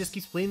warehouse. He just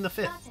keeps pleading the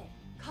fifth. Dante,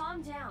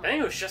 calm down. And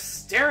he was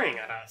just staring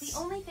at The us.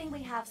 only thing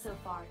we have so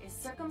far is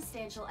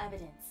circumstantial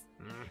evidence.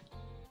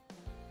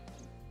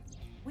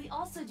 We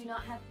also do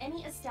not have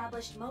any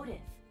established motive.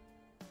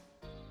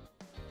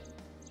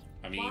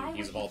 I mean, Why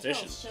he's a would he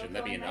politician. kill Shouldn't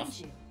that be Shoko and enough?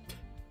 Renju?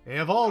 They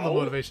have all the No.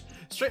 motivation.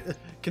 Straight.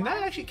 Can Why that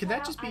would actually? he Can cut that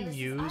out just be Iris's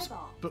used?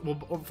 eyeball? But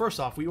well,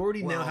 first off, we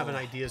already now have an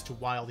Well- idea as to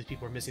why all these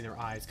people are missing their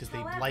eyes because they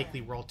However,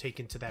 likely were all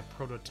taken to that I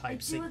prototype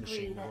do sync agree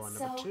machine. that Number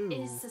So two.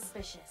 is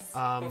suspicious.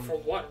 But for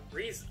what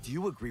reason? Do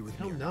you agree with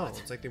I me or don't know. not?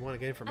 It's like they want to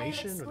get I am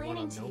information or they explaining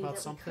want to to know you about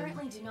that something. we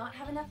currently do not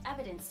have enough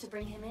evidence to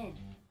bring him in.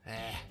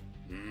 Eh.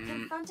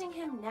 Confronting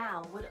him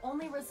now would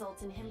only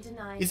result in him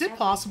denying. Is it everything.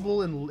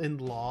 possible in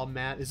law,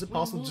 Matt? Is it We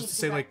possible need just to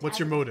say like, direct "What's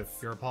your motive?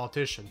 evidence. You're a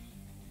politician."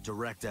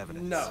 Direct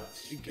evidence. No.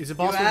 Is it You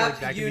possible have- like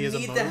that you can be as a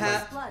need to motive?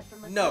 have- Blood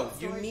from a No,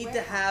 cold you storage need to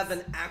warehouse. have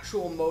an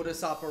actual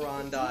modus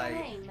operandi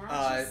DNA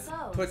matches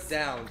So's. put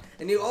down,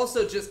 and you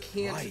also just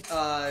can't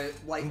Right.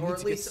 like, We or need at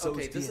to get least So's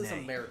okay, this is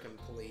DNA. American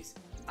police.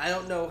 I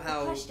don't know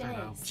how question I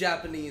know. is,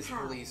 Japanese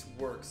how? police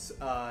works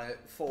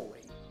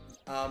fully,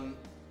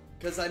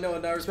 because I know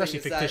another Especially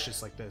thing is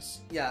fictitious like this.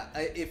 that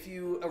if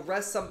you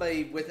arrest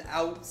somebody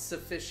without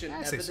sufficient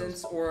I'd say so.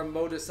 evidence or a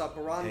modus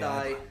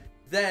operandi. Hey,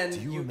 Then do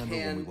you you remember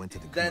when can. we went to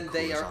the Then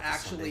they Kumakuras are office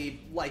actually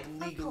like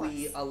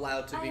legally course.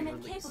 allowed to I be am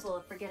released. incapable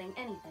of forgetting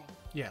anything.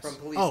 Yes. From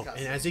police oh,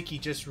 custody. and as Ikki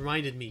just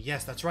reminded me,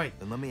 yes, that's right.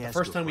 Then let me The ask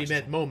first you a time we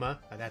question. met Moma,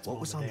 that's What Moma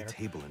was on there. the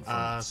table in front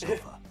of the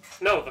sofa?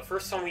 No, the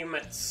first time we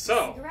met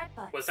So Cigarette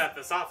butts. was at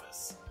this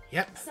office.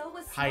 Yep. So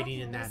was Hiding smoking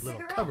in that with little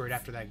cigarettes. cupboard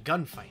after that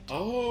gunfight.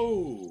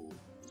 Oh.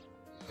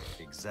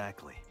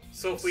 Exactly.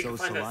 So if we can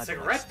So's find that saliva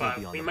cigarette might still butt,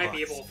 be on we the might be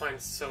box. able to find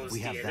So's We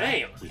have DNA that.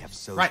 on it. We have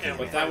So's Right. DNA. And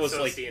But with that was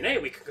So's like-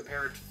 DNA, we can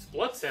compare it to the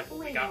blood sample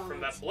we got from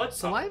that blood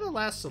Saliva sample.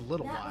 lasts a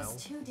little That while.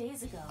 was 2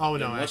 days ago. Oh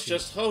no, And let's actually.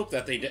 just hope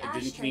that they didn't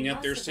ashtray clean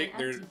up their must have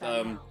been empty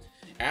by now.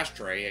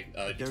 ashtray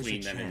There's a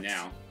between then and chance.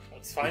 now.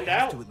 Let's We find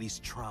have out. to at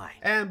least try.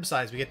 And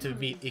besides, we get to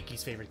meet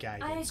Ikki's favorite guy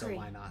I again, so agree.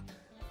 why not?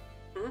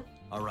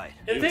 All right.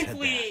 And let's head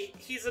thankfully,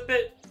 he's a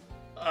bit,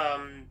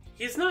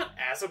 he's not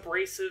as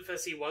abrasive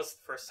as he was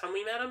the first time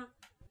we met him.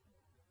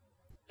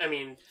 I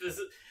mean, this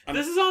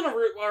is on a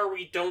route where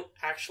we don't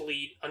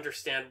actually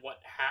understand what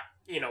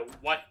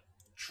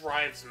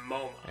drives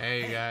Moma.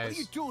 Hey guys. What are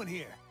you doing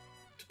here?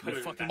 To put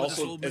it in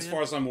Also, as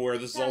far as I'm aware,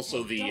 this is Don't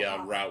also the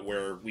bother. route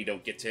where we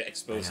don't get to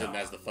expose I him know.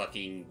 as the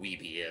fucking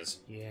weeby is.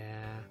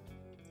 Yeah.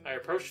 I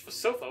approached the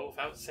sofa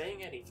without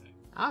saying anything.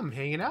 I'm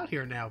hanging out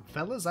here now,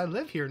 fellas. I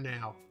live here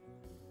now.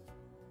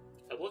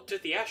 I looked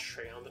at the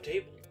ashtray on the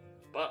table,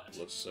 but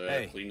Looks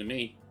Hey. clean to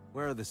me.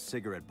 Where are the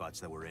cigarette butts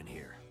that were in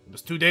here? It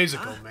was 2 days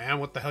ago, man.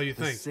 What the hell you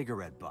The think?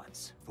 cigarette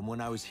butts from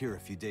when I was here a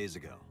few days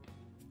ago.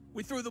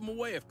 We threw them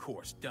away, of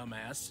course,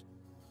 dumbass.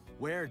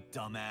 Where,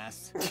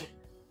 dumbass?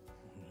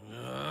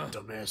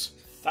 Dumbass.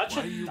 such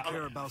Why a do you dumb.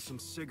 care about some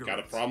cigarettes? Got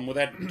a problem with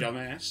that,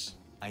 dumbass?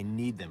 I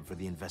need them for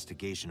the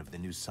investigation of the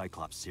new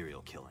Cyclops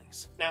serial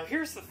killings. Now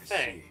here's the I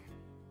thing. see.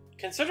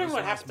 Considering Just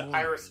what last happened to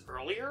morning. Iris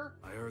earlier,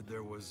 I heard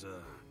there was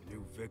a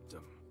new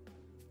victim.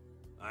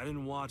 I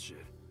didn't watch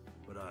it,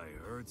 but I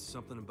heard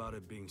something about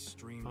it being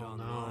streamed Oh,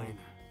 no. online.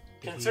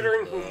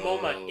 considering who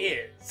Moma Oh.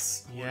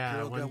 is, Yeah, I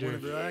Girl got one wonder.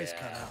 of her eyes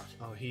cut Yeah. out.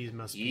 Oh, he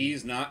must be.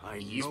 He's not. I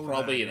He's know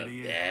probably in that, a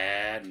idiot.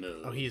 bad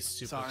mood. Oh, he is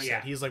super Sorry. upset.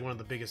 Yeah. He's like one of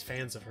the biggest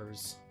fans of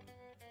hers.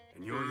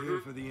 And you're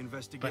here for the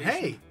investigation. But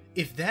hey,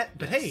 if that.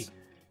 But hey,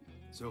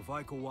 So if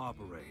I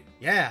cooperate,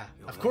 yeah.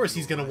 You'll Of have course, to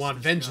he's gonna arrest want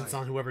this vengeance guy.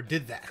 on whoever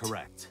did that.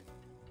 Correct.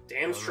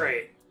 damn Alright.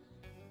 straight.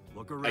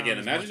 look around. Again,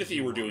 as imagine much if as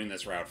you were want. doing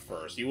this route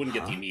first. You wouldn't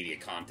get the Huh? immediate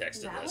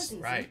context of That this. was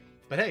easy. Right.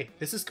 But hey,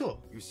 this is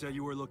cool. You said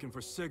you were looking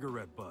for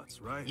cigarette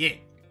butts, right? Yeah.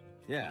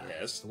 Yeah.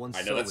 Yes, the one I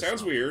know So that was sounds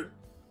smoking. weird.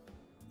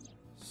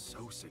 So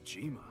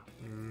Sejima,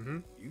 Mm-hmm.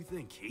 you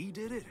think he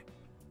did it?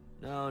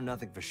 No,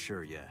 nothing for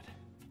sure yet.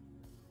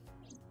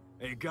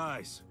 Hey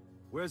guys,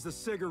 where's the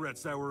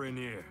cigarettes that were in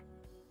here?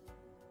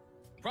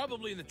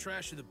 Probably in the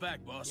trash in the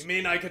back, boss. You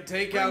mean I could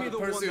take Bring out me the the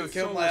person one who that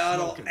killed Sol my was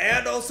idol smoking.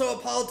 and also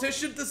a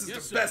politician? This is Yes,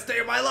 the sir. best day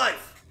of my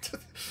life!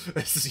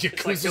 This is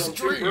It's like Yakuza's killing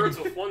two dream. birds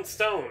with one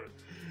stone.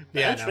 The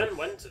Yeah, I know. henchmen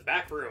went to the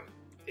back room.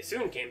 They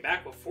soon came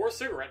back with 4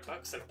 cigarette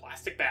butts in a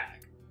plastic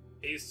bag.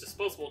 They used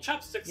disposable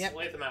chopsticks Yep. to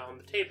lay them out on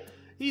the table.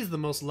 He's the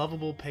most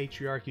lovable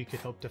patriarch you could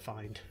hope to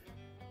find.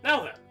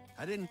 Now then,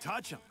 I didn't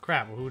touch them.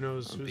 Crap, well, who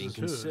knows I'm who's being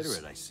whose?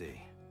 considerate, I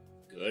see.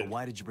 Good. But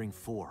why did you bring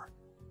 4?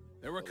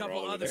 There were a They're couple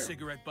all over other there.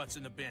 cigarette butts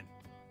in the bin.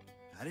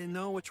 I didn't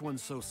know which one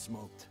So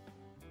smoked.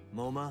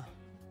 Moma,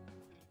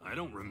 I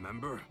don't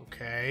remember.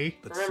 Okay.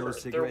 but remember, So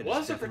there cigarette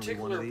was is a definitely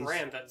one particular of these.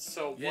 brand that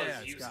So Yeah, was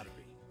it's using. gotta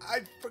be. I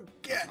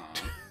forget.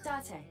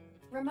 Date,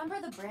 remember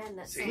the brand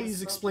that See?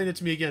 Please explain it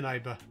to me again,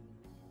 Aiba.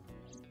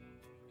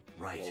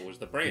 Right. What was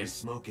the He brand? was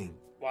smoking.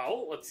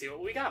 Well, let's see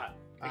what we got.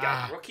 We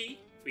Ah. got Rookie,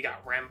 we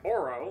got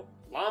Ramboro,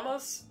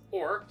 Llamas,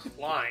 or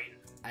Klein.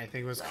 I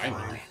think it was Right.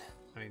 Klein.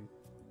 I mean,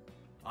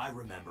 I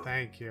remember.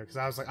 thank you, because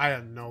I was like, I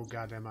had no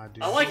goddamn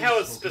idea. I like how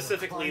it's Smoking a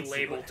specifically Klein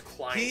labeled cigarette.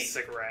 Klein He-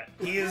 cigarette.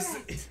 He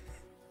is...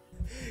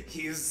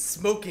 He is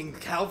smoking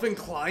Calvin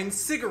Klein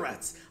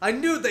cigarettes. I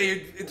knew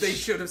they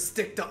should have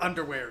stick to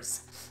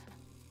underwears.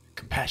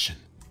 Compassion.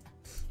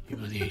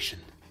 Humiliation.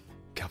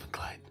 Calvin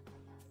Klein.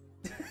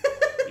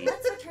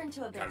 Let's return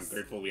to Kind of Abyss.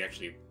 grateful we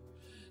actually.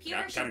 Peter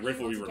Kind should of be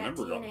grateful we able to get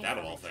remembered all DNA that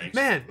of all evidence. things.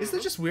 Man, isn't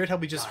it just weird how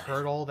we just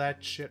heard all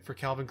that shit for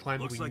Calvin Klein,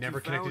 but Looks we like never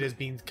you connected found as it.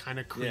 being kind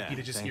of creepy Yeah,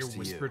 to just hear thanks to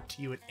whispered you.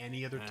 to you at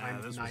any other time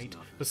of this was night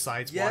nothing.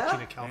 besides Yeah?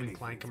 watching a Calvin Anything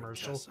Klein for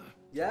commercial? Tessa.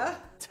 Yeah?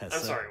 Tessa.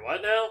 I'm sorry,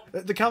 what now?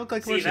 The Calvin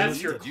Klein See, commercial.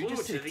 that's your Did you clue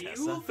just to say the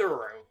Tessa?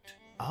 Uther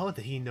Oh,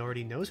 that he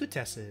already knows who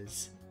Tessa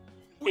is.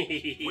 What are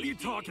you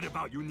talking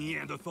about, you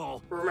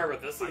Neanderthal? Remember,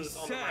 this I is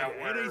on the said route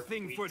where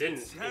anything we for didn't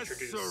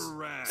introduce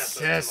Tesseract.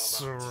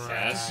 Tessa to Mama.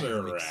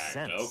 Tesseract. Makes Tesseract.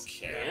 sense.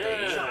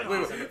 Okay. Yeah, Wait,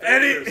 he's wait, an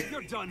Eddie- Avengers.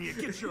 You're done here.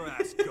 Get your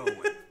ass going.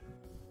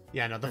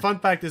 Yeah, no. The fun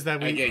fact is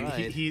that we Again,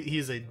 right.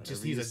 he's a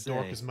Whatever he's a you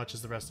dork say. as much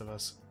as the rest of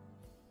us.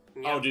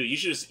 Oh, dude, you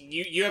should just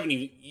you haven't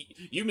even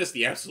you missed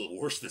the absolute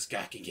worst this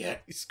guy can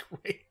get. He's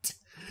great.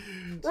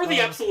 Or the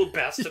absolute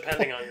best,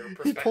 depending on your He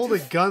perspective. pulled a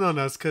gun on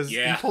us because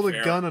Yeah, he pulled a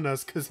fair. gun on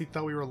us because he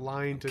thought we were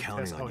lying to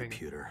Counting Tessa. on you, Oh,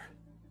 Pewter.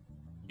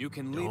 You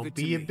can leave don't it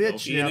be to a me. Don't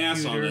bitch be an now,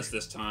 ass on Pewter.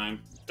 this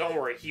time. Don't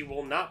worry, he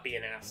will not be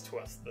an ass to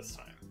us this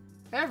time.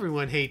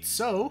 Everyone hates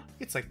So.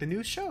 It's like the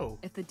new show.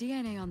 If the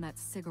DNA on that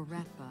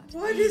cigarette butt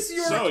What is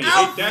your So, you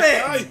hate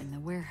that outfit? guy? in the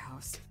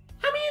warehouse,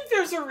 I mean,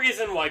 there's There's a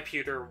reason why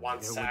Pewter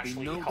wants to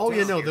actually help. Oh,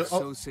 you us know,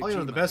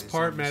 here. the best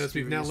part, Matt, is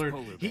we've now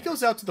learned he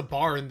goes out to the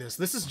bar in this.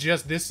 This is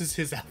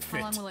his outfit.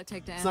 How long will it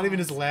take to It's not even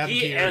his lab He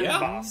gear. and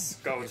Boss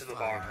go to the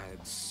bar.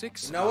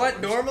 You know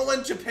what? Normal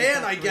in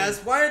Japan, I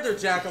guess. Why are there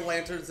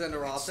jack-o'-lanterns in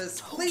her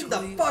office? Clean the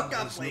fuck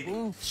up,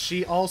 lady.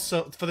 She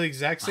also, for the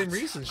exact same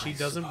reason, she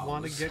doesn't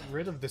want to get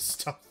rid of this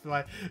stuff.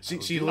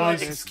 She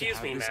literally.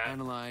 Excuse me,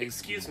 Matt.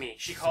 Excuse me.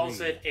 She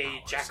calls it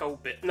a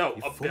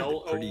a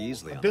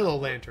billow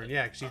lantern.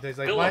 Yeah, she's like,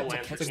 billow why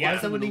lantern, is yeah.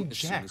 someone named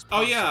Jack?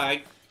 Oh yeah,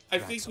 I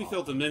think we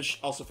failed to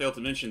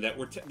mention that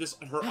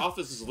her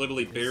office is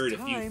literally buried a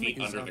few feet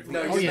under the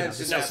ground. No, you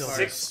mentioned that part.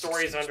 6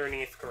 stories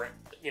underneath,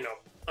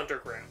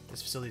 underground.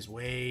 This facility's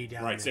way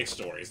down. Right, there. 6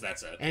 stories.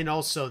 That's it. And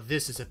also,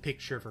 this is a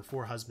picture of her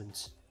 4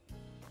 husbands.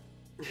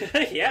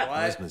 Yeah.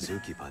 Where's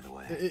Mizuki, by the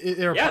way?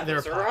 They're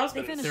her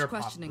husband. They finished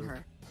questioning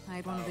her. I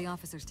had one of the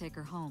officers take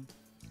her home.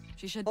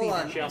 She should be Hold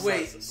there. on, She also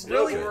wait, has some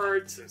really,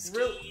 snowboards and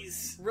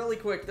skis. really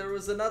quick. There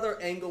was another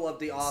angle of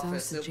the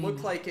office. It looked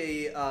Sejima. like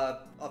a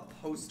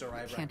poster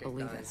I Can't believe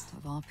it. recognized.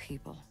 Of all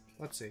people.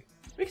 Let's see.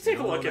 We can take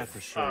a look No, if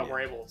for sure, we're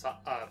able to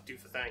do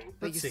the thing.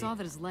 But Let's you see. saw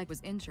that his leg was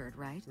injured,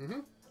 right? Mm-hmm.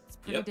 It's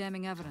pretty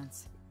damning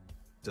evidence.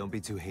 Don't be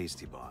too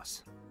hasty,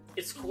 boss.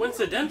 It's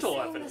coincidental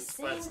evidence,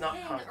 but it's not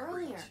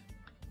concrete.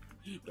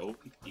 Nope.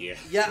 Yeah.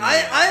 Yeah,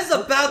 I was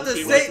about to Don't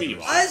be say. like me,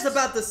 boss. I was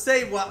about to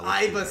say what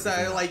Iba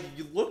said. Like,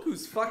 look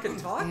who's fucking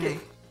talking.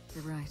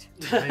 You're right.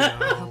 I I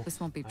know. hope this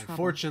won't be trouble.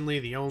 Unfortunately,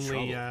 the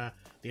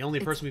only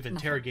person we've nothing.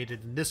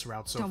 interrogated in this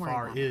route so Don't worry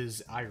far about it.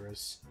 is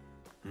Iris.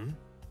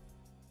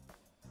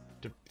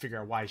 To figure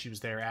out why she was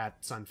there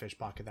at Sunfish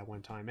Pocket that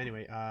one time.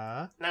 Anyway,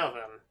 Now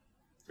then,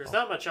 there's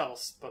not much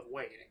else but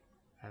waiting.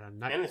 at a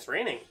night. And it's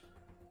raining.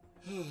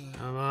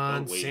 Come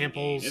on, Wait,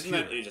 samples. Isn't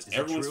that just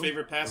everyone's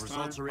favorite The pastime?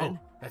 results are in? Oh,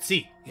 let's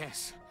see.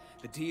 Yes.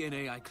 The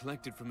DNA I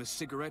collected from the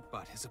cigarette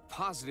butt is a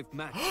positive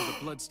match to the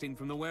bloodstain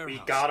from the warehouse.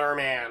 We got our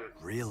man.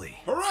 Really?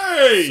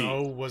 Hooray!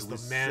 So was It the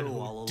was man so who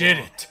all did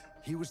along. it.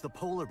 He was the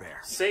polar bear.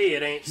 Say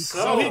it ain't so.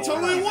 So he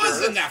totally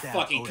was in that That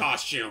fucking odor.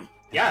 costume.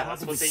 Yeah,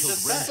 that's what they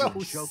just said. So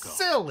Shoko.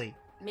 silly.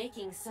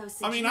 Making so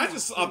I mean, I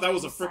just thought that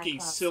was a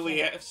freaking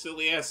silly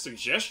ass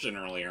suggestion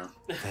earlier.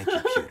 Thank you,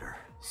 Peter.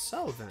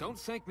 So then, Don't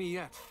thank me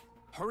yet.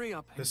 Hurry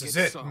up and this get is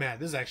it, some. Matt.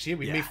 This is actually it.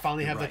 We may Yeah,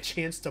 finally have you're the right.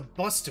 chance to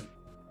bust him.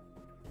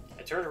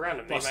 I turned around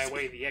and made my Bust.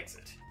 way to the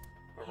exit.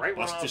 But right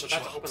when I Bust was his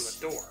about to open chops.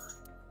 the door,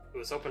 it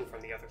was open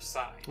from the other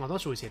side. Well,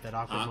 don't you always hate that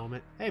awkward Huh?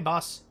 moment? Hey,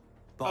 boss.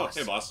 Boss. Oh,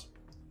 hey, boss.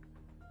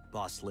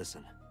 Boss,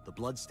 listen. The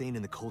blood stain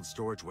in the cold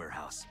storage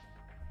warehouse.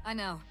 I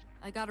know.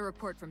 I got a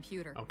report from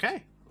Pewter.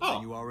 Okay.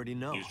 Oh, You already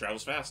know. news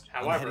travels fast.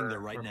 I'm heading there However,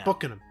 right We're now.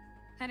 booking him.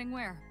 Heading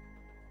where?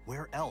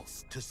 Where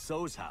else? To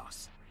So's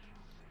house.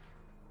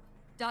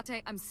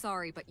 Date, I'm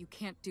sorry, but you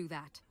can't do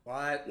that.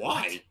 What?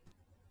 Why?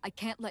 I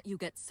can't let you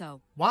get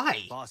So.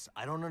 Why? Boss,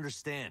 I don't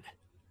understand.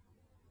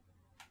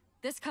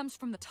 This comes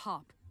from the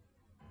top.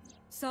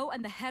 So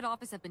and the head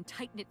office have been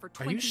tight-knit for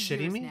Are you 20 shitting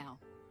years me? now.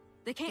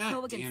 They can't God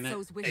go damn against it.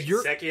 So's wishes.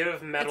 executive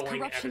It's meddling at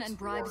corruption its and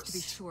bribes to be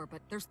worst. sure,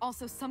 but there's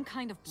also some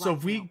kind of So blackmail.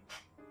 if we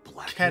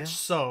Blackmail? catch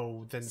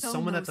So, then So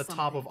someone at knows the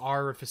top of something.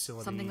 our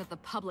facility. Something that the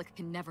public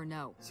can never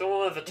know.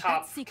 Someone at the If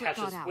top that secret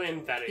catches got out,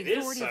 wind that it the is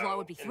authority of law so,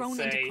 would be and thrown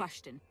say, into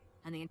question,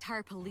 and the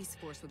entire police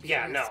force would be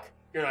yeah, at no, risk.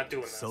 you're not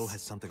doing this. So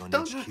has something on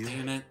Don't- HQ.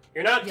 Damn it.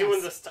 You're not doing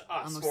Yes, this to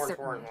us, almost more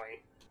certainly.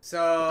 importantly. So,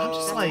 I'm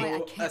just like- That's why I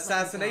can't let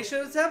assassination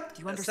you go. attempt?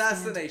 Do you understand?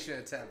 Assassination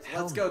attempt.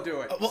 Let's go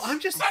do it. Well, I'm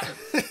just.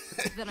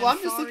 Then well, I'm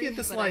just sorry, looking at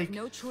this but I have like.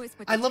 no choice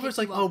but I to love her. take It's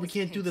like, you oh, off we this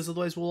can't do case. this,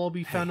 otherwise we'll all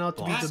be found out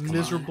to be boss, the come on.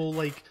 miserable,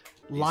 like,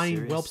 lying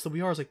serious? whelps that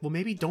we are. It's like, well,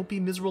 maybe don't be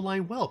miserable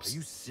lying whelps. Are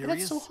you And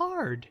that's so serious?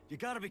 hard. You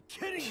gotta be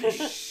kidding me!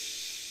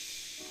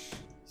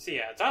 So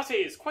yeah, Date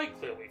is quite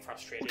clearly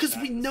frustrated. Because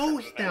at we this know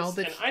turn of now events,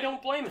 that and I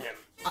don't blame him.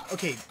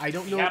 Okay, I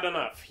don't He know. had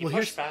enough. He Well,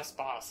 pushed here's- past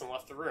Boss and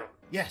left the room.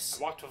 Yes.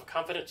 I walked with a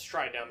confident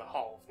stride down the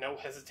hall, with no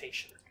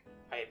hesitation.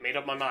 I had made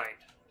up my mind.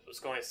 I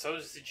was going to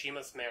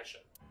Sejima's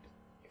mansion.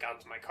 I got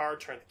into my car,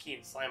 turned the key,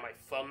 and slammed my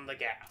foot on the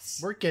gas.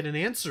 We're getting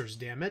answers,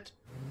 damn it.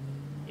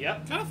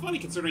 Yep. Kind of funny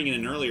considering in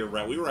an earlier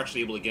route we were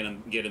actually able to get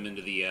him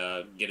into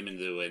the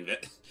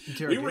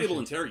we were able to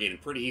interrogate him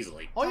pretty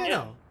easily. Oh, yeah, Yeah.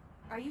 no.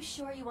 Are you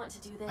sure you want to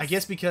do this? I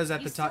guess because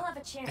at You the still time, have a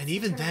chance and to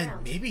even turn then,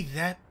 around. maybe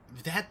that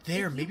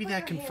there, If you maybe put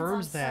that your hands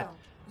confirms on that. So,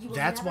 you will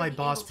That's never why be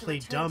Boss able to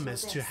played return dumb to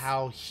as to this.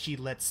 how she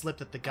let slip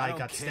that the I guy don't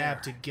got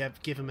stabbed to care.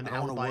 give him an I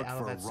don't want to alibi work out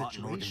for of a that rotten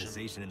situation.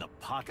 organization in the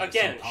pocket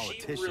Again, of some she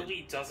politician.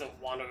 really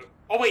doesn't want to.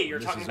 Oh wait, you're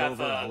When talking this is about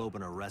over, the. I'll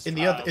open a In restaurant.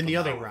 the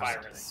other the route,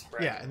 virus,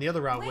 right? yeah, in the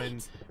other route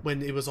Wait.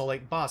 when it was all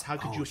like, boss, how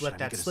could Oh, you have should let I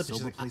that make it a slip? She's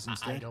sober like, place I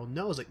instead? don't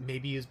know. It's like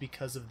maybe it's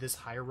because of this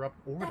higher up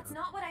order. That's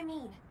not what I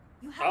mean.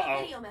 You have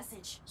a video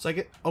message. So I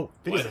get video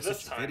What is message.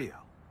 this time? Video.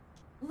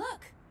 Look.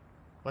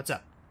 What's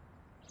up?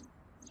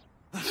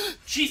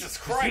 Jesus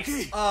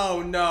Christ!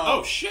 Oh no.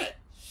 Oh shit!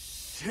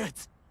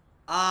 Shit!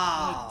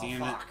 Ah, God damn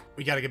fuck.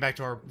 We got to get back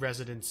to our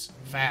residence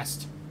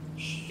fast.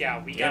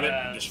 Yeah, we Damn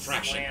got it, a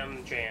distraction.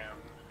 slam jam.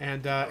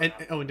 And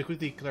to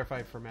quickly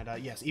clarify for Meta,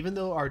 yes, even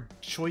though our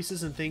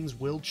choices and things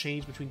will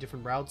change between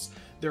different routes,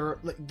 there are,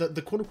 like,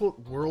 the quote-unquote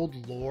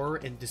world lore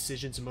and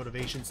decisions and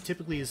motivations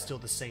typically is still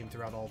the same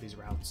throughout all these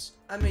routes.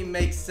 I mean,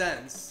 makes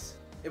sense.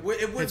 It would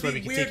be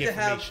weird to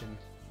have.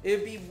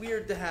 It'd be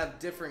weird to have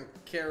different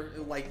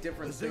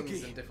different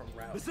things in different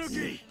routes.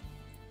 Mizuki!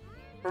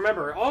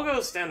 Remember, it all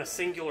goes down a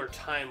singular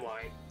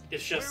timeline.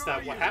 It's just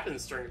that what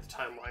happens during the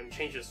timeline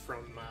changes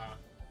from.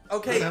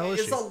 Okay,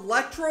 is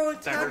Electro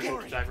attacking? Diversion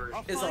to diversion.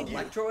 Is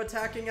Electro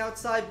attacking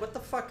outside? What the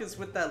fuck is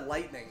with that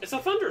lightning? It's a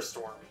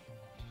thunderstorm.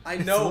 I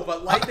know,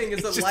 but lightning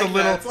isn't like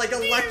that. It's like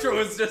Electro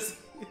is just.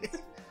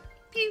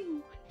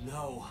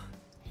 No.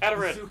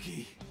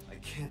 Mizuki, I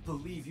can't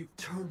believe you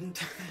turned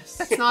into this.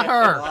 That's not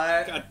her.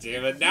 God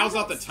damn it! Now's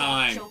not the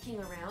time. Joking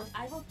around,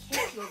 I will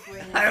kick your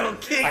brain. I will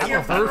kick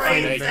your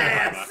brain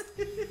ass.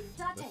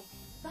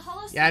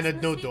 Yeah,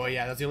 no door.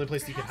 Yeah, that's the only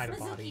place you can hide a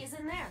body. Is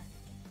in there.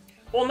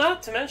 Well,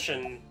 not to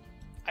mention,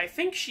 I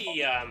think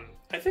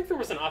I think there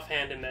was an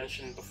offhand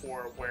mention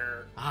before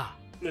where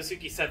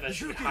Mizuki said that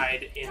she could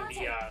hide in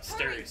the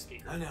stereo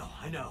speaker. I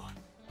know.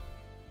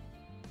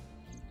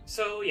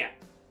 So, yeah.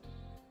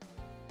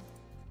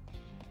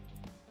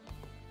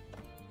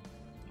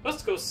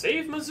 Let's go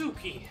save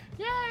Mizuki!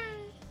 Yay!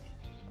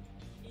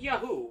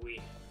 Yahoo!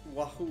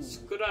 Wahoo!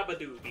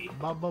 Scrabadooby.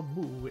 Baba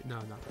boo. No,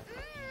 not that.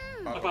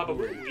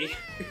 Bababooey.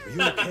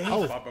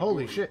 Oh,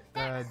 holy shit.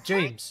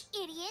 James.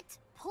 Idiot!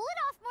 Pull it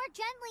off more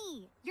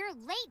gently. You're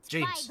late,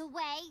 James. by the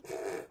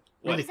way.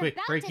 Really quick,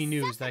 breaking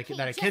news that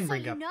I can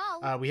bring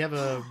up. We have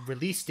a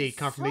release date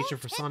confirmation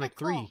for Sonic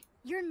 3.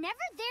 You're never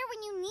there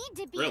when you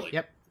need to be. Really?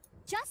 Yep.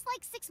 Just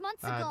like 6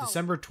 months ago.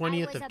 December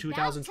 20th of 2024.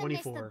 I was about to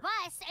miss the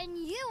bus, and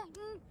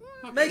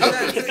you... Makes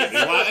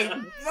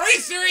sense. Are you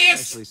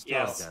serious? Actually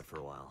stopped that for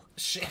a while.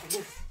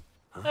 Shit.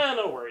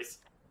 No worries.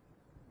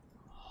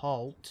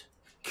 Halt.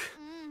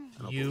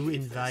 You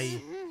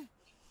invite...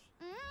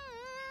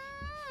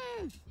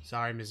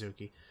 Sorry,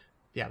 Mizuki.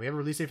 Yeah, we have a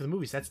release date for the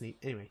movies. That's neat.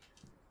 Anyway.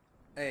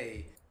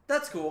 Hey,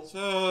 that's cool.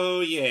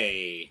 So,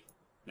 yay.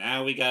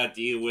 Now we gotta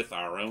deal with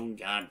our own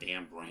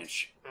goddamn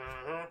branch.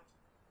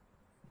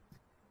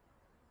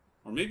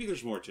 Or maybe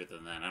there's more to it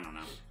than that. I don't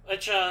know.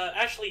 Which,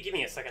 actually, give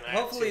me a second.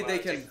 Hopefully they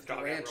can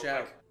branch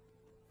out.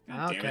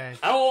 Okay.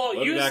 I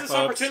will use this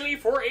opportunity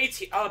for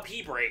a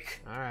pee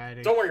break.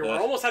 Alrighty. Don't worry, we're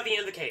almost at the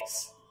end of the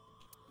case.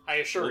 I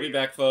assure you. We'll be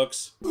back,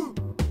 folks.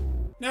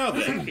 Now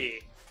then. Mizuki,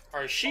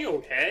 are she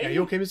okay? Are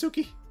you okay,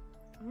 Mizuki?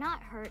 I'm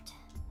not hurt.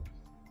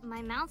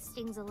 My mouth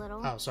stings a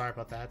little. Oh, sorry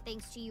about that.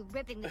 Thanks to you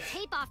ripping the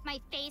tape off my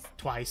face.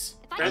 Twice.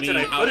 If Granted,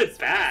 I put it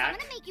back. I'm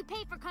gonna make you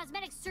pay for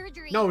cosmetic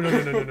surgery. No.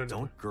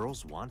 Don't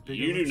girls want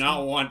bigger You do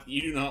not want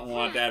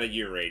that at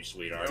your age,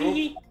 sweetheart.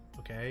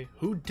 Okay.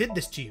 Who did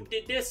this to you?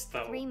 Did this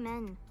though? 3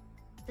 men.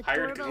 The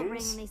Hired doorbell rang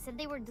goons? and they said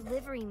they were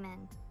delivery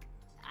men.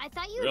 I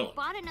thought you Really? had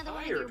bought another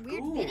one of your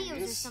weird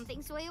videos or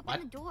something, so I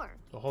opened the door.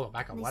 Oh, hold on,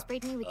 back on And they what?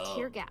 sprayed me with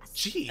tear gas.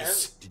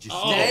 Jeez. Did you see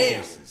the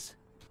faces?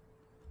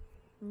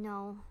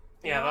 No.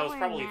 Yeah, that was They're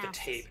all probably wearing the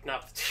masks. tape,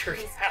 not the tear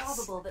It's gas.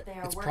 probable that they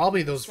are It's working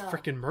probably for those some.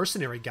 frickin'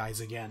 mercenary guys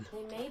again.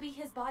 They may be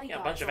his bodyguards. Yeah,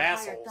 a bunch of or hired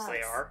assholes thugs.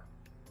 they are.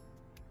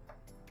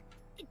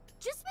 It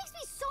just makes me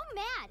so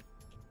mad.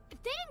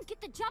 If they didn't get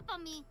the jump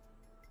on me,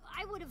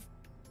 I would have...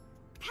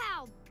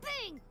 Pow!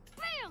 Bang!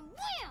 Bam!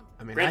 Wham!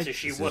 I mean, Granted,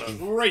 she would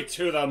have. Right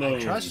to the moon. I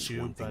trust you,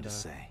 One thing but to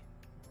say.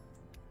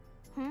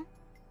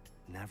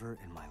 Never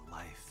in my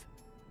life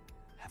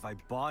have I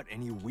bought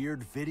any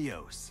weird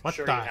videos. what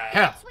Sure the you have.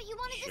 hell? That's what you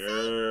wanted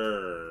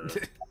to say?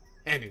 Sure.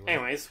 Anyway.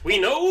 Anyways, we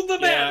know the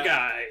bad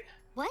guy.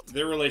 What?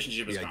 Their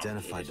relationship is We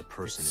identified the complicated.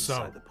 person So-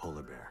 inside the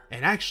polar bear.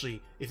 And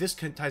actually, if this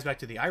ties back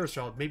to the Iris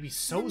child, maybe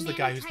so's the man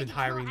guy who who's tried been to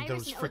kill hiring Iris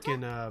those and Ota?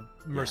 frickin'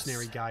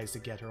 mercenary guys to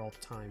get her all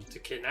the time. To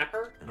kidnap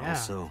her? And Yeah.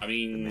 also, I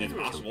mean, the man it's who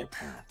killed possible. your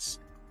parents.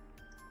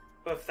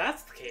 But if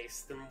that's the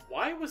case, then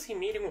why was he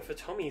meeting with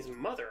Hitomi's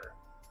mother?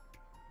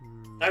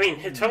 I mean,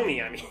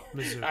 Hitomi,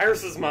 Mizuki.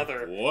 Iris's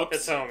mother.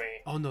 Whoops. Hitomi.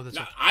 Oh no, that's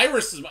No, right.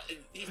 Iris is...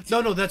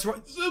 No, that's right.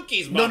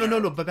 Suzuki's No,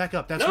 mother. but back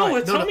up. That's No,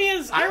 right. Hitomi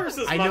is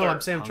Iris's I know. mother. I'm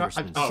saying I'm trying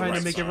to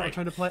right, make everyone.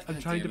 sorry. I'm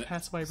trying to damn it.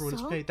 pacify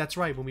everyone's So? pain. That's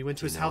right. When we went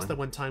to his You know house him? that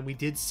one time, we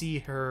did see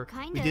her. We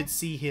Kinda. did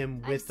see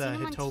him I've with seen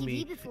him on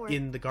TV Hitomi before.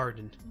 in the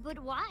garden. But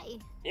why?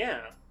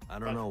 Yeah. I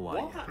don't know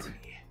why Why? yet,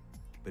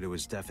 but it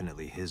was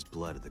definitely his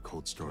blood at the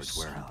cold storage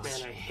warehouse.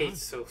 Man, I hate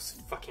Soph's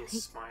fucking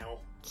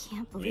smile.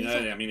 Can't I believe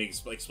mean, it. I mean, it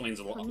explains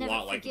a I'll never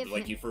lot. Like forgive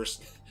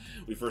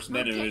we first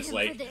met him, I'll and get it's him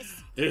like for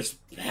this.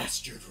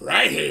 bastard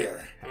right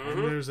here. And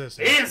there's this.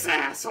 This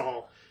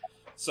asshole!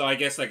 So I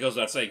guess that goes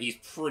without saying he's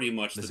pretty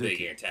much the big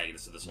Mizuki,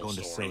 antagonist of this I'm whole going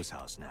to story. So's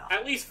house now.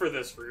 At least for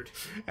this route.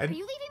 And, Are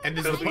you leaving and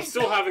me this is Because the we part.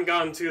 still haven't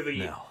gotten to the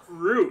No.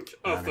 root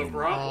Not of the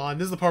anymore. problem. And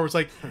this is the part where it's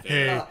like,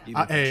 hey, Even if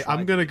I hey, I'm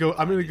tried gonna go, to,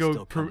 I'm gonna they'd go,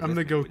 still come I'm gonna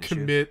with go me, wouldn't you?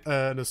 commit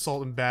an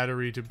assault and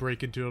battery to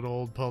break into an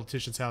old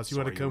politician's house. You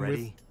So want to are come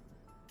ready?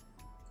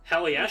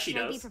 Hell yeah, What she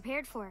should I be does.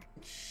 prepared for?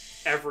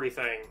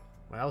 Everything. with?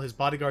 Well, his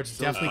bodyguards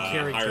definitely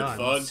carry hired guns.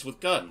 thugs with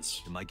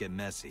guns. It might get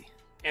messy.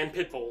 And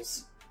pit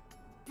bulls.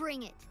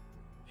 Bring it.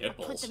 Pit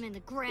Put bulls. them in the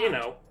ground. You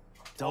know, old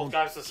Don't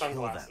guys with kill them.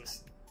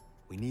 sunglasses.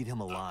 We need him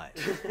alive,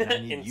 and I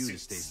need you to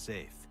stay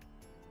safe.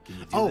 Can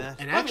you do that?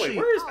 And By the way, actually,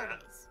 where is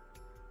Matt?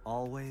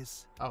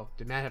 Always. oh,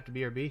 did Matt have to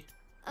be or B?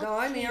 No,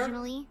 I'm here.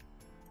 Occasionally.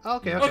 Oh,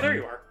 okay. Oh, there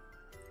you are.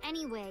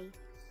 Anyway,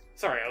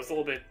 Sorry, I was a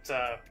little bit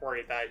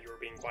worried that you were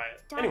being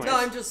quiet. Don't- Anyway. No,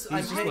 I'm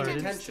paying learning.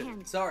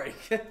 attention. Sorry.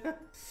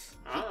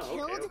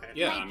 Okay.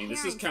 Yeah, I mean,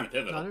 this is kind of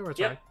pivotal. No, it's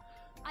Yep. fine.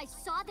 I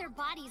saw their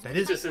bodies That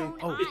with is- my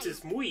own It eyes.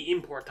 is muy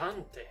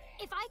importante.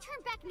 If I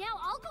turn back now,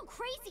 I'll go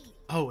crazy.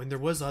 Oh, and there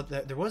was that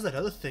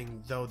other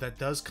thing though that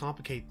does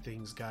complicate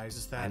things, guys.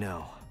 Is that I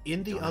know.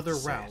 in the Don't have other to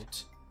say it.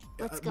 route,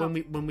 Let's go.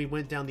 when we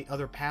went down the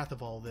other path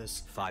of all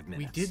this, 5 we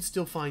minutes. did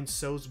still find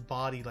So's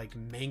body like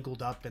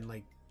mangled up and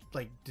like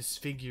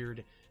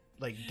disfigured,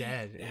 like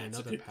dead in Yeah, it's a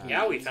another good path. point.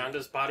 Yeah, we found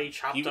his body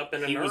chopped up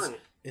in an urn.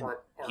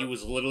 He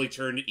was literally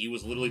turned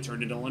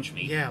into lunch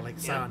meat. Yeah, like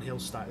Silent Hill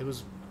style. It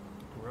was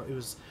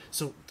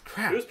so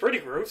crap. It was pretty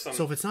gruesome.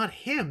 So if it's not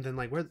him, then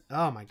like where?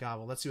 Oh my god!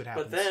 Well, let's see what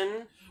happens. But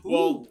then,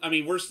 Well, I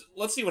mean,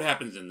 let's see what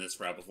happens in this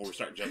route before we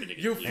start jumping to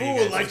You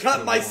conclusions. fool! I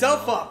cut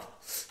myself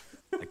up.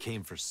 I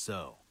came for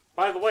So.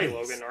 by the way, Please,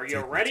 Logan, are you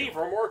take me ready to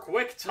for more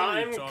quick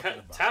time What are you talking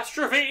about?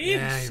 catastrophe?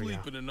 Yeah, here we go.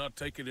 Sleeping and not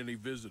taking any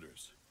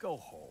visitors. Go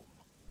home.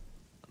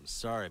 I'm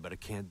sorry, but I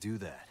can't do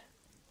that.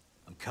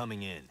 I'm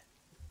coming in.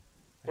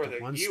 Whether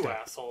one you step.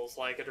 assholes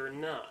like it or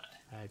not.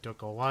 I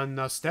took a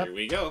one step, Here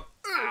we go.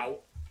 Ow.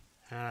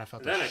 and I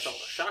felt. And then I felt a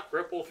shock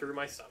ripple through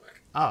my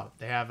stomach. Oh,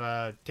 they have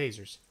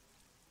tasers.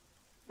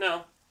 No.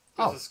 It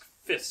Oh. was his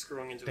fist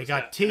screwing into They his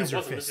got neck, and it taser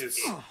wasn't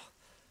fists. Mizuki.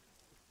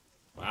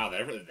 Wow,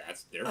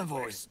 that's their I've place.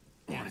 always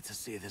wanted to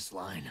see this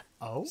line.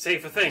 Oh,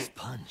 Save a thing.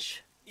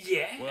 Punch.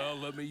 Yeah. Well,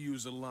 let me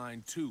use a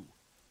line too.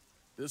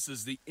 This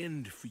is the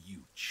end for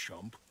you,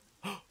 chump.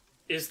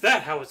 Is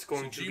that how it's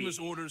going to be? Sejima's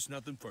orders,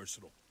 nothing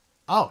personal.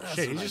 oh That's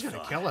shit! what He's just I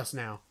gonna thought. kill us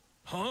now.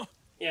 Huh?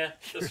 Yeah,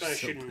 You're just gonna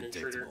so shoot an intruder.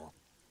 predictable.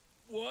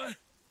 What?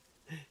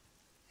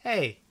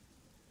 Hey,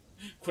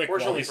 Quick,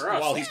 Fortunately for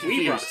us, while he's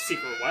we brought a confused.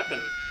 secret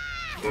weapon.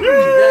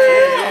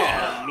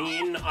 Yeah. A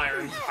mean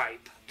iron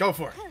pipe. go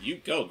for it. You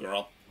go,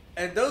 girl.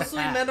 And those 3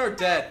 men are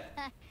dead.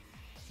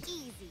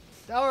 Easy.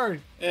 Or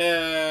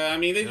I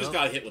mean, they just No.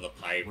 got hit with a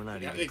pipe. We're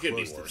not Yeah, even it could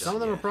be close to worse. some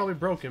of them are probably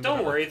broken. Don't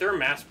but- worry, they're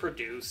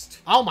mass-produced.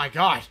 Oh my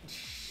god!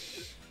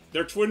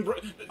 They're twin.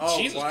 Oh,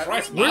 Jesus what?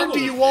 Christ! Where Milo do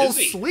you is all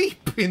busy.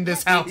 sleep in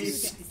this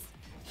house?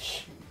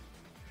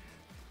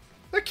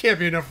 There can't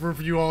be enough room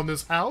for you all in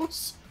this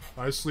house.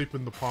 I sleep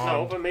in the No,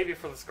 pond. but maybe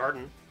for this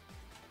garden.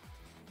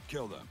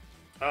 Kill them.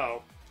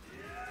 Oh.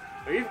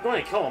 Are you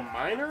going to kill a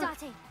miner?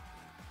 Date,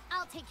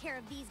 I'll take care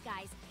of these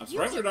guys. I'm You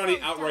surprised they're keep not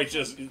those, outright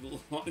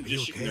Date.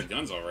 just shooting their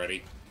guns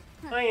already.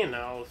 I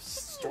know,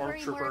 Don't you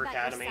worry more Stormtrooper about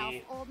Academy.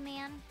 yourself, old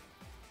man.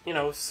 You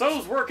know,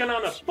 So's working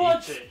on a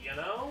budget, you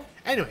know?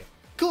 Anyway,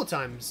 cool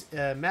times.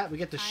 Matt, we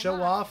get to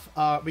show off.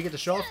 We get to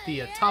show off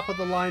the top of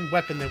the line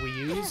weapon that we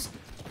use.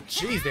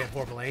 Jeez, they have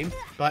horrible aim,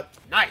 but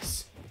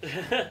nice.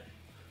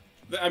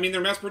 I mean,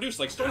 they're mass produced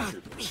like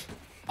stormtroopers.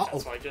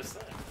 That's what I just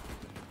said.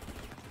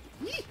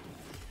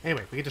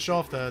 Anyway, we get to show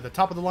off the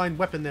top of the line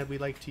weapon that we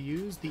like to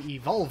use, the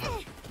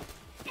Evolver.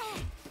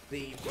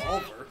 The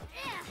Evolver?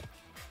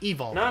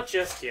 Evolver. Not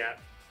just yet.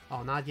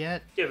 Oh, not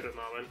yet? Give it a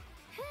moment.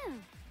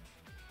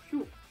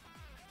 Phew.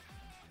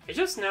 I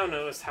just now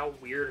noticed how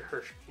weird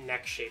her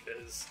neck shape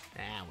is.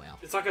 Ah, well.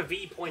 It's like a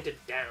V pointed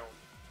down.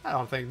 I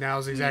don't think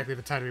now's exactly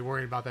the time to be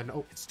worrying about that.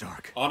 Oh, It's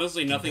dark.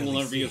 Honestly, nothing will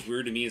barely ever be see. as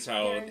weird to me as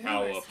how There are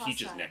numerous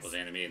Peach's hostiles. neck was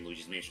animated in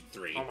Luigi's Mansion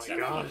 3. Oh my It's that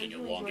God. fucking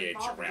elongated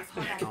giraffe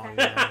neck. oh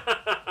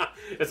yeah.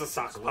 It's a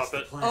sock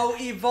puppet. Oh,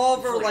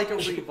 Evolver like a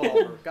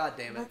revolver. God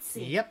damn it. Let's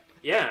see. Yep.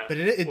 Yeah, But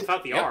it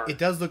without the R. it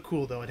does look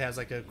cool though. It has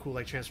like a cool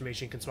like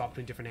transformation. You can swap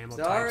between different ammo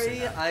types. Sorry,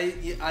 and,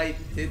 I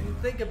didn't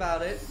think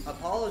about it.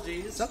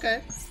 Apologies. it's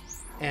okay.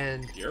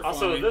 And You're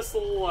Also, fine. this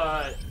little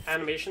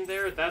animation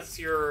there, that's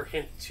your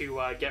hint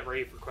to get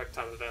ready for quick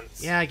time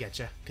events. yeah, I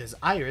getcha. Because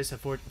Iris,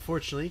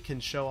 fortunately,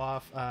 can show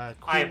off.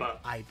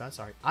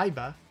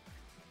 Iba,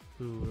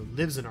 who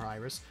lives in our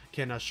Iris,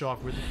 can show off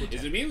really cool. Is tech.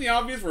 it immediately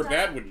obvious we're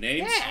bad with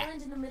names?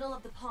 Island in the middle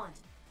of the pond.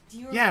 Do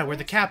you Yeah, remember where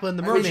the it? Kappa and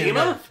the merman Kojima?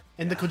 live,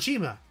 and the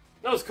Kojima.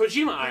 No, it's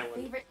Kojima My Island.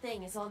 favorite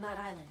thing is on that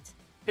island.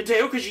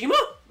 Hideo Kojima?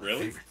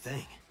 Really? Favorite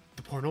thing.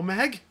 The porno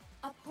mag.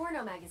 A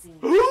porno magazine.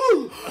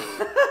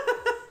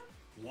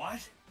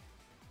 What?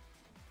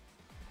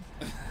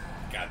 God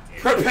damn it.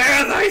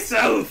 Prepare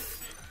thyself!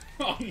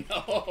 Oh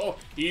no!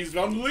 He's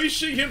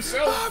unleashing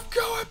himself!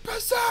 going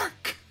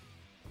berserk.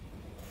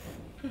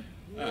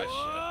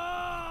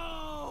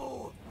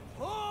 Whoa!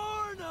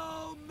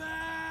 Porno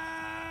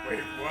man! Wait,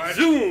 what?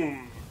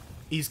 Zoom!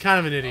 He's kind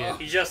of an idiot.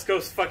 He just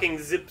goes fucking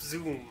zip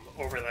zoom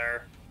over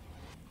there.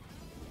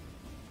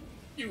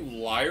 You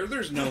liar,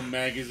 there's no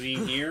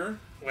magazine here.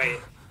 Wait,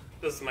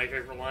 this is my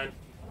favorite line.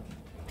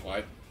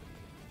 What?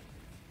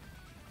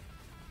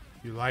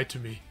 You lied to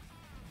me.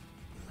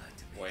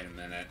 Wait a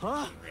minute.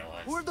 Huh? Didn't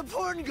realize. Where'd the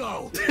porn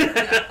go?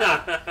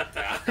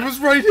 It was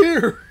right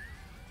here.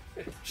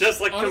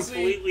 Just like Honestly-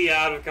 completely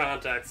out of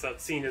context,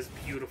 that scene is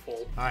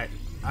beautiful. All right,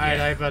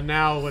 Iba.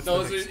 Now what's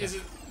No, the next is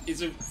step?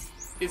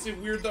 it Is it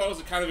weird though? I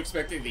was kind of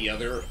expecting the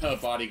other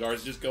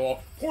bodyguards to just go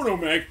off, porno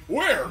mag,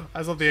 where?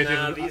 I love the idea.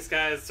 No, these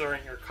guys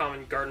aren't your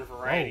common garden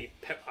variety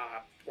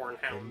porn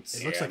hounds.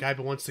 It looks like Aiba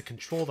wants to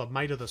control the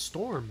might of the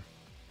storm.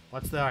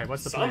 What's the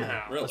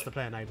plan? Really? What's the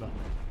plan, Aiba?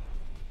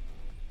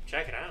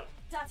 Check it out.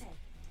 Date,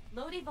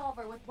 load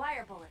evolver with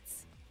wire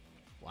bullets.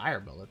 Wire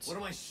bullets? What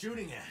am I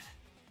shooting at?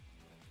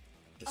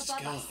 The Above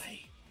sky. us.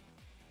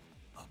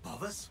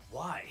 Above us?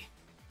 Why?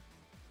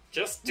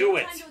 Just do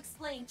it. Time to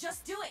explain.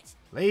 Just do it.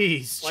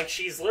 Please. Like,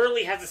 she's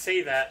literally had to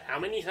say that how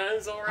many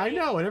times already? I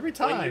know, and every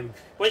time.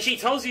 When she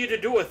tells you to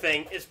do a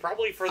thing, it's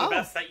probably for the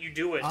best that you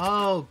do it.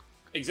 Oh.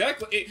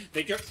 Exactly.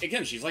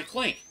 Again, she's like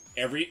Clank.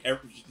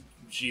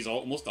 She's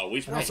almost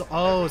always right.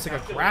 Also, it's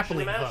like a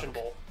grappling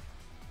hook.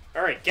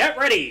 Alright, get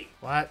ready!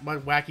 What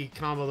wacky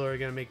combo are you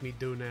gonna make me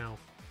do now?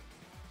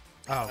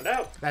 Oh,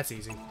 no. That's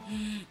easy.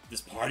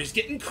 This party's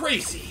getting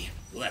crazy.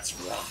 Let's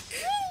rock.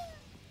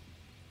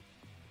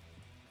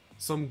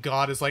 Some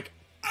god is like,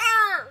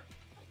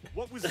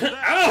 What was that?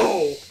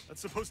 Ow!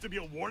 That's supposed to be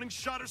a warning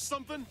shot or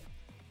something?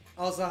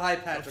 Also, hi,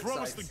 Patrick Throw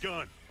us Sykes. the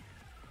gun.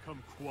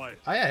 Come quiet.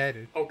 oh yeah,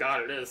 dude. Oh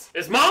god, it is.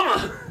 It's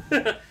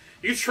Mama!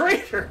 You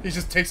traitor! He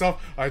just takes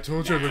off. I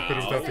told you I looked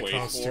better without the Wait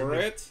costume. for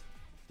it.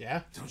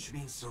 Yeah? Don't you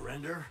mean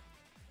surrender?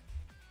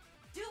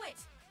 Do it.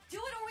 Do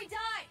it or we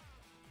die.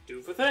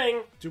 Do the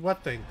thing. Do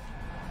what thing?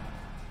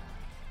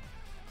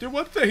 Do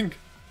what thing?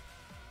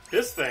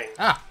 This thing.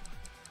 Ah.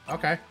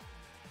 Okay.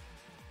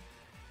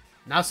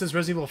 Now since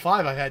Resident Evil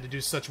 5 I had to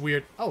do such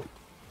weird... Oh.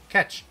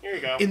 Catch. Here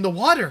you go. In the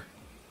water!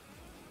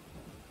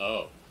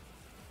 Oh.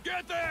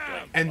 Get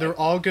them! And they're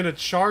all gonna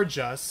charge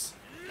us.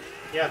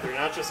 Yeah, they're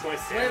not just going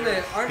to stand Wait a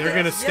minute, aren't They're they?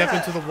 gonna step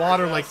into the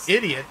water like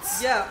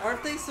idiots. Yeah,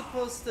 aren't they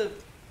supposed to,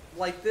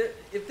 like,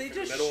 if they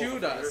just middle shoot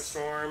of a us?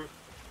 thunderstorm,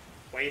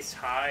 waist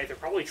high. They're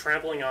probably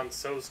trampling on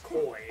So's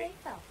koi.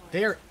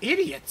 They're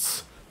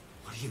idiots.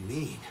 What do you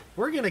mean?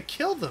 We're gonna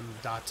kill them,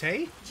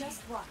 Date.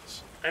 Just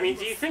watch. I mean,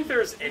 do you think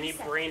there's any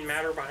brain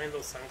matter behind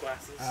those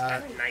sunglasses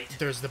at night?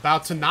 There's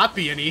about to not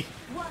be any.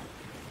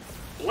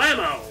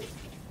 Blammo!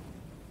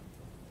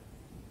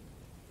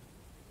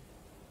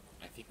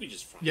 I think we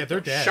just. Yeah, they're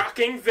dead.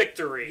 Shocking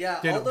victory. Yeah,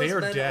 Dude, all those they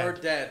are men dead. are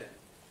dead.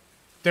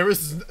 There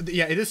is,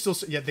 yeah, it is still,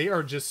 yeah, they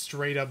are just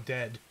straight up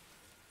dead.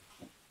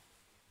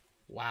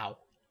 Wow.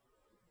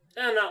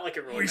 Not like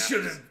it really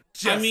matters.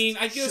 I mean,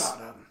 I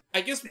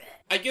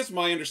guess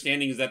my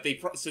understanding is that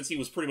since he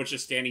was pretty much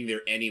just standing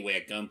there anyway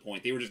at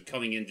gunpoint, they were just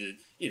coming in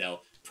to,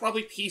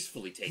 probably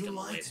peacefully take him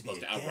away as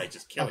opposed to outright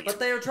just killing him. But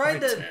they were trying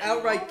to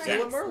outright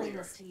kill him Explain earlier.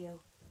 this to you.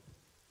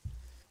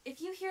 If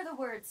you hear the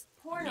words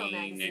porno Being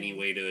magazine, any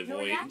way to your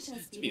avoid. reaction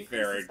To speed be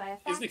fair, increases by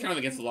a isn't it kind of factor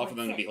against the law for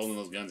them to be 3.6. holding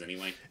those guns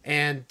anyway?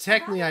 And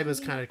technically, I was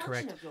kind of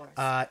correct.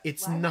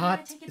 It's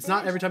not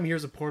every time he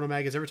hears a porno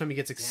mag, it's every time he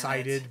gets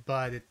excited,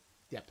 but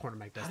porno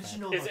mag does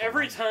that. Is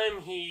every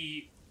time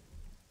he...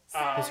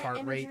 his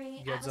heart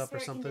rate gets up or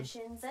something.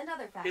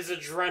 His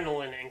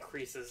adrenaline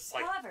increases,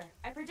 like, However,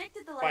 I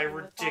predicted the by a lightning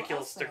would fall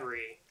ridiculous elsewhere.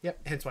 degree. Yep,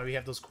 hence why we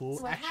have those cool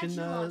So I had action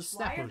you launch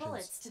snap wire motions.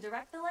 bullets to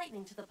direct the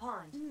lightning to the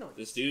pond.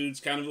 This dude's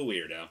kind of a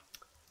weirdo.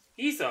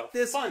 He's a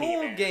This funny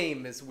whole man.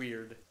 game is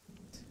weird.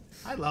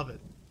 I love it.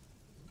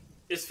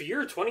 It's the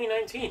year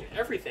 2019.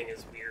 Everything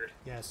is weird.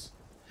 Yes.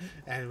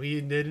 And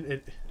we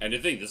didn't... And the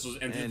thing, this was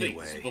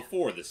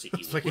before the Ikki.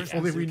 It's like if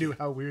only we knew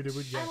how weird it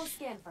would I get. will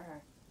scan for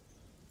her.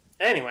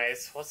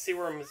 Anyways, let's see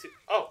where Mizuki...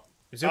 Oh.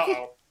 Mizuki?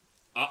 Uh-oh.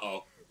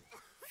 Uh-oh.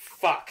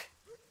 Fuck.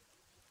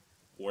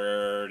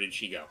 Where did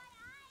she go?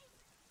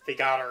 They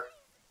got her.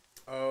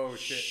 Oh,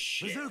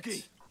 shit.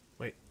 Mizuki!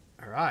 Wait,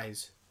 her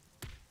eyes.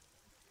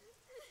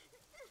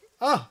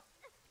 Oh!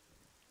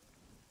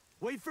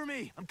 Wait for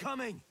me! I'm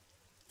coming!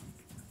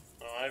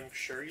 Oh, I'm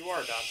sure you are,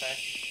 Dante.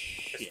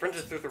 I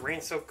sprinted through the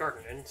rain-soaked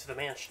garden and into the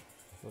mansion.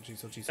 Oh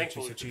jeez, oh jeez, oh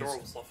Thankfully, jeez, the door oh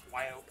was left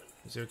wide open.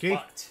 jeez. Mizuki?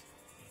 But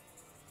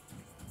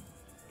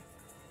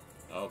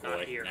Oh Not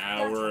boy, here.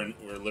 now we're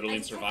literally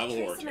in I survival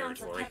detect horror trace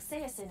amounts of territory.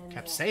 capsaicin in the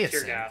air. Capsaicin?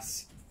 tear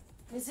gas.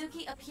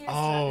 Mizuki appears to have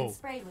Oh. been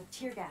sprayed with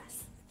tear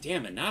gas.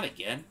 Damn it, not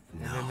again.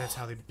 And then that's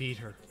how they beat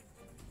her.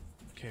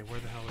 Okay, where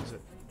the hell is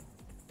it?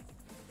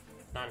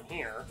 Not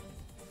here.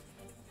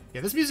 Yeah,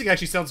 this music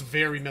actually sounds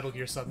very Metal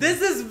Gear Solid.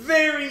 This is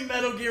very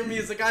Metal Gear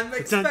music. I'm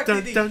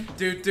expecting the dun.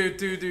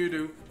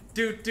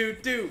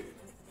 do.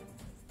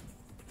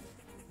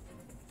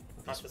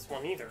 Not this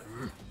one either.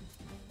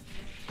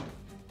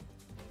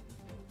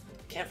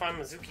 Can't find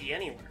Mizuki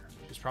anywhere.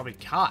 She's probably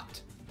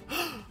caught.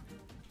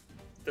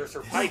 There's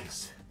her pipe.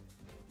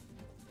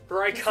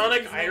 Her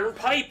iconic iron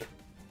pipe.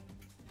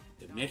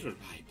 The metal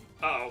pipe.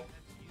 Uh-oh.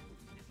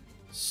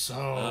 So...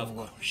 Of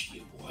course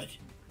you would.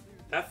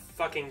 That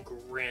fucking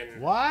grin.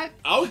 What?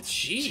 Oh,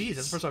 jeez. Jeez,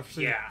 that's the first time I've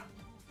seen Yeah.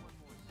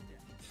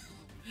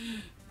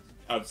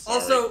 I'm sorry.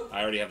 Also-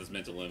 I already have this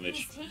mental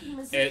image. He's taking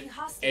Mizuki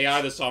hostage.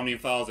 AI, the Somnium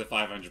files at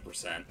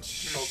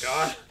 500%. Oh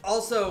god.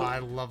 Also, I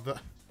love the...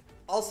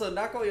 Also,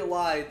 not going to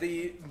lie,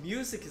 the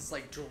music is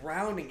like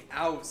drowning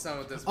out some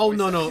of this. Oh voice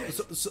no.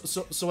 acting.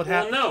 So what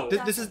happens? no.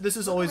 This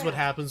is always what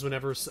happens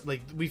whenever,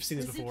 like, we've seen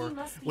this before.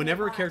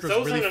 Whenever a character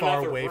is really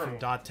far away from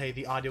Date,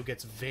 the audio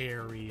gets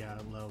very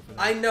low for them.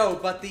 I know,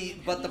 but the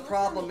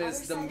problem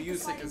is the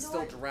music is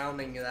still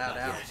drowning that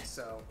out.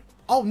 So.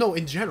 Oh no,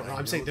 in general,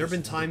 I'm saying there have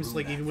been times,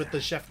 like even with the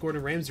Chef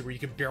Gordon Ramsay, where you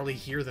could barely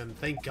hear them.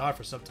 Thank God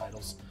for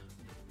subtitles.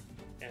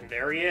 And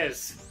there he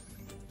is.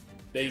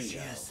 Bingo.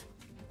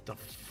 The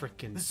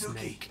frickin'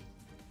 snake.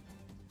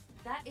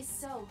 That is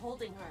So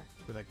holding her.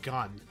 With a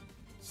gun.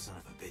 Son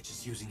of a bitch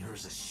is using her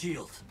as a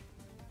shield.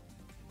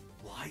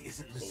 Why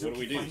isn't Mizuki So what do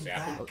we do, fighting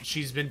Zap? back?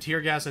 She's been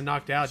tear gassed and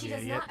knocked out, She you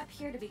does idiot. not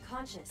appear to be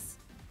conscious.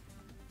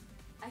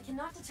 I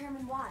cannot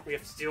determine why. We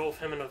have to deal with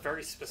him in a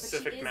very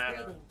specific but she is manner.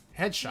 breathing.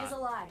 Headshot. She is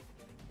alive.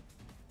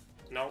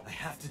 No. I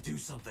have to do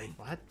something.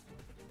 What?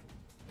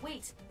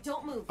 Wait,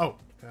 don't move. Oh,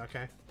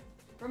 okay.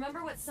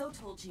 Remember what So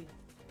told you.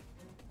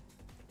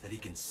 That he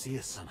can see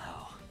us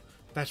somehow.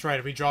 That's right.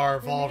 If we draw our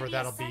There may revolver, be a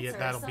that'll be sensor it. or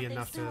That'll be something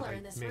enough to similar in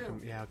like this make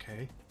room. him. Yeah,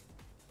 okay.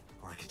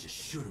 Or I could just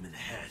shoot him in the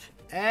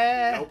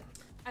head. Nope.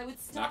 I would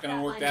stop Not gonna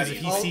that work line that Because if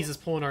of he thought. sees us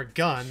pulling our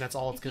gun, that's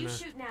all it's If gonna. you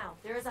shoot now,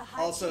 there is a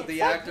high Also, chance the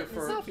that actor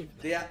for Mizuki-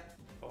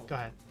 Go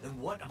ahead. Then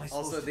what am I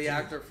supposed also to the do?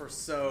 actor for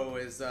So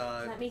is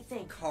Let me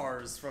think.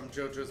 Cars from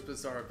JoJo's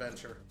Bizarre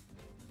Adventure.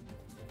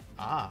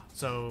 Ah,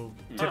 so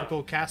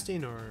typical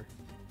casting or?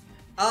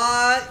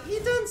 He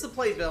tends to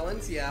play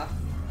villains, yeah.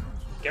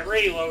 Get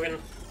ready, Logan.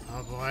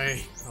 Oh boy,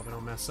 hope I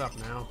don't mess up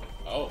now.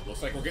 Oh,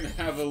 looks like we're gonna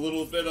have a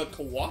little bit of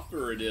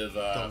cooperative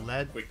The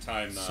lead. quick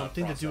time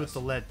Something process. to do with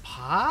the lead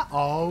pot?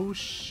 Oh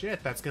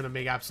shit, that's gonna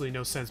make absolutely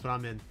no sense, but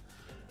I'm in.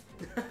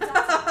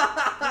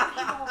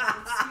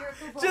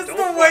 Just Don't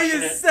the way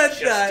question you it, said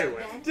just that. do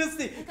it. Just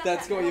the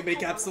that's going to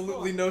make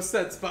absolutely no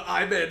sense, but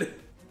I'm in.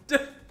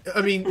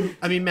 I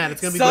mean, Matt,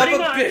 it's gonna be. Son of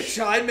the, a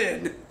bitch, I'm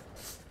in.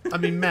 I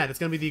mean, Matt, it's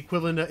gonna be the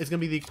equivalent. It's gonna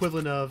be the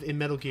equivalent of in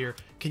Metal Gear.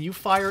 Can you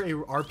fire a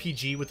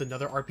RPG with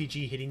another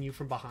RPG hitting you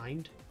from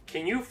behind?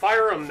 Can you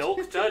fire a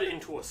milk dud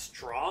into a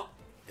straw?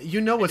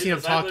 You know what scene I'm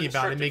As I was talking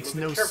about. It instructed, makes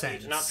moving no carefully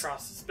sense. to not draw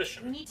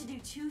suspicion. We need to do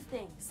two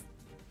things.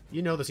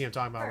 You know the scene I'm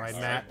talking about, right,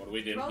 First, Matt? What do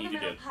we Throw need the to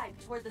metal do? pipe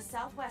toward the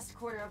southwest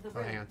corner of the Oh,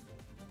 room. hang on.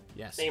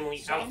 Yes.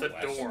 Namely, out the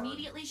Southwest. door.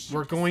 Immediately shoot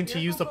We're going the to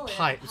use the spherical bullet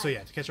pipe. at the So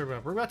yeah, to catch everybody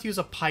up, we're about to use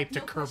a pipe to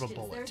No curve a questions.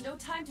 bullet. There's no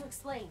time to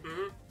explain.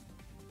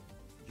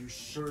 You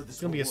sure this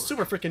It's gonna be a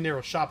super freaking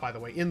narrow shot, by the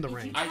way, in the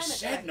range. I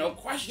said no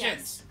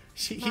questions.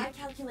 My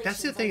calculations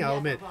That's the are thing,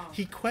 I'll never admit. wrong.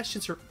 He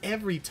questions her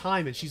every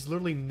time, and she's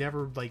literally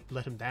never like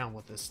let him down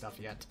with this stuff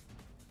yet.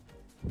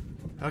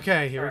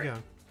 Okay, here we go.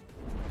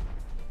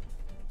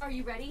 Are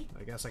you ready?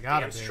 I guess I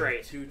got Damn it. baby.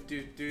 straight.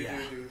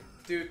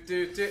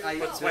 Let's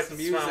Let's wipe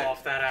the smile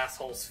off that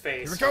asshole's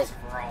face. Here we go. once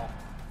and for all.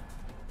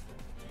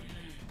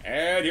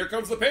 And here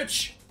comes the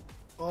pitch.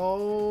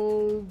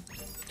 Oh,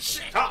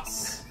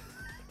 Toss.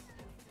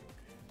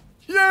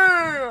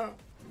 yeah!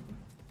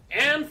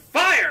 And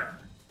fire!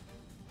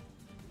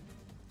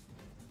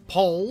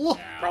 Pull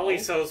Probably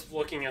So's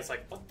looking as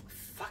like, what the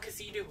fuck is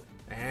he doing?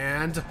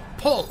 and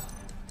pull.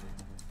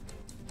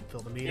 Fill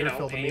the meter. You know,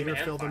 Fill the aim meter. and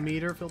Fill the fire.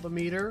 meter. Fill the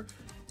meter.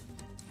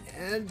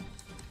 And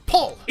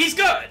pull. He's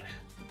good!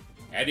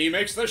 And he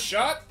makes the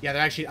shot. Yeah,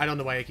 they're actually. I don't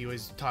know why Ikki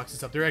always talks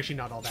this up. They're actually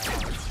not all that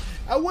hard.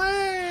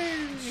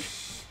 Away!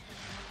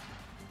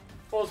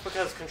 Well, it's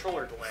because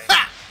controller delay.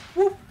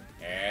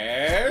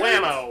 And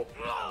Whammo!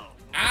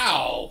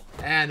 Ow!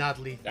 And not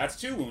lethal. That's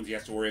 2 wounds he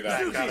has to worry about.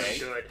 That got Okay. it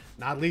good.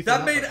 Not lethal. That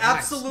not made nice.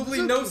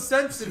 absolutely no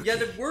sense, and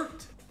yet it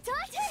worked.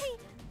 Dante!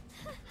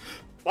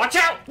 Watch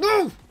out!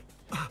 Move!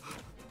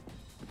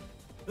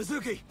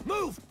 Mizuki,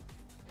 move!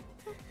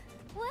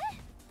 What?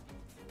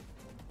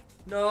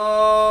 No.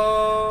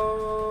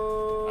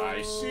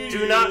 I see.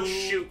 Do not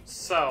shoot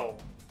So.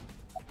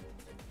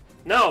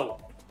 No!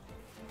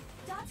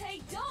 Dante,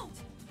 don't!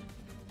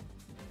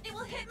 It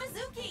will hit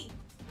Mizuki!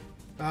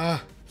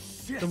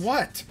 Then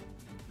what?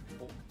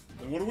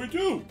 Then what do we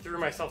do? Threw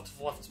myself to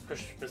the left to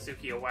push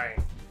Mizuki away.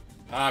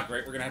 Ah,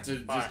 great. We're gonna have to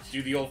But- just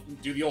do the old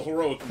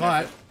heroic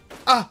But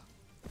method.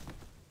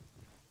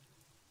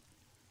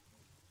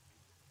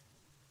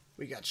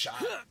 we got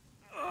shot.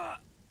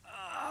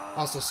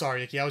 Also,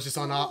 sorry, Ikki. I was just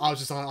on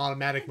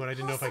automatic mode. I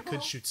didn't know if I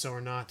could shoot So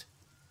or not.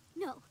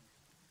 No.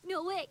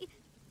 No way.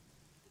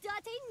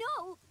 Dante,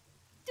 no!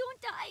 Don't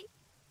die!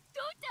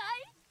 Don't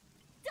die!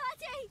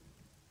 Dante!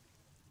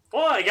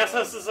 Well, I guess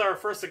this is our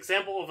first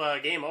example of a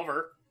game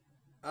over.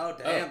 Oh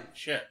damn! Oh,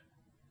 shit.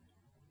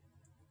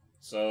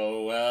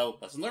 So, well,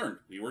 lesson learned.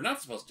 We were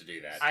not supposed to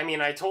do that. I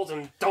mean, I told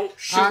him, don't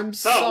shoot I'm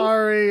So!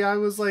 sorry. I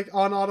was like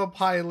on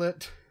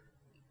autopilot.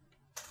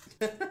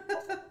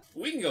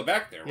 We can go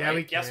back there, Yeah, right?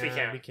 we can. Yes, we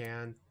can. We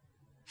can.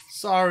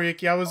 Sorry,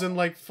 Ikki. I was in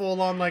like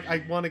full on like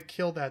I want to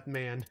kill that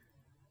man.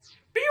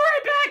 Be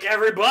right back,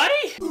 everybody!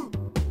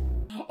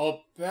 A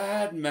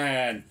bad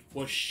man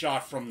was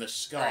shot from the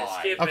sky.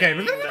 Okay, okay,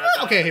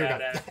 here we go.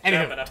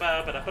 Anywho.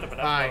 What do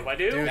I Fine,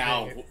 do? dude.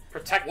 Now,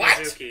 Protect what?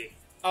 Mizuki.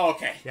 Oh,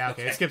 okay. Yeah,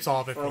 okay. It skips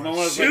all of it. For a for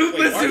moment, I us. was like,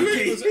 wait, why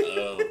Mizuki! was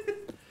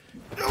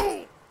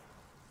it-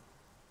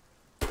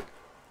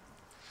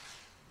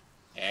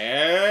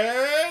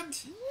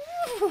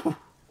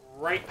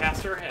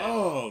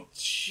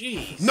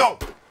 No!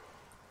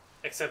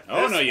 Except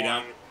Oh, this no, you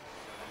one,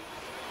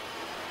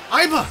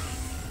 don't. Iba!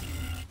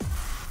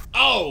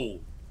 Oh!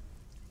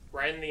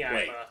 right in the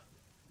Wait. Iba.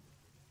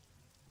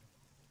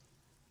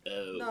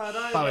 Oh. By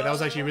the way, that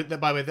was actually.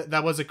 By the way,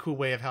 that was a cool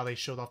way of how they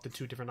showed off the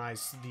two different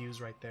eyes views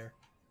right there.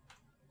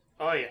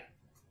 Oh yeah.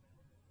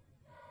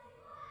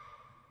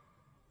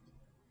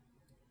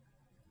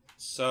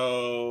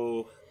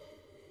 So...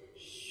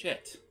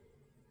 Shit.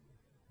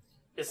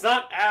 It's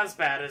not as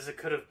bad as it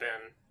could have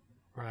been,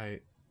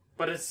 Right.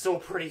 but it's still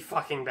pretty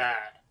fucking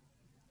bad.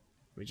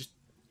 We just.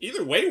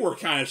 Either way, we're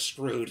kind of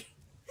screwed.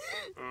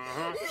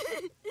 Mm-hmm.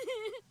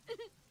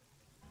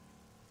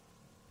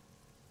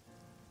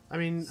 I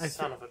mean,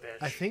 Son of a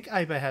bitch. I think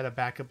Iba had a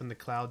backup in the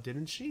cloud,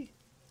 didn't she?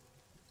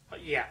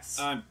 Yes.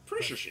 I'm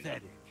pretty sure she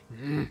did.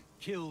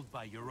 Killed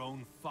by your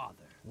own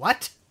father.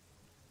 What?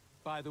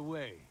 By the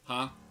way,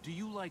 Huh? do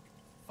you like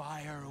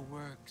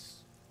fireworks?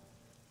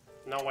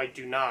 No, I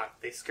do not.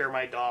 They scare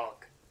my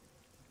dog.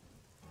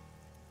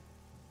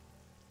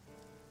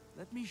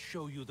 Let me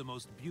show you the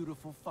most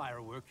beautiful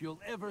firework you'll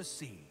ever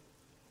see.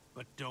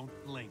 But don't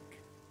blink.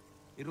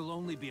 It'll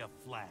only be a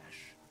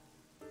flash.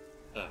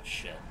 Oh,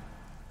 shit.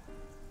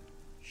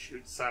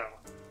 Shoot so.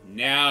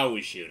 Now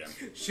we shoot him.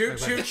 Shoot.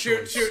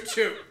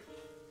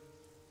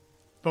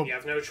 But, You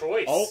have no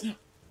choice.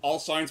 All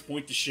signs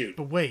point to shoot.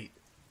 but wait.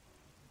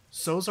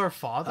 So's our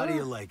father? How do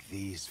you like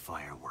these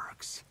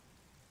fireworks?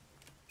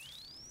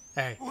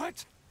 Hey.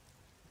 What?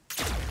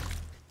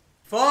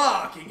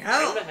 Fucking In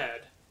hell! the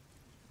head.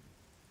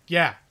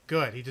 Yeah,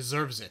 good. He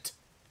deserves it.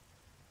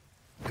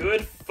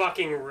 Good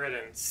fucking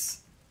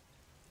riddance.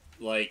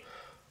 Like...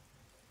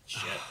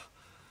 Shit.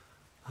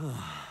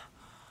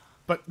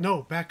 But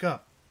no, back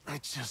up. I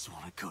just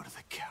want to go to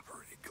the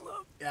cabaret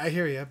club. Yeah, I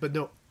hear ya, but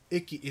no.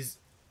 Ikki,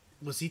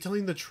 was he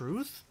telling the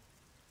truth?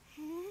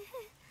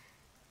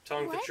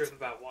 Telling the What? truth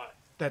about what?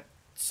 That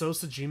So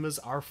Sejima's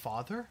our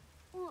father?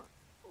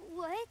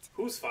 What?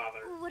 Whose father?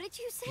 What did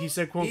you say? He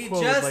said, quote, He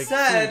quote, just like,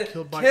 said,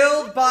 killed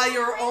by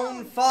your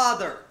own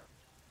father.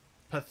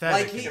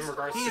 Pathetic. Like, In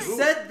regards he to who?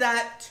 said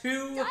that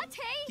to... Date?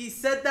 He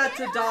said that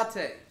to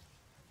Date.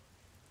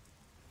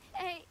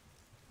 Hey,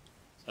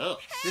 Oh.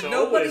 Did So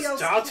nobody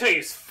is else...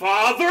 Date's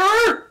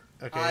father?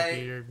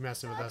 Okay, you're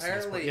messing with us.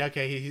 apparently- Yeah,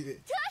 okay,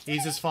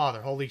 he's his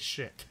father. Holy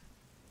shit.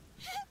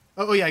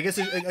 Oh yeah, I guess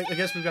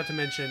we got to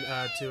mention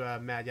to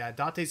Matt. Yeah,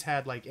 Date's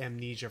had like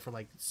amnesia for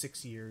like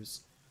 6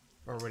 years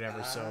or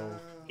whatever. So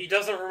He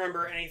doesn't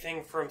remember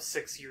anything from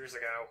 6 years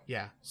ago.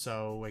 yeah,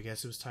 so I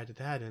guess it was tied to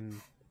that.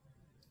 And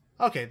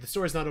okay, the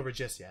story's not over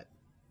just yet.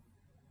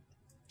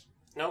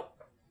 Nope.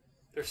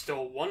 There's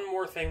still one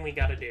more thing we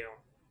gotta do.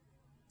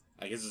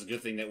 I guess it's a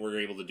good thing that we're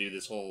able to do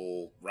this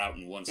whole route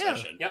in one Yeah.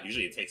 session. Yep.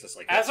 Usually it takes us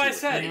like... As two I or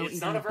said, three. it's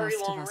not a very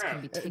long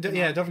route.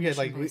 Yeah, don't forget,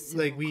 like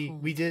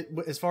we did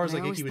as far as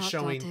like Ikki was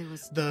showing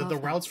the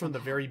routes from the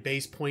very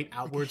base point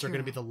outwards are going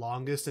to be the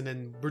longest, and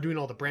then we're doing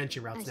all the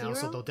branching routes now,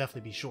 so they'll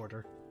definitely be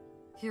shorter.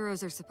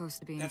 Heroes are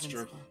supposed to be That's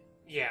invincible.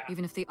 Yeah.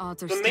 Even if the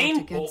odds are The stacked main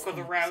against bulk of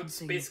the them, routes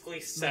something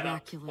basically set up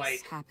miraculous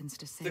like happens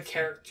to save the them.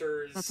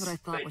 characters That's what I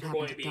thought that would you're happen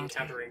going to to be Date.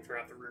 encountering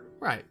throughout the route.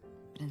 Right.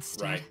 But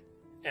instead, Right.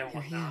 And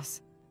here he whatnot.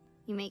 is.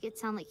 you make it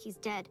sound like he's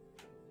dead.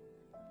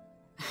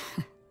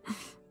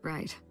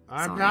 Right.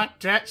 I'm Sorry. not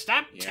dead.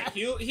 Stop. Yeah,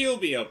 he'll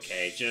be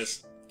okay.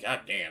 Just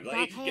goddamn,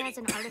 like Date has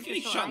an getting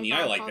artificial shot in the eye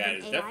eyeball like called that an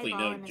is AI definitely ball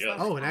no in his joke.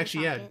 left Oh, and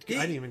actually, yeah, pocket.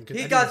 I didn't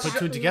even got put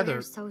two and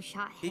together.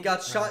 He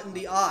got shot in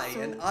the eye,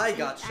 and I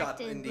got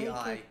shot in the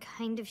like eye. a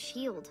kind of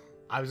shield.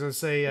 I was gonna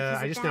say, Because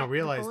I of just that, now the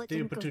realized bullet they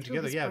didn't didn't put go two through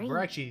together. his Yeah, brain. we're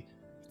actually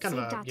kind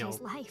Saved of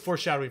Date's life.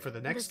 foreshadowing for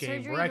the next The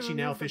game. surgery We're actually to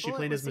now remove the officially bullet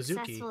playing as was Mizuki.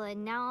 successful,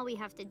 and now all we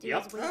have to do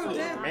Yep. is wait Oh, until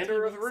damn. Date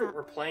Commander of the wakes route, up.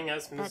 we're playing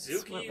as That's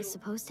what Mizuki. was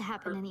supposed to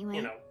happen anyway.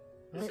 You know,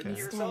 But listen to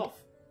instead-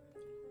 yourself.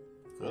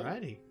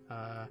 Alrighty.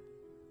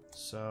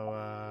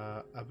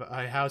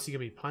 How's he gonna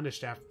be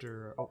punished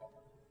after? Oh.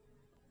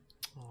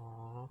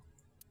 Aww.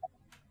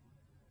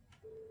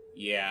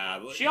 Yeah.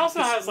 but She also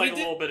this- has like we a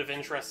did- little bit of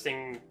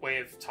interesting way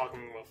of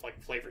talking with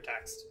like flavor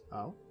text.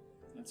 Oh.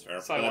 That's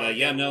fair. So I But want to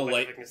yeah, give no, a bit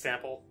like of an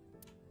example.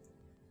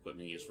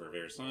 equipment used for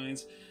various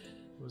signs.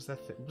 What was that?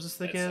 What was this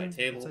Bedside again?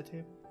 table. Bedside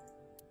table.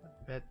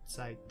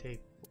 Bedside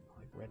table.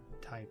 Like red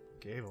type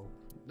cable.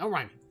 No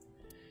rhyming.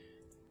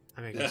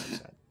 I mean, I guess it's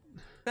sad.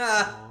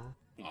 Aww.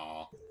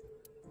 Aw.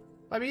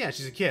 I mean, yeah,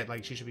 she's a kid.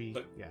 Like she should be.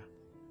 Yeah.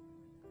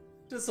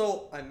 Just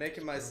so I'm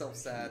making myself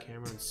sad.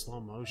 Camera in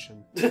slow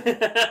motion. I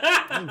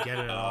didn't get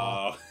it at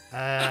all.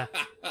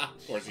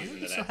 Of course he's Why don't into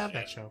you still that have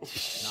shit. that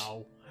show?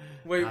 No.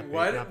 Wait, Not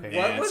what? not Baywatch.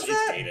 What was She's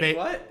that? dated.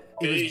 What?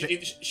 It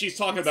was She's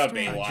talking about a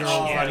Baywatch.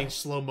 girl Yeah. running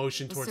slow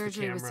motion The towards the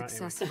surgery was camera.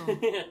 successful.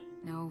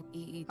 No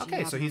EEG.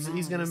 Okay, so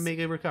he's gonna make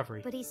a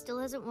recovery. But he still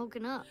hasn't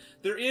woken up.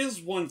 There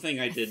is one thing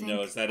I did think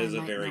notice that I is a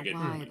might very know good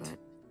why, point. but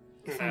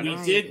if I'm We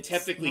right, did it's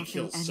technically nothing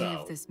kill any So,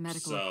 of this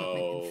medical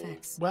equipment can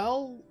fix.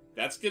 Well,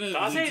 that's gonna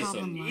Date, lead to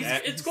some.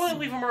 it's going to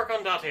leave a mark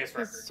on Date's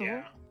record. soul?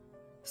 Yeah.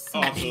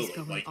 Oh,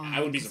 absolutely. Like, I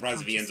wouldn't be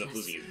surprised if he ends up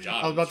losing his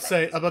job. I was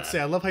about to say,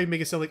 I love how you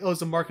make it sound like, oh,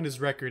 it's a mark in his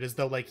record, as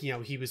though, like, you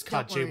know, he was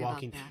caught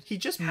jaywalking. He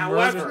just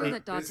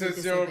murdered. This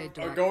is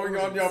going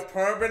on your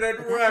permanent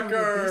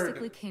record.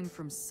 Basically came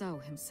from So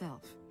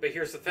himself. But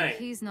here's the thing.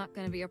 He's not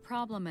going to be a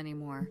problem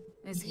anymore,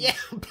 is he? Yeah,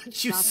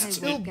 but you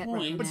still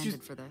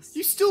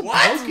you still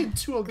broke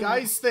into a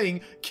guy's thing,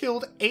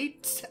 killed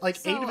eight of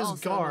his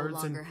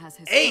guards, and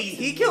 8.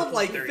 He killed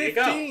like there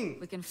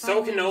 15.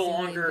 So can no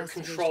longer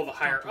control the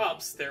higher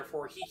ups,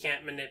 therefore he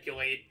can't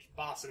manipulate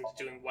Boss into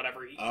doing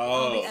whatever he.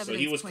 Oh, so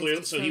he was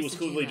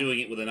clearly doing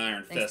it with an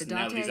iron fist, and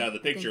now that he's out of the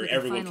picture,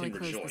 everyone can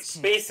rejoice.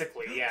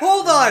 Basically, yeah.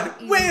 Hold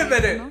on, wait a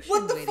minute.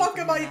 What the fuck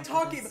am I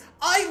talking about?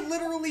 I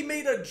literally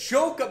made a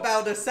joke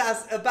about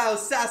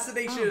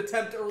assassination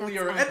attempt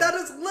earlier, and that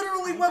is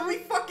literally what we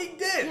fucking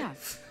did.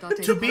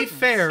 To be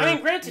fair, I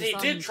mean, granted, he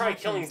did try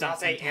killing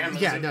Date and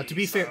Mizuki. Yeah, no. To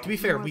be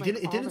fair, we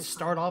didn't. It didn't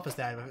start off as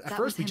that. At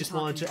first, we just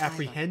wanted to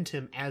apprehend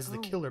him as the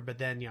killer, but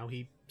then, you know,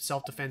 he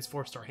self-defense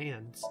forced our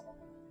hands.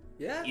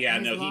 Yeah. Yeah,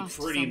 no, he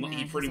pretty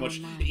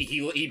much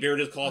he bared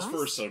his claws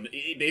first, so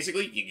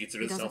basically he gets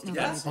it himself to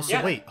death.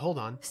 Also, wait, hold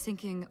on.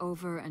 Thinking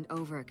over and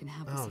over can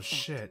have Oh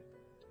shit,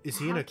 is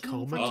he in a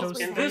comatose?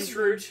 In this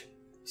route,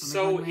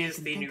 So is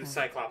the new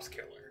Cyclops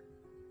killer.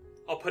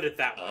 I'll put it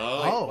that way.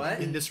 Oh, what?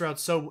 In this route,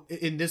 so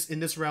in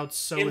this route,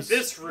 so in is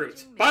this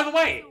route. By the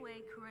way,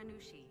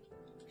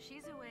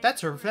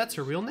 that's her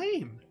real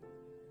name.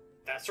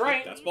 That's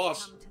right. That's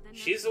Boss.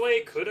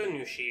 Shizue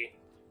Kuranushi.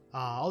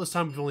 All this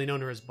time we've only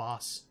known her as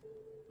Boss.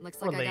 Looks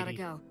like I gotta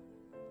go.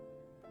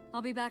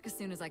 I'll be back as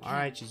soon as I can. All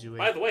right, Shizue.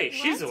 By the way,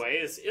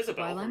 Shizue is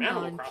Isabelle from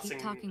Animal gone, Crossing.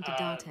 Keep talking to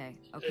Date,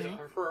 okay?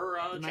 Her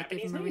you might give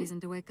Japanese him a name.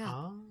 reason to wake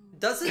up.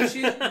 Doesn't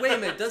she? Wait a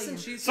minute. Doesn't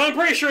she? So I'm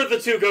pretty sure the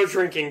two go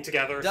drinking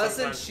together.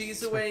 Doesn't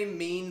sometimes. Shizue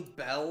mean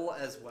Belle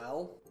as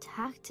well?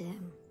 Talk to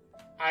him.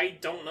 I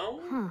don't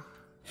know. Huh.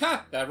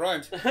 Ha! That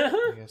rhymed.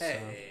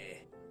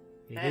 Hey.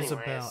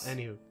 Isabelle.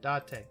 Anywho,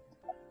 Date.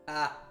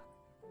 Ah.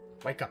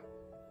 Wake up.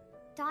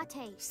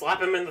 Date. Slap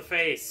him in the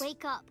face.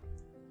 Wake up.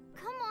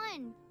 Come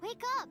on,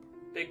 wake up.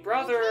 Big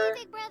brother.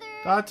 Okay, big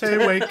brother.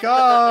 Date, wake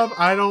up!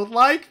 I don't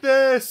like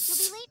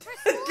this.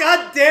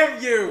 God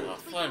damn you!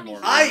 Oh,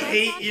 I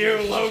hate you,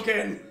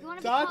 Logan.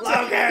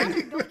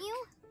 Logan. Don't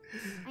you?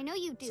 I know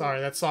you do.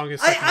 Sorry, that song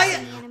is. I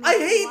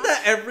hate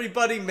that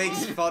everybody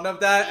makes fun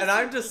of that, and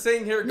I'm just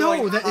sitting here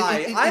going,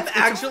 I'm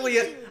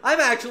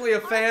actually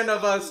a fan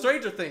of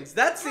Stranger Things.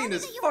 That scene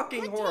is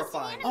fucking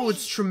horrifying. Oh,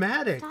 it's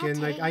traumatic,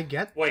 and like I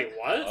get. Wait,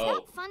 what? It's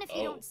not fun if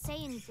you don't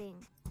say anything.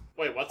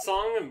 Wait, what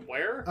song and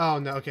where? Oh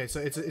no, okay, so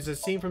it's a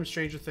scene from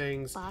Stranger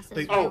Things.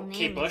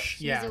 Kate Bush.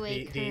 Yeah,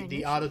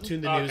 the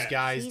auto-tune the news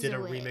guys did a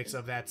remix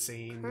of that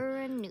scene.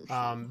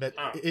 But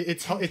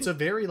it's a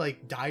very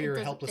like dire,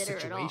 helpless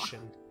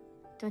situation.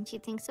 Don't you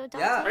think so, Date?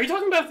 Yeah. Are you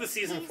talking about the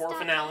season 4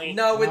 finale?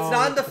 No, it's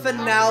not in the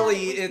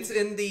finale. It's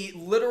in the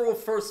literal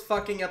first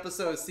fucking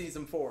episode of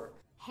season 4.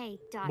 Hey,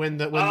 Date. When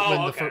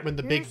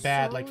the big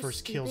bad like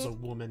first kills a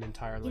woman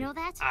entirely. You know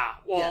that?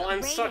 Well,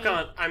 I'm stuck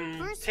on.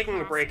 I'm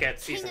taking a break at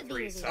season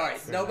 3. So. All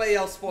right, nobody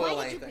else spoil Why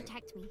did you anything.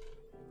 protect me?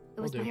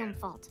 It was my own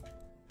fault.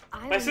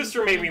 My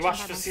sister made me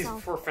watch the season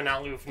 4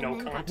 finale with no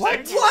context.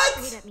 What?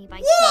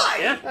 Why?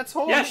 Yeah, that's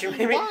horrible. Yeah, she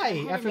made me.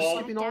 Why? After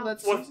skipping all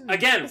that season?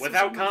 Again,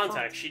 without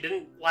context, she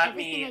didn't let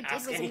me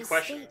ask any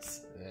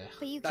questions.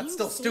 That's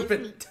still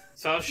stupid.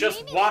 So I was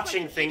just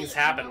watching things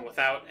happen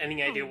without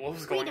any idea what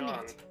was going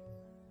on.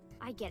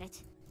 I get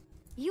it.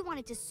 You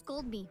wanted to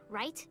scold me,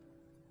 right?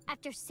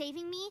 After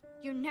saving me,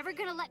 you're never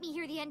gonna let me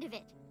hear the end of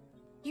it.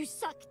 You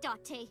suck,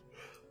 Date.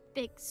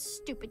 Big,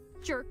 stupid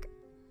jerk.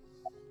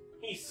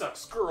 He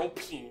sucks girl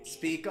peen.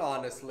 Speak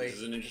honestly. This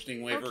is an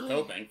interesting way for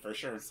coping, for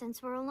sure.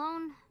 Since we're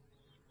alone,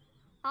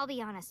 I'll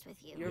be honest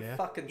with you. You're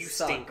fucking you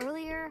suck. stink.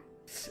 Earlier,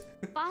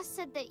 Boss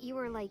said that you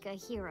were like a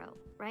hero,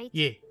 right?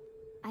 Yeah.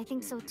 I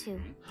think so too.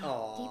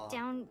 Aww. Deep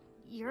down,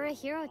 you're a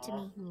hero to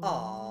me.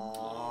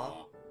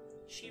 Aww.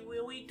 She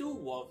really do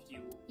love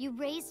you. You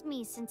raised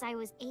me since I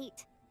was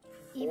 8.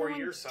 4 Even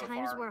years when so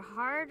times far. were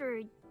hard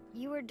or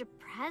you were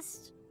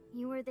depressed,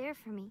 you were there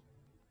for me.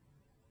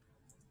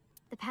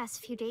 The past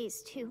few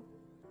days, too.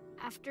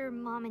 After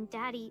Mom and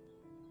Daddy,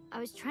 I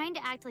was trying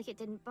to act like it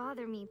didn't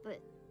bother me,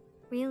 but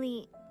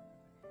really,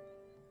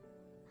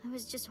 I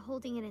was just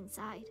holding it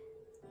inside.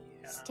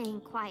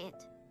 Staying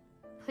quiet.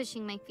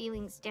 Pushing my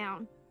feelings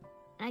down.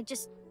 And I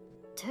just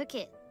took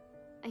it.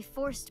 I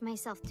forced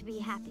myself to be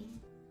happy.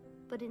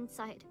 But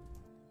inside,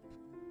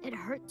 it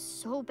hurt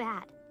so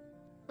bad.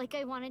 Like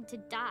I wanted to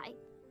die.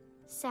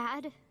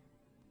 Sad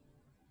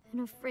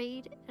and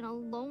afraid and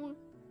alone.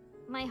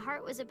 My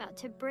heart was about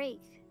to break.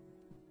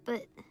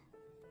 But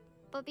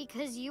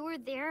because you were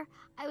there,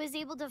 I was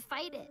able to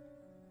fight it.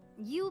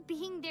 You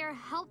being there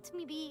helped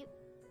me be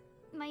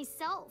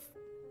myself.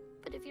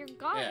 But if you're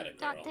gone,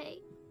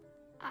 Date,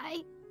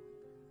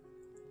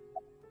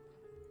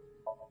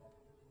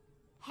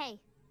 Hey,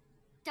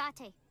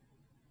 Date,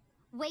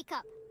 wake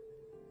up.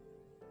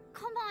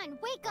 Come on,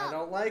 wake up! I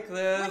don't like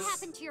this. What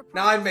happened to your promise?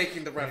 Now I'm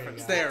making the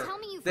reference. There. Tell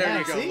me you there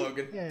you promised. go,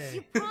 Logan.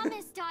 You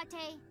promised,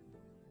 Date.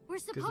 We're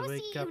supposed to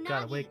eat unagi.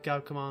 Gotta wake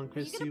up, come on,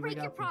 Chrissy, Are you gonna break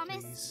wake your up,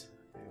 promise? please.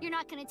 You're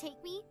not gonna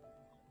take me?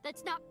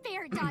 That's not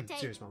fair, Date.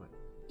 Serious moment.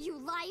 You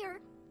liar.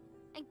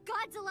 And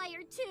God's a liar,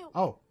 too.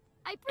 Oh.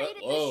 I prayed at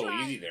the Oh,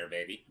 shrine. easy there,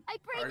 baby. I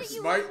prayed that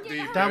you smart wouldn't get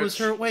hurt. That was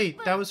her, wait,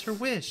 that was her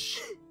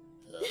wish.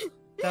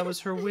 That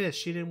was her wish.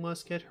 She didn't want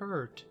us to get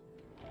hurt.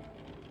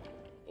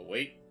 Oh,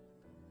 wait.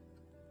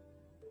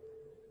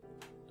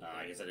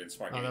 I guess I didn't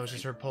spark anything. That was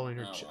just her pulling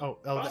her... Oh,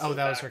 Oh,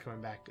 that was her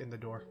coming back in the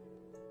door.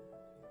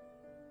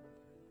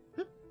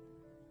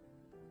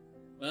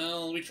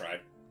 Well, we tried.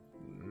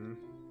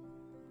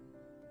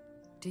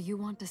 Do you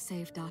want to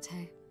save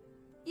Date?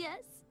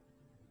 Yes.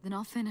 Then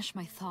I'll finish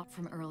my thought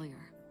from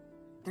earlier.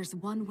 There's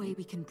one way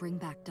we can bring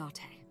back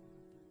Date.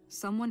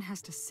 Someone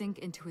has to sink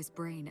into his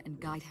brain and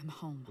guide him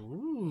home.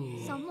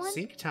 Ooh, Someone?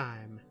 Sync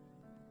time.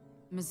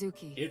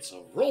 Mizuki. It's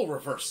a role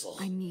reversal.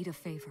 I need a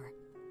favor.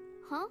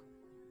 Huh?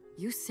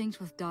 You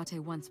synced with Date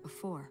once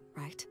before,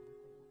 right?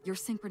 Your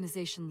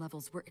synchronization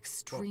levels were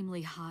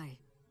extremely high.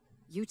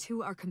 You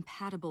two are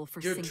compatible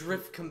for You're syncing.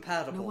 drift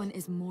compatible. No one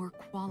is more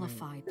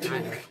qualified to do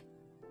it.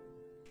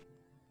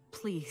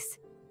 Please,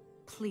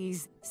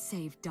 please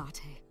save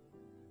Date.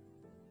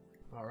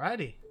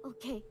 Alrighty.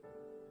 Okay.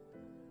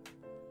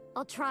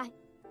 I'll try.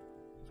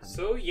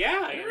 So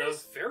yeah, in a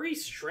very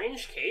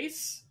strange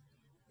case,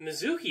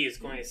 Mizuki is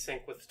going to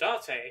sync with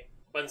Date,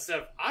 but instead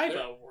of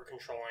Aiba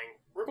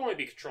we're going to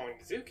be controlling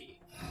Mizuki.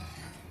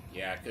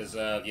 Yeah, because,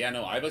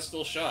 Aiba's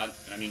still shot.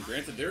 I mean,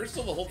 granted, there's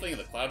still the whole thing of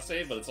the cloud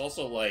save, but it's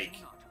also, like,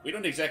 we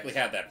don't exactly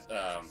have that,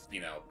 I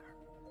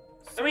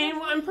mean,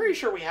 I'm pretty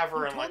sure we have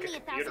her in, like, a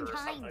computer or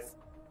something.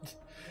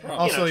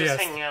 Also, just yes.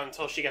 hanging out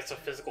until she gets a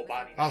physical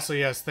body. Also,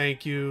 yes,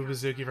 thank you,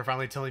 Mizuki, for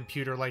finally telling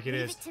Pewter like it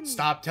is.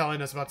 Stop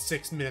telling us about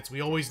 6 minutes.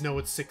 We always know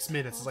it's 6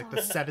 minutes. It's like the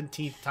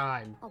 17th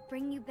time. I'll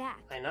bring you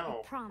back. I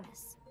know. I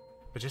promise.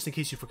 But just in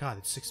case you forgot,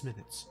 it's 6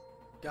 minutes.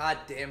 God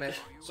damn it.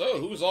 So,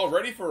 who's all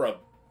ready for a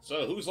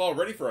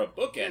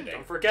book ending?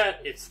 Don't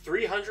forget, it's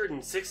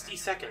 360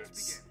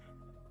 seconds.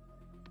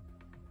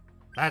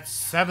 That's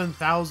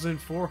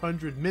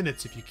 7,400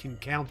 minutes if you can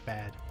count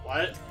bad.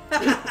 What?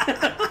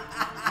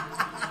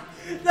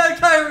 That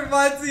kind of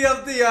reminds me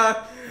of the,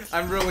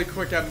 I'm really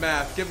quick at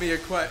math. Give me a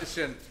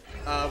question.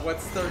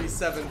 What's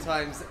 37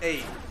 times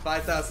 8?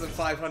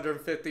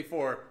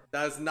 5,554.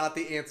 That is not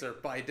the answer,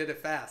 but I did it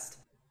fast.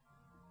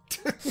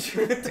 Kind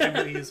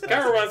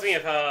of reminds me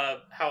of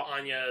how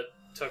Anya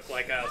took,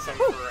 like, some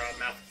of her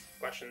math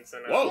questions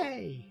in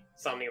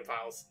Somnium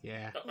files.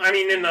 Yeah. I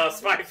mean, in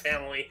Spy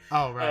Family.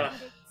 Oh, right.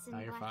 Now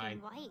you're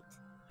fine.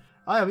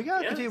 Oh, yeah, we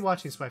gotta continue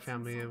watching Spy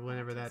Family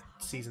whenever that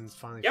season's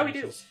finally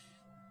finishes.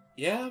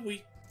 Yeah,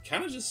 we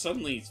kind of just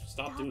suddenly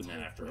stopped doing that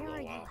after a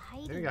little while.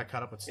 Then we got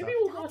caught up with stuff. Maybe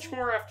we'll watch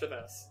more after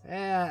this.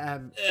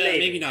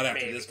 Maybe not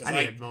after this, I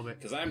need a moment.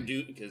 Because I'm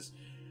due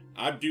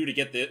to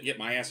get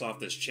my ass off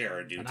this chair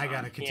in due time. I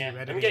gotta continue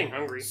editing. I'm getting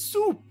hungry.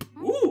 Soup!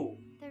 Ooh!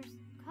 There's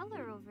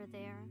color over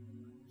there.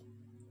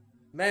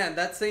 Man,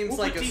 that seems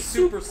like a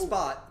super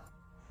spot.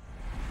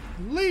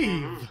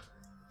 Leave!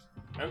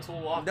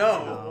 Mental lock.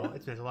 No,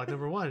 it's mental lock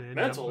number 1.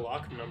 Mental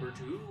lock number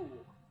 2.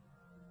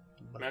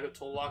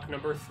 Mental lock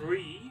number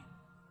 3.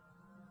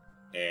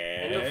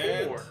 And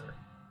a 4.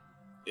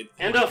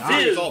 And a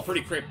 5. It's all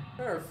pretty cramped.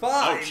 There are 5.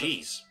 Oh,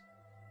 jeez.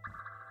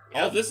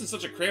 All this in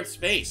such a cramped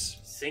space.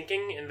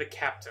 Sinking in the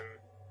captain.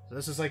 So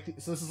this is like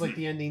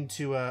the ending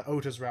to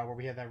Ota's route, where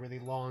we had that really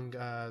long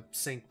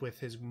sync with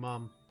his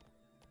mom.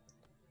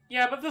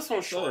 Yeah, but this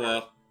one's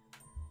shorter.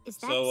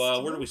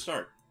 So where do we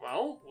start?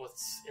 Well,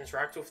 let's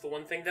interact with the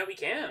one thing that we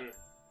can.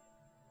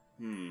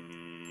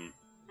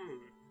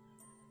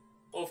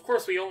 Well, of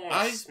course, we don't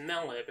want to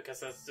smell it,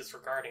 because that's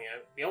disregarding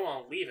it. We don't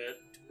want to leave it.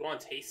 Do we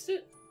want to taste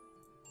it?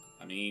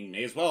 I mean,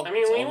 may as well. I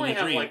mean, we only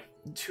have, like,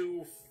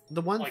 2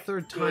 the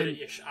 1/3 time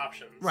good-ish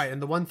options. Right,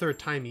 and the 1/3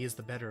 timey is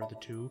the better of the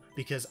two,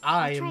 because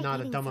I am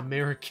not a dumb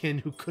American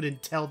who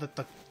couldn't tell that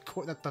the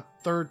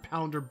 3rd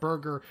pounder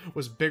burger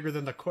was bigger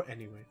than the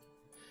anyway.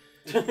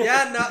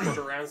 Yeah,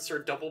 no. Around Sir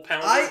Double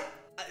Pounder.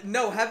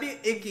 No, have you,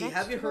 Ikki,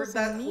 have you heard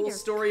that whole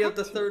story of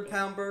the 3rd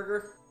pound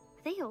burger?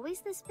 Are they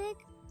always this big?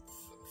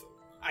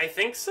 I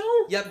think so.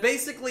 Yeah,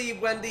 basically,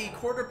 when the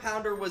 1/4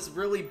 pounder was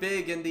really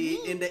big in the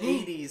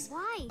 80s,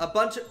 why? a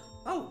bunch of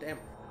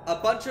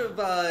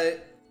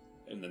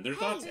and then there's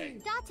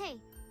Date. Date,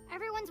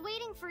 everyone's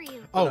waiting for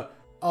you. It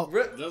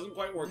doesn't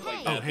quite work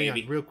like that, hang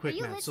baby. on, real quick,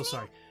 man. So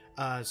sorry.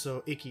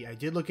 So Ikki, I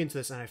did look into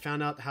this, and I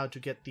found out how to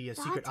get the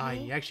secret eye.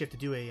 You actually have to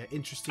do a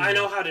interesting. I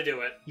know how to do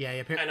it. Yeah,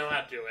 I know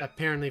how to do it.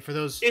 Apparently, for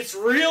those, it's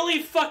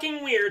really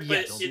fucking weird,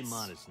 but Don't it's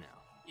modest now.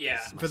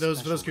 Yeah. For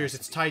those curious,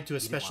 it's tied to a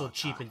special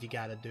achievement you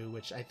gotta do,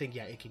 which I think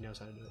Ikki knows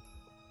how to do it.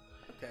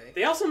 Okay.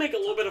 They also make a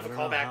little bit of a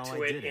callback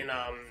to it in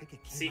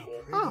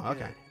sequel. Oh,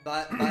 okay.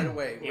 By the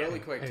way, really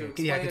quick to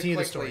explain continue it quickly.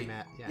 the story,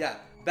 Matt. Yeah.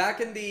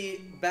 Back in the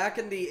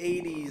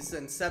 80s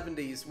and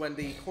 70s, when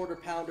the 1/4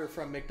 pounder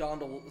from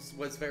McDonald's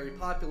was very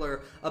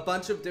popular, a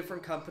bunch of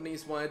different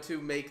companies wanted to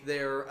make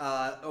their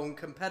own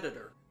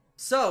competitor.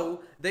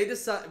 So they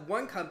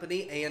one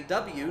company,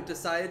 A&W,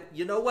 decided,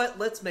 you know what?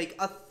 Let's make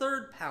a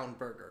 3rd pound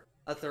burger.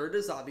 A third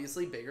is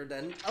obviously bigger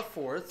than a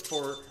fourth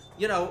for,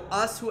 you know,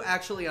 us who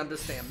actually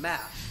understand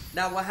math.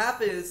 Now, what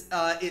happened is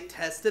it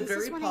tested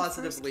very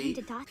positively.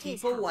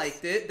 People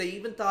liked it. They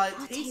even thought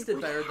it tasted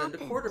better than the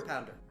Quarter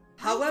Pounder.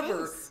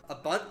 However,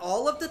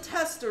 all of the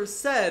testers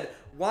said,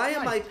 why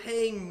am I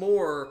paying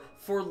more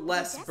for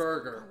less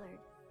burger?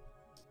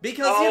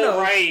 Because, you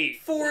know,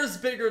 4 is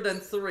bigger than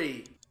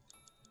 3.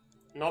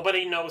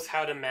 Nobody knows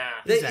how to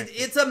math.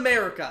 It's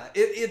America.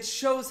 It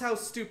shows how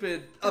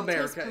stupid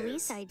America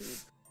is.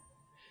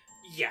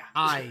 Yeah.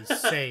 I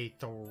say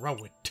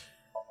throw it.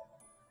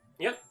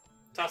 Yep.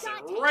 Toss it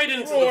right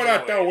into Throw it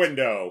out the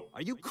window.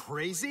 Are you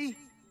crazy?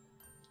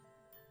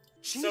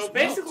 So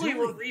basically,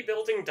 we're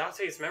rebuilding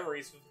Date's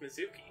memories with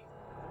Mizuki.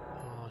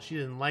 Oh, she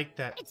didn't like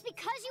that. It's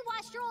because you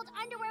washed your old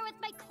underwear with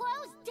my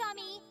clothes,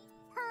 dummy!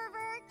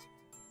 Pervert!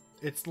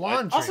 It's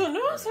laundry. Also,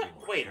 notice that.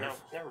 Wait, no,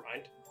 never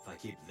mind. If I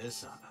keep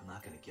this up, I'm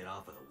not gonna get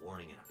off with a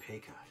warning and a pay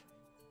cut.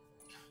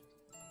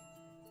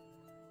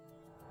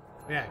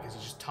 Yeah, because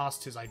he just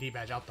tossed his ID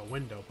badge out the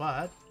window,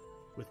 but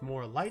with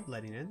more light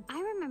letting in. I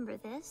remember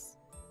this.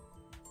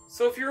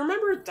 So if you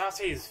remember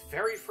Date's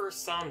very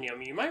first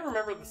Somnium, you might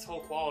remember this whole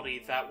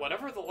quality that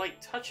whatever the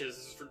light touches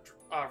is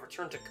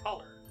returned to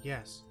color.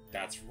 Yes.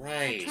 That's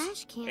right.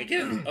 Trash can.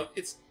 Again,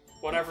 it's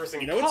whatever's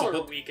in it's a color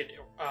book we could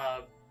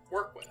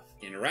work with.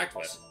 interact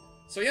with.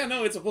 So yeah,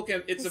 no, it's a book.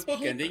 It's a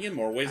book ending in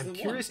more ways I'm than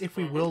one. curious if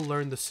we will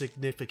learn the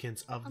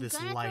significance of I'm this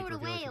gonna light. throw it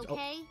away, revealing-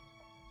 okay?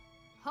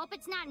 Hope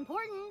it's not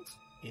important.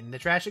 In the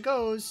trash it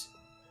goes.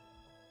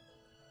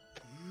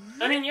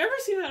 I mean, you ever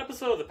see that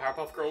episode of the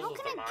Powerpuff Girls How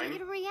with can the I get mime? you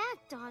to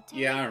react, Date?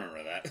 Yeah, I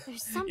remember that.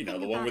 There's something You know, the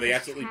about one where they this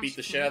absolutely beat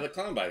the trash shit out of the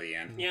clown by the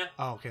end. Yeah.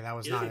 Oh, okay, that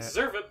was You not didn't it.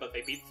 deserve it, but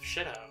they beat the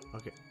shit out of him.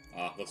 Okay.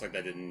 Looks like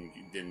that didn't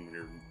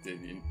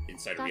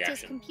incite a Date's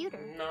reaction. computer.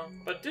 No,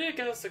 but did it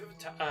get us a good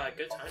time?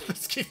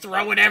 Let's keep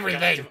throwing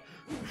everything.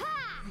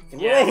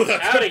 Throw the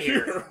out of computer.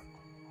 here.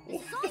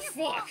 What It's all the your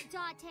fault,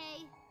 fuck?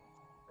 Date.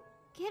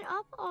 Get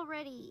up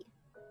already.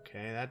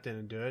 Okay, that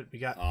didn't do it. We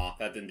got, Oh,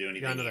 that didn't do we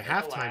anything. got another either.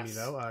 half-timey,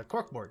 though.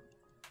 Corkboard.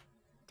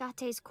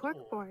 Date's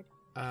corkboard.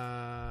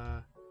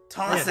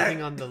 Toss yeah, the it.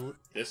 thing on the...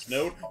 This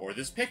note or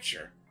this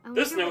picture.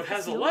 This note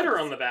has a letter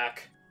on the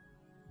back.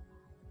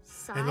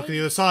 And look at the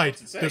other side.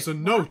 What's it say? There's a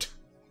note.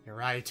 You're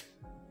right.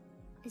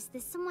 Is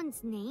this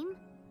someone's name?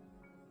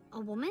 A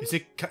woman? Is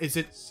it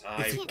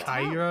Side.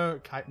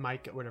 Kyra?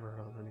 Mike? Whatever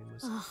her name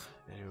was. Ugh,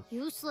 Anyway.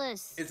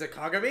 useless. Is it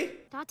Kagami?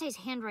 Date's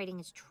handwriting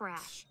is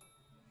trash.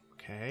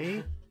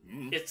 Okay.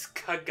 It's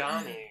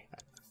Kagami.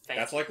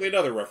 That's likely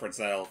another reference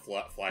that'll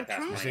fly past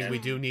my I think head. we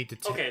do need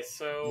to... Okay,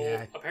 so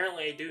Yeah.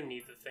 apparently I do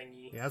need the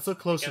thingy. Yeah, let's look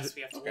closer. I guess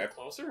we have to look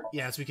closer?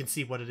 Yeah, so we can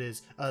see what it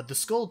is. The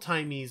skull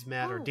timies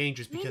are Oh,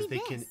 dangerous because they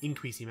maybe can this.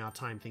 increase the amount of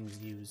time things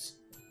use.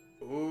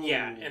 Ooh.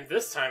 Yeah, and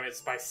this time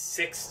it's by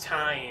 6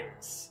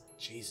 times.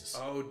 Jesus.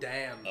 Oh,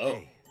 damn. Oh.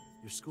 Hey,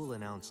 your school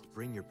announced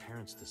bring your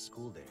parents to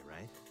school day,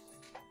 right?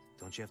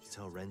 Don't you have to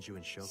tell Renju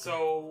and Shoko?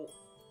 So,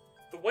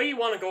 the way you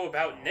want to go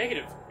about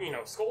negative,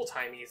 skull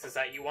timies is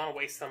that you want to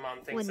waste them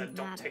on things Wouldn't that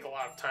don't matter. take a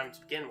lot of time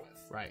to begin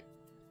with. Right.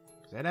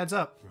 That adds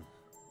up.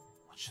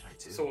 What should I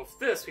do? So with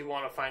this, we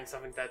want to find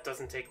something that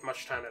doesn't take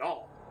much time at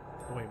all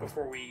Oh, wait,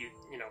 before we,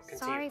 continue.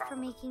 Sorry for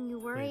properly. making you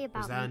worry wait, about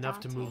was that me, enough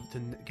to Date. move to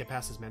get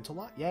past his mental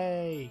lot?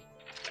 Yay!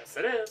 Yes,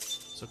 it is.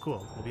 So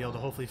cool. We'll be able to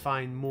hopefully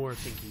find more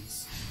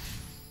thinkies.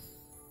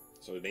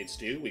 So we made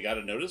stew. We got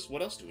to notice.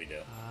 What else do we do?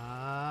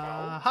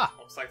 Aha!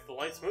 Looks like the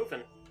light's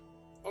moving.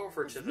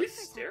 Over to the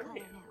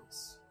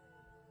stereos.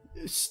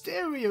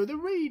 Stereo, the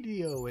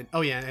radio, and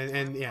oh yeah,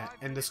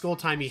 and the skull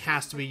timey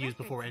has to be used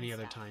before any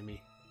other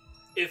timey.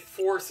 It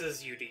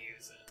forces you to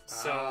use it.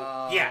 So,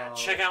 yeah,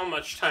 check out how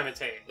much time it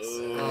takes.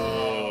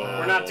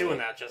 We're not doing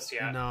that just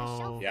yet.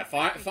 No. Yeah,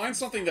 find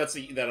something that's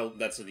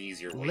an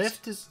easier way.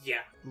 Lift is. Yeah,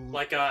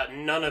 like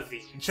none of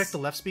these. Check the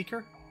left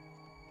speaker.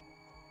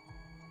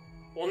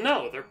 Well,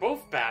 no, they're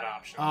both bad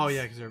options. Oh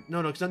yeah, because they're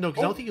no, because I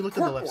don't think you looked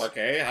at the left.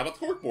 Okay, how about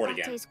the corkboard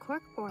again? Date's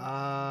corkboard.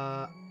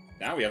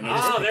 Now we have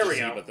no there we to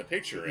see go. what the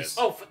picture is.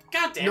 Oh,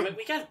 god damn No. it,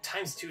 we got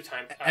times 2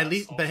 times. At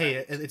least, but hey,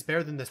 it's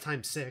better than this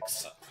time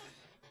 6.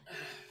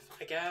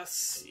 I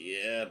guess.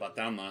 Yeah, but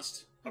thou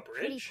must. A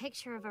Pretty bridge?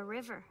 picture of a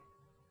river.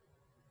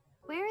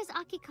 Where is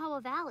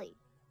Akikawa Valley?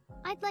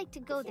 I'd like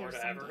to go there Florida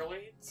someday.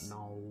 Everglades?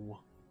 No.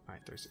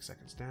 Alright, 36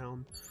 seconds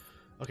down.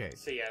 Okay.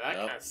 So yeah, that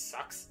Yep. kind of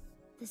sucks.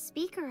 The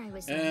speaker I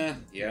was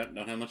in. Yeah,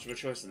 don't have much of a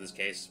choice in this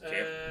case.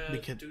 We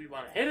could- Do we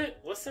want to hit it,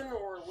 listen,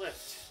 or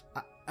lift?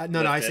 No,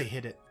 I Lift say it.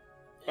 hit it.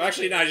 Well,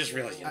 actually, no, I just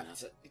realized.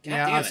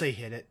 Yeah, I'll say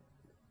hit it.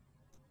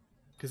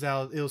 Because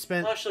it'll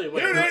spend. Well, actually,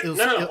 wait. it'll-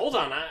 No, it'll- hold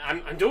on.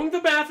 I'm doing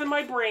the math in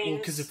my brain.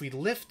 Because if we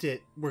lift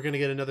it, we're gonna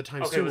get another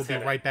times Okay, 2. We'll let's be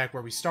hit it. right back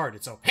where we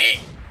started. So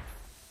hey,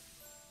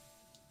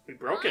 We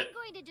broke it. I'm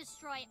going to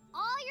destroy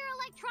all your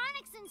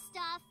electronics and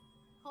stuff.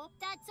 Hope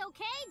that's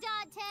okay,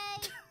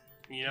 Date.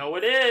 You know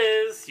it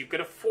is. You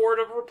could afford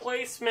a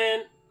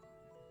replacement.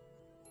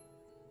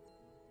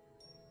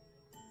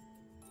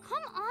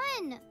 Come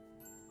on.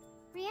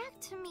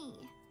 React to me.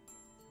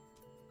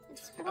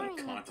 It's boring. Out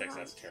of context,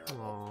 that's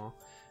terrible.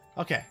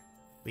 Aw. Okay.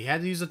 We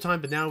had to use the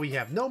time, but now we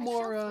have no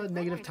more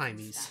negative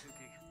timies.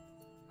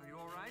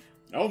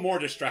 No more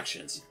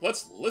distractions.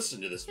 Let's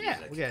listen to this music.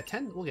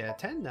 Yeah, we'll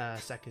get a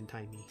 10-second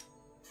timey.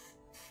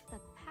 The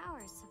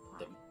power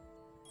supply.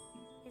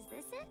 Is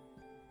this it?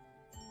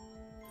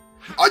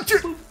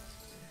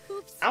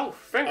 Oops. Ow,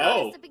 finger.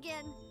 Oh.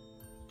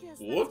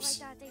 Whoops.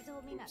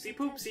 Oopsie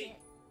poopsie.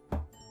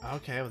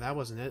 Okay, well that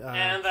wasn't it.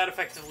 And that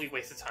effectively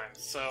wasted time.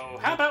 So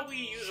how about we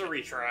use a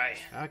retry?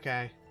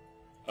 Okay.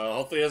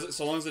 Hopefully,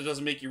 so long as it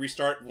doesn't make you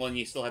restart when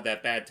you still have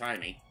that bad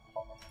timing.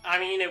 I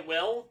mean, it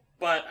will,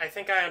 but I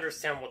think I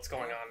understand what's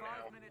going on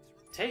now.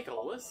 Take a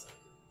listen.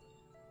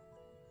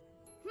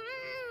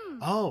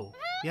 Oh,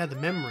 yeah, the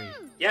memory.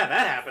 Yeah,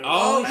 that happened.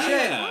 Oh,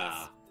 shit.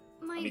 yeah.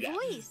 My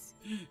voice.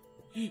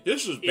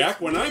 This was back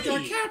when I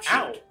got captured.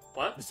 Ow.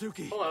 What?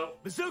 Mizuki. Hello.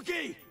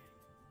 Mizuki!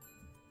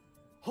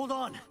 Hold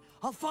on.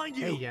 I'll find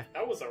you. Hey, yeah.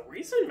 That was a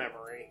recent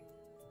memory.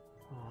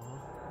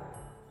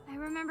 I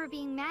remember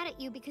being mad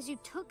at you because you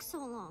took so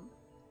long.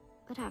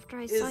 But after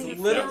I saw you,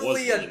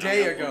 literally a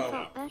day ago. I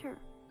felt better.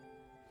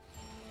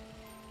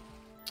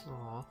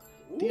 Aw.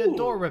 The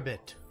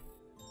Adorabbit.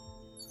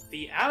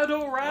 The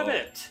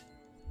Adorabbit.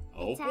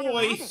 Oh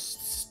boy.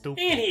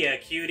 Stupid. Ain't he a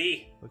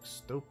cutie? Looks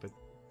stupid.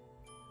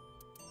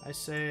 I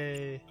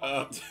say...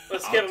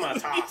 Let's give him a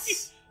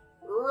toss.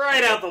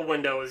 Right out the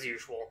window as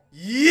usual.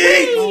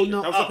 Yeet! Oh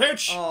no. That was the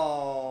pitch.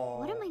 Oh.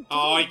 What am I doing?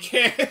 Oh, I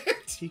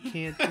can't. He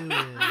can't do I it.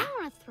 don't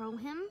want to throw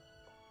him.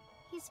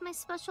 He's my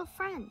special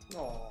friend.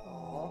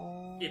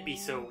 Aww. It'd be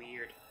so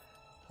weird.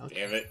 Okay.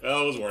 Damn it.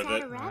 Oh, it was worth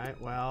it. Alright,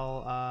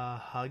 well,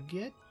 hug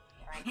it?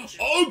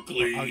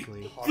 Ugly.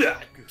 Ugly.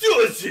 That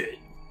does it.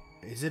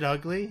 Is it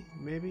ugly?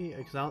 Maybe?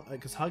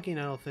 Because hugging,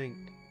 I don't think...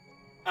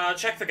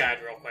 Check the guide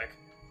real quick.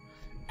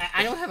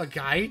 I don't have a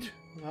guide.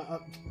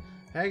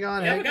 Hang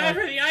on, You have a guide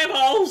for the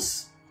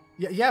eyeballs!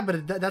 Yeah,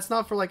 but that's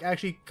not for, like,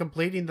 actually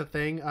completing the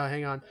thing.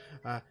 Hang on.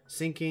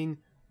 Syncing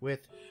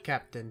with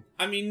Captain.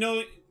 I mean,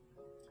 no...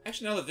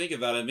 Actually, now that I think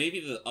about it, maybe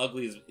the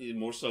ugly is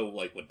more so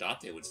like what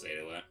Date would say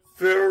to that.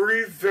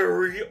 Very,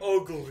 very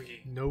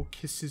ugly. No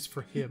kisses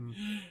for him.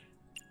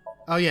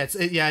 Oh, yeah, it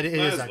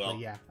is ugly. Well.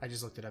 Yeah, I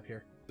just looked it up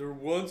here. There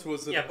once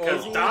was an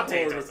because ugly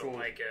Date article. doesn't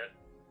like it.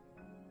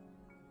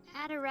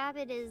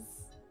 Adorabbit is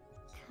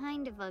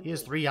kind of ugly. He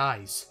has 3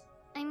 eyes.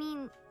 I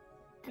mean,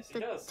 at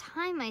the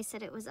time I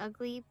said it was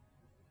ugly,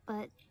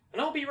 but...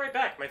 And I'll be right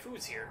back. My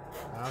food's here.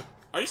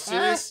 Are you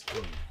serious?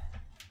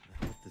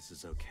 I hope this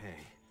is okay.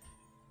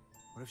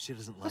 What if she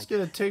doesn't like it? It's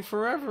gonna take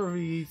forever if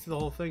he eats the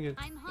whole thing. And...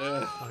 I'm home.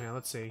 Oh, yeah,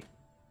 let's see.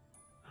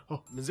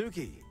 Oh,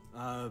 Mizuki,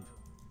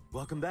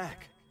 welcome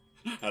back.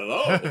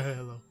 Hello.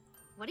 Hello.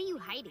 What are you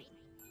hiding?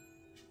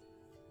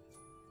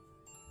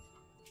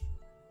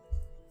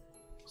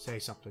 Say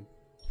something.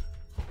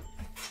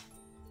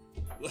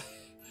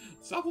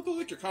 Stop looking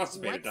like you're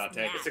constipated,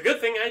 Date. It's a good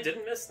thing I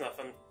didn't miss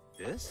nothing.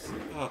 This?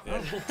 Oh,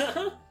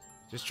 good.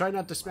 Just try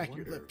not to smack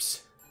your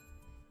lips.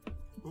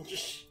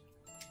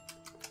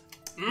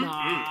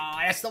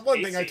 That's the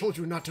one thing I told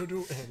you not to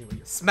do.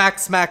 Anyway. Smack,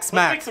 smack,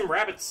 smack. Let's make some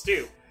rabbit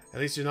stew. At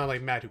least you're not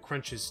like Matt who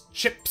crunches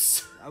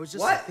chips. I was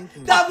just What?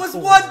 thinking That was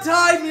one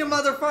time, you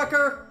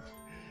motherfucker!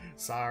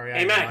 Sorry.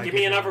 Hey, Matt, give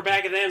me another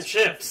bag of them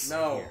chips.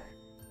 No.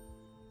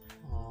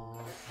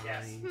 Aw,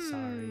 Yes.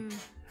 sorry.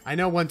 I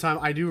know one time,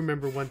 I do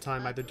remember one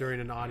time either during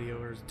an audio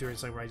or during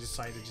something where I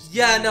decided to just...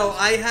 Yeah, no,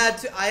 I had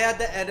to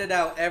edit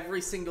out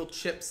every single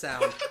chip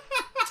sound.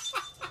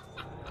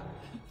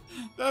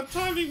 That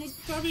timing was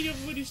the timing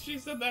of when she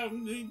said that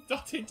when the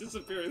Date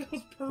disappeared.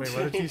 That was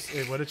perfect.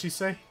 Wait, what did she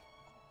say?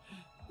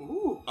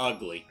 Ooh.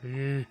 Ugly.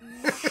 The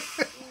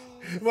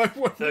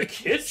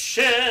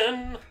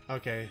kitchen!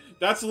 Okay.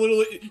 That's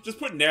literally... Just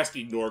put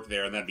nasty Nork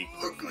there and that'd be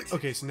ugly.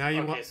 Okay, so now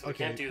you want... So we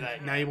can't do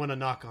that now you want to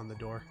knock on the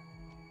door.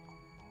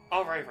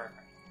 Oh, right.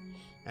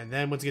 And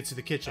then once it gets to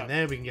the kitchen,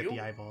 then we can get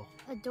the eyeball.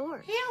 A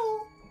door.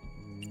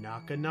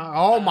 Knock a knock.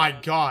 Oh my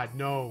god,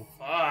 no.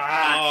 Fuck.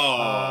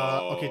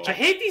 Okay, I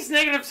hate these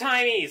negative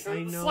timies. I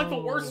It's know. like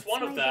the worst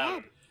one of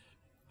them.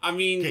 I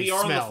mean, Okay, we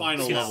are on the smell.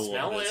 final You can level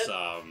smell of this it.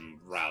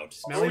 route.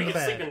 Smell Or in we the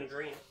can sleep bed. in a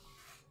dream.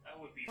 That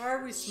would be. Why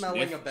are we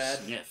smelling a bed?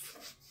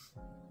 Sniff.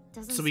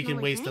 Doesn't So we smell can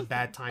like waste a anything.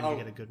 bad time to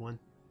get a good one.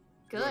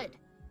 Good.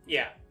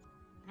 Yeah.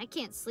 I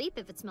can't sleep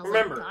if it smells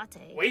Remember, like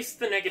Date. waste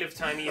the negative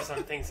timies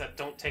on things that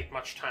don't take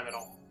much time at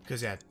all.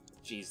 Because, yeah.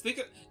 Jeez, think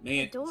of...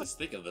 Man, just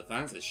think of the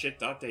things that shit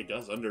Date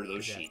does under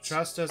those sheets.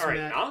 Trust us, Alright,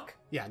 Matt. knock?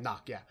 Yeah,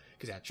 knock, yeah.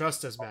 Because, yeah,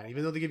 trust us, man.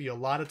 Even though they give you a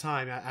lot of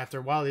time, after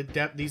a while,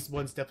 these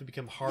ones definitely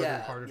become harder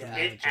and harder to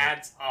manage. It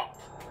adds up.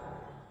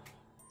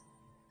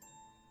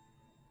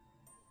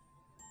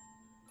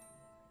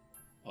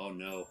 Oh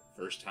no,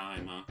 first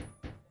time, huh?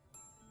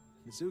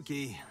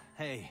 Mizuki,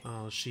 hey.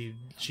 Oh, she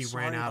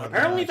sorry, ran out of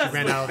Apparently the, that's she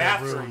ran the out of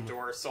that bathroom room.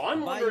 door, so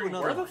I'm Buy you wondering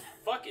another where the one.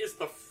 fuck is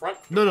the front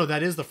door? No,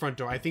 that is the front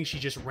door. I think she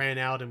just ran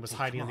out and was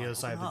hiding on the other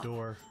side of the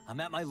door. I'm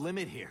at my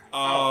limit here.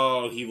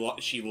 Oh,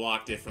 she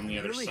locked it from the I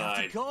other really have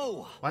side. to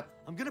go. What?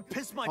 I'm gonna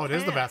piss my Oh, it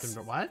pants. is the bathroom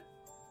door. What?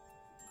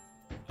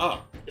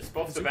 Oh. It's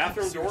both the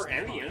bathroom door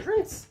and the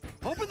entrance?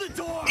 Open the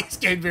door! It's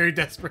getting very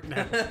desperate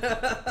now.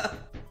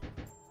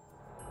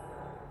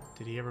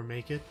 Did he ever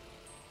make it?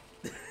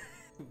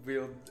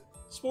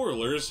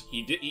 Spoilers: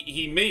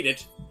 he made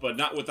it, but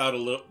not without a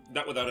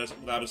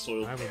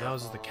soiled. Alright, well, that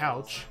was the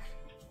couch.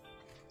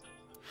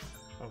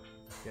 Oh,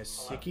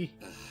 yes, Ikki.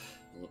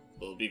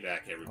 We'll be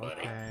back,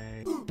 everybody.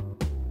 Okay.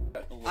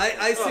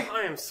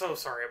 I am so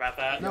sorry about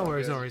that. No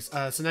worries, no worries.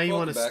 So now you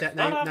want to step.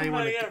 Now Now you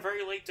want to get a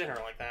very late dinner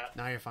like that.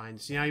 Now you're fine.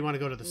 So now you want to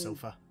go to the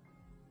sofa.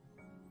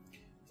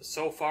 The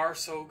so far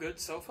so good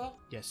sofa.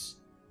 Yes.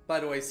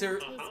 By the way,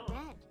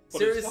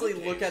 seriously,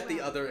 look at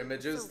the other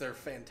images. They're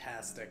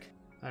fantastic.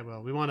 I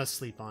will. We want to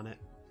sleep on it.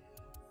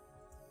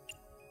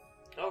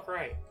 Oh,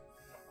 great.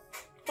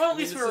 Well, at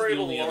least we were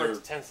able to lower it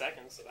to 10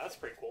 seconds, so that's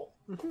pretty cool.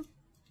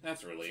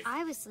 That's a relief.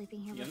 I was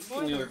sleeping here Yeah, this is the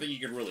before. only other thing you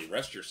can really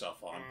rest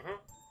yourself on.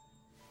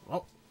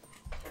 Well.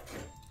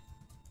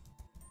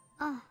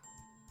 Oh.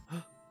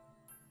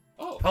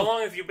 How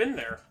long have you been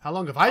there? How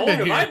long have I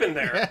been here? How long have I been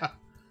there? Yeah.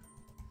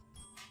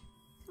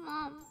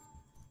 Mom.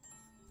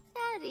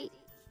 Daddy.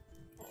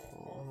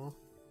 Aww.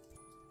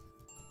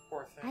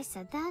 Poor thing. I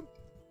said that?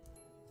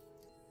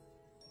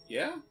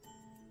 Yeah.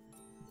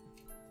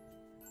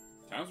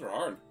 Times were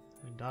hard.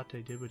 And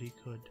Date did what he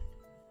could.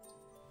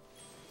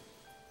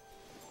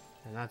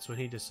 And that's when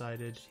he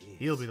decided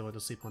he'll be the one to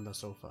sleep on the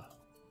sofa.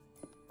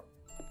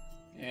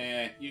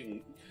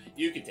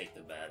 You can take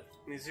the bed.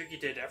 Mizuki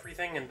did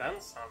everything and then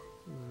some.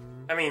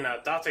 I mean,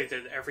 Date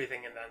did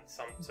everything and then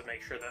some to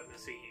make sure that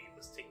Mizuki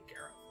was taken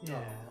care of.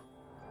 Yeah.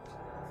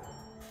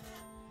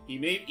 He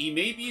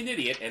may be an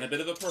idiot and a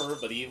bit of a perv,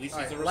 but at least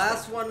he's a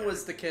last one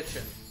was the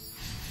kitchen.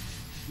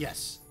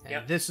 Yes.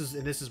 And this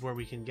is where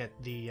we can get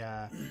the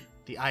eyeball.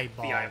 The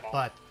eyeball.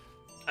 But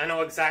I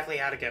know exactly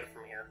how to get it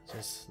from here.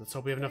 Just let's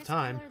hope we have enough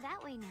time.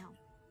 That way now.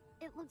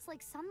 It looks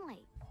like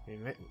sunlight. We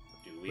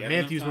may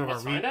have to use one of our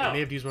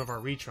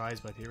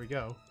retries, but here we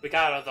go. We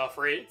got the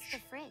fridge. The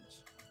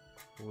fridge.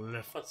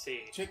 Lift. Let's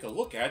see. Take a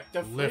look at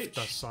the fridge. Lift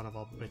the son of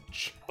a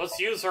bitch. Let's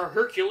use our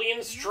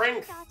Herculean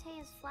strength.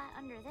 Date is flat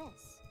under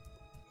this.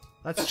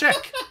 Let's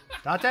check.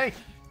 Date.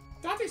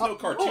 Date's no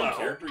cartoon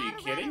character. Are you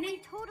kidding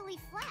me? Totally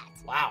flat.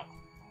 Wow.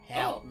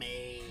 Help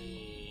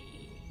me.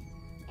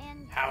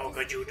 And how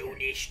could you do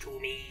this to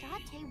me?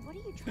 Date, what are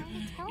you trying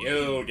to tell me?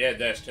 You did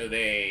this to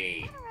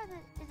me.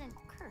 Rabbit isn't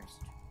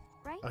cursed,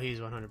 right? Oh, he's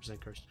 100%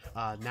 cursed.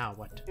 Now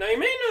what? Now you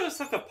may notice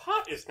that the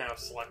pot is now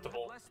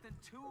selectable.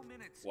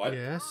 What?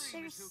 Yes.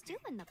 There's stew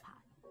in the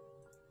pot.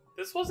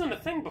 This wasn't a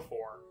thing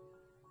before.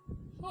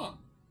 Huh.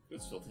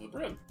 It's filled to the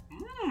brim.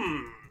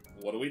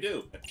 What do? We need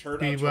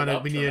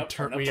to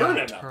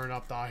turn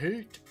up the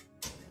heat.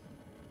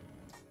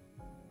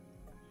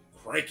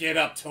 Crank it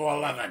up to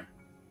 11.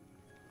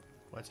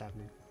 What's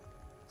happening?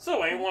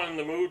 So, anyone in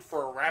the mood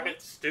for a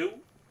rabbit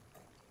stew?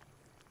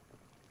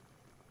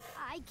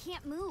 I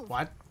can't move.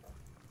 What?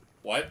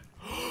 What?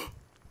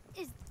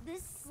 Is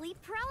this sleep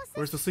paralysis?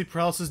 Where's the sleep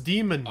paralysis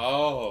demon?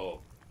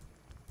 Oh.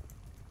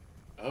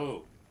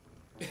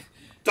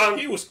 Dun,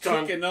 he was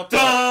dun, cooking up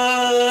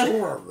dun.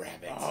 for a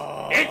rabbit.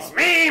 Oh. It's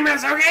me,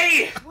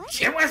 Mizuki!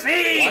 What? It was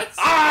me! What?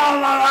 All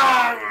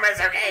along,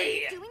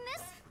 Mizuki! Doing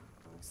this?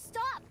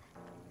 Stop!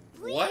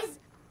 Please! What?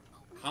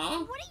 Huh?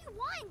 What do you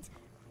want?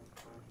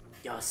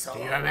 Your soul. Do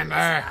you remember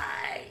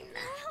Why?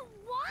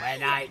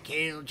 When I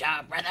killed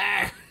your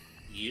brother?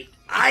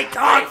 I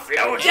can't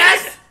float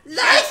Just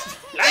like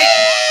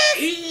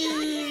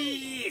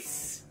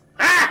peace!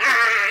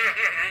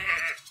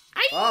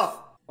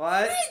 Oh,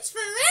 what? It's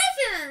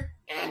forever!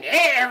 And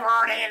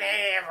ever and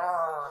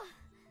ever!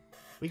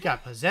 We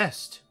got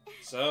possessed.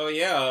 So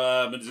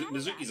yeah,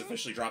 Mizuki's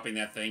officially dropping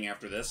that thing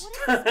after this.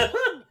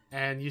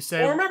 And you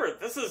said... Well, remember,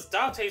 this is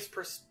Date's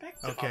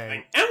perspective of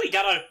things. And we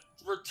gotta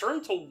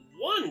return to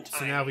one time.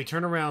 So now we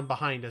turn around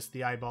behind us,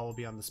 the eyeball will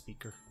be on the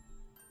speaker.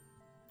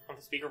 On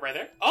the speaker right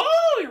there?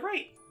 Oh, you're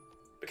right!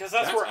 Because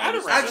that's where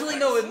Adam Actually,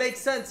 no, it makes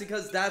sense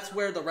because that's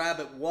where the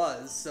rabbit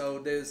was. So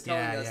there's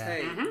telling us,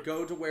 hey,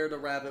 go to where the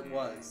rabbit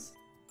was.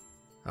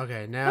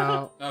 Okay,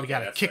 now we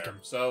gotta kick fair. him.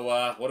 So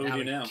what do we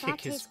do now? Kick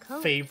his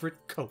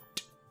favorite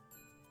coat.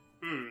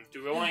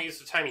 Do we want to use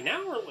the timing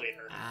now or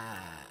later?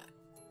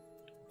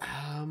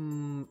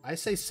 I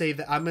say save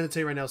that. I'm gonna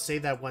say right now,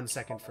 save that 1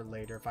 second for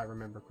later, if I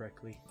remember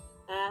correctly.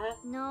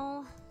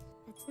 No,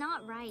 that's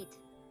not right.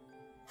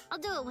 I'll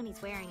do it when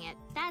he's wearing it.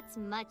 That's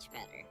much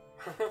better.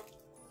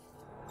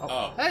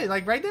 Hey,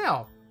 like right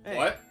now. Hey,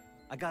 what?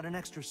 I got an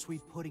extra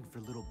sweet pudding for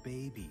little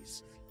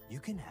babies. You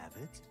can have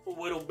it.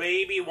 Little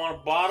baby, want a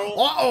bottle?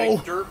 Uh-oh.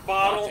 Big dirt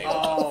bottle?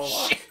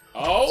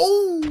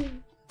 Oh!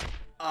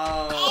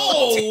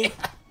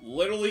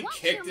 Literally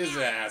kicked his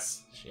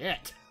ass.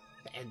 Shit.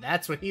 And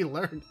that's what he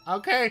learned.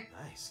 Okay.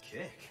 Nice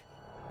kick.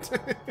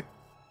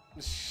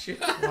 Shit.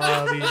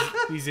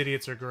 Oh, these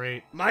idiots are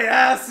great. My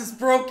ass is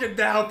broken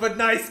now, but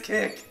nice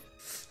kick.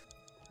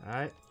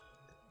 Alright.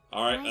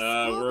 Alright,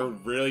 we're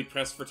really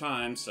pressed for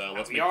time, so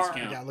let's make this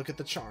count. Yeah, look at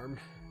the charm.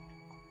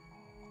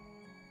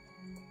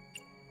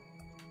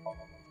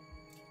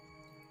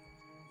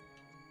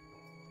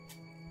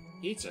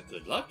 It's a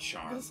good luck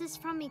charm. This is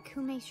from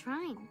Ikume's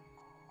shrine.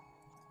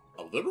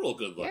 A literal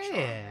good luck charm.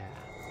 Yeah.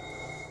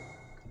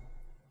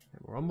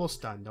 We're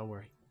almost done, don't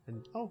worry.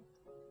 And oh.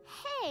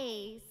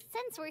 Hey,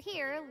 since we're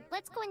here,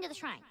 let's go into the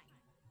shrine.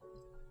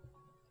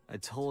 I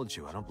told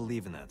you, I don't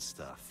believe in that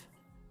stuff.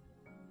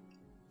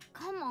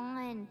 Come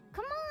on,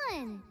 come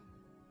on.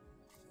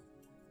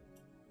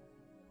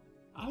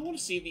 I want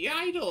to see the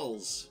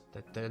idols.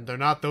 They're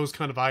not those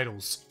kind of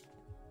idols.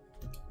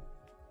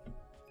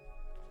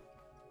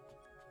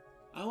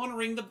 I want to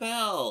ring the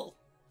bell.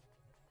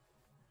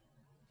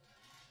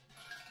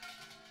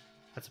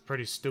 That's a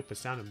pretty stupid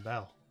sounding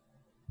bell.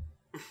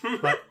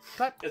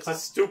 It's a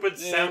stupid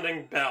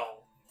sounding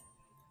bell.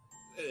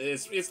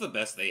 It's the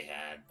best they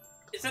had.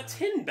 It's a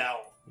tin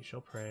bell. We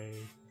shall pray.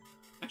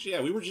 Actually,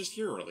 yeah, we were just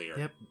here earlier.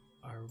 Yep,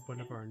 one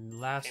of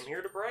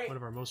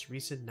our most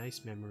recent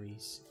nice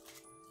memories,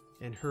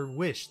 and her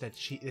wish that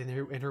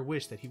her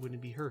wish that he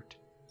wouldn't be hurt.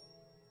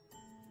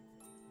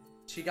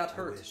 She got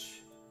hurt. I wish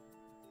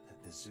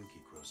that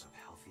Mizuki grows up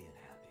healthy and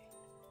happy.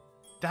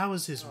 That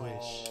was his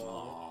wish.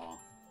 Aww.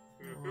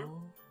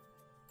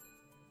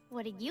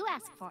 What did you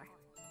ask for?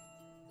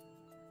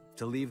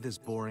 To leave this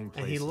boring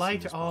place. And he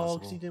lied to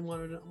because he didn't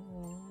want her to.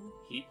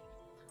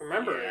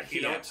 Remember, if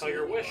you don't tell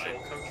your wish,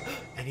 it'll come true.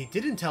 And he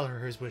didn't tell her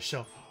his wish,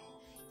 so.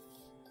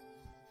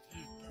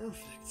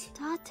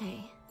 Perfect.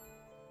 Date.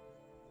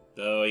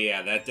 Oh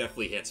yeah, that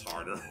definitely hits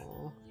harder.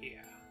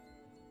 Yeah.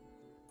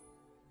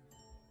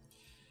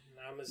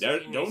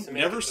 Don't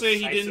never say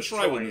he didn't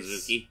try with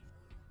Mizuki.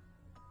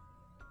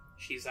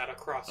 She's at a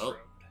crossroad.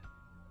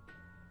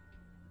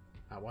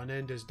 At one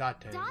end is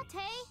Date.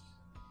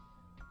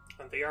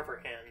 On the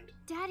other hand,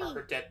 Daddy. are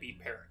her deadbeat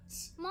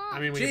parents. Mom. I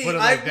mean, when Gee, you put it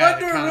like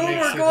that, I wonder who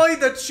we're going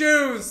to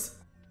choose.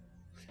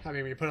 I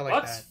mean, when you put it like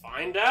Let's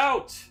find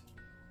out.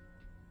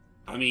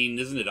 I mean,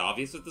 isn't it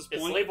obvious at this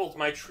point? It's labeled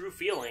my true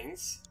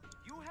feelings.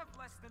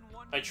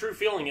 My true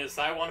feeling is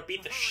that I want to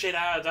beat the shit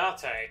out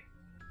of Date.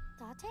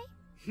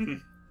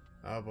 Date?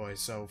 Oh boy,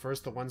 so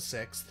first the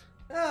 1/6.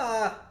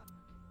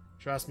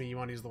 Trust me, you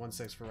want to use the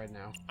 1/6 for right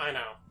now. I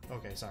know.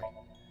 Okay, sorry.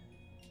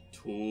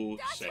 2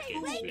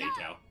 seconds,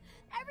 Maytow.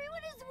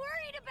 Everyone is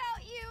worried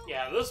about you.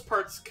 Yeah, this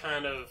part's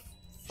kind of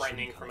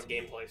frightening from a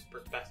gameplay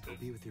perspective.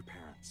 Be with your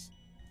parents.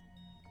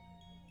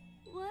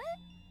 What?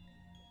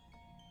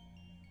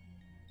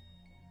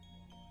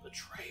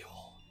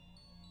 Betrayal.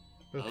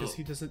 Because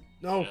he doesn't.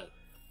 No.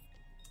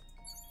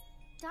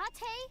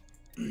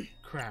 Date?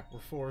 Crap, we're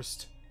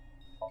forced.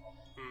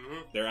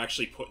 They're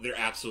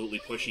absolutely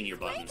pushing your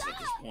buttons at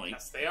this point.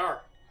 Yes, they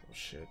are. Oh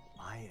shit.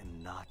 I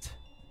am not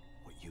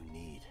what you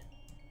need.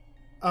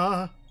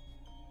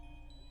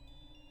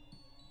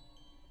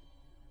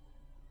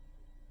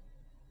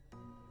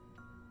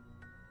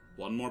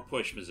 One more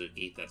push,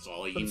 Mizuki. That's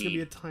all you need. It's gonna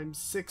be a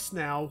 ×6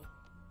 now.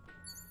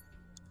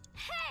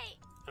 Hey!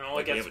 It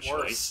only gets worse.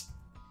 Choice.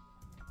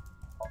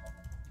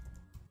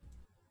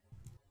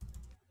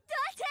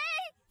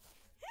 Date!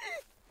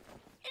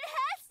 It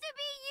has to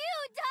be you,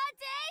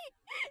 Date!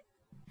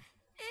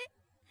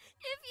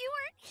 If you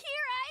weren't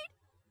here, I'd...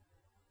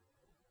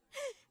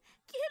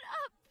 Get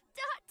up,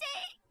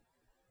 Date!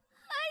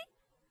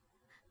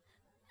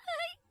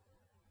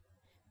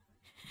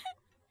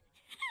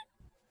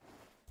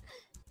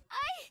 I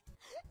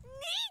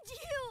need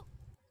you!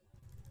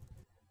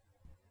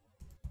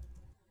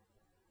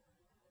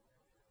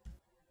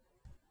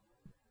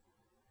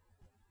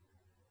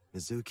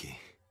 Mizuki.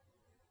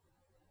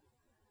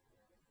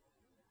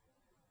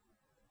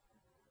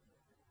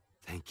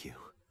 Thank you,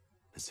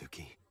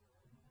 Mizuki.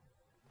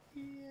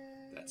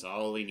 That's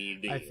all we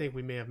need to do. I think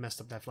we may have messed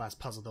up that last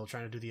puzzle, though,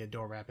 trying to do the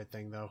Adore Rapid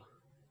thing, though.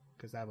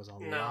 Because that was a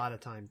lot of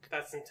time.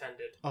 That's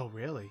intended. Oh,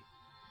 really?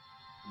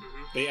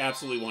 They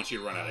absolutely want you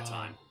to run out of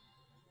time.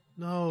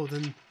 No,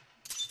 then...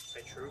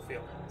 My true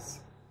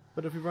feelings.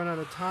 But if we run out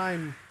of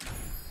time...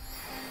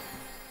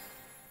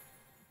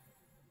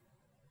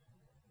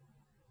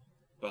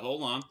 But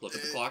hold on, look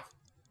at the clock.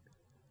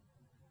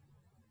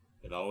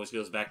 It always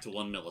goes back to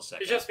 1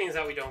 millisecond. It just means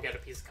that we don't get a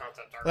piece of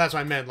content. Well, that's what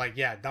I meant. Like,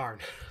 yeah, darn,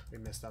 we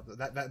messed up.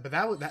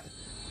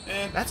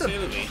 That's a.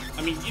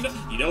 I mean,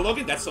 you know,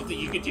 Logan, that's something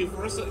you could do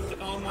for us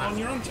on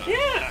your own time.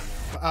 Yeah.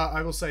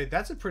 I will say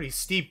that's a pretty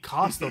steep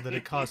cost, though. That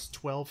it costs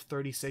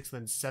 12:36,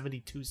 then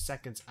 72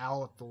 seconds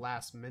out at the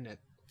last minute.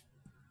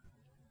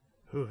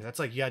 Ooh, that's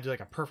like you gotta do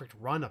like a perfect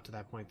run up to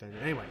that point. Then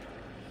anyway.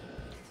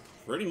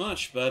 Pretty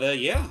much, but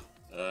yeah.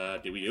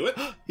 Did we do it?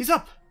 He's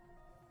up.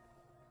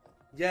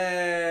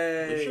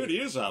 Yay! I'm sure he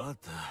is up.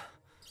 What the?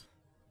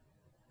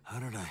 How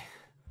did I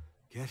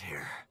get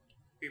here?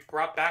 We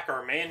brought back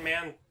our main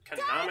man,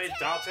 Kaname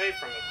Date,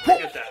 from the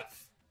brink of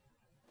death.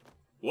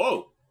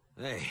 Whoa!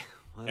 Hey,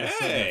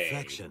 that's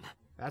affection.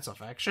 That's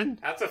affection?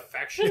 That's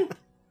affection?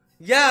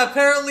 Yeah,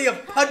 apparently a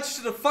punch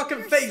to the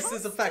fucking face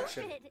is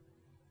affection.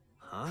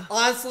 Huh?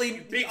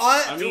 Honestly,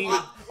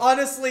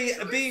 honestly,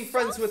 being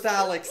friends with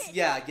Alex,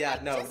 yeah,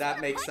 no,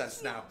 that makes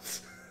sense now.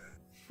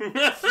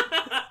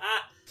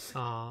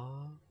 Aww.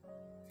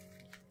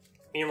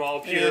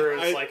 Meanwhile, Peter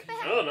is like,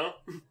 I don't know.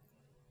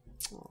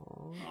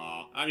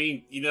 Aww. I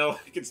mean, you know,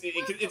 it's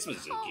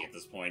Mizuki at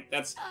this point.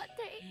 That's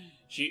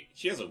she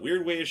has a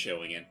weird way of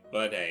showing it,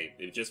 but hey,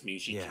 it just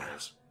means she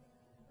cares.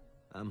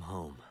 I'm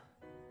home.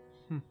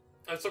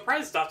 I'm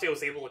surprised Date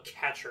was able to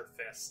catch her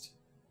fist.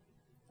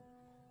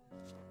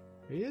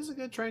 He is a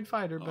good trained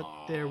fighter, but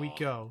there we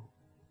go.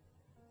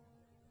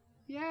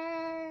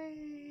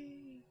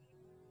 Yay!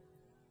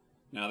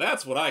 Now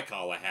that's what I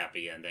call a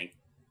happy ending.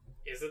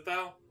 Is it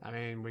though? I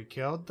mean, we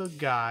killed the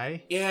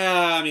guy.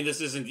 Yeah, I mean, this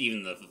isn't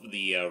even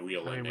the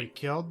real ending. We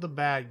killed the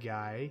bad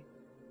guy.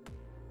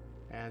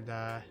 And,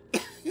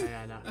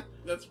 yeah, no.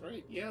 That's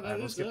right. Yeah, that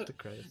we'll is skip good. The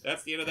credits.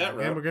 That's the end of that And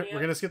round. we're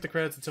gonna skip the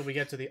credits until we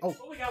get to the... Oh,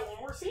 we got one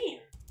more scene.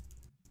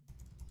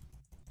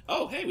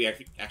 Oh, hey, we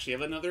actually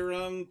have another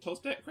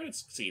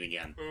post-credits scene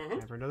again. Mm-hmm.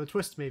 Time for another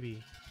twist,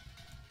 maybe.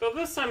 But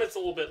this time it's a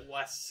little bit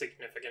less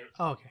significant.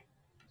 Oh, okay.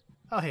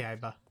 Oh, hey,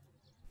 Aiba.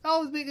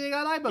 Oh, they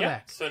got Aiba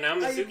back. So now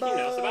Mizuki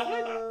knows about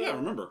Aiba. Yeah,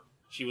 remember.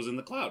 She was in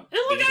the cloud.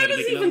 And look,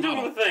 Aiba's even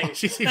doing the thing. Oh,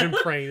 she's even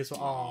praying as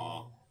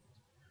well.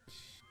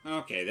 Aww.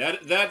 Okay,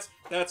 that's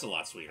a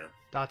lot sweeter.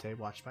 Date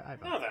watched by Aiba.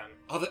 Oh, then.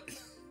 Oh,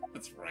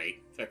 that's right.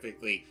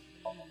 Technically.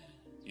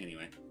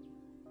 Anyway.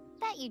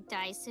 Bet you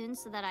die soon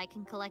so that I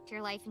can collect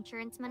your life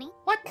insurance money.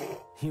 What?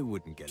 You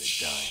wouldn't get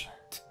a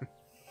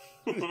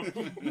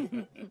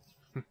dime.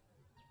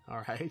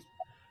 All right.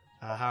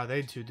 How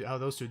are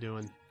those two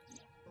doing?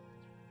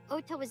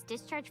 Oto was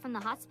discharged from the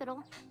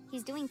hospital.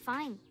 He's doing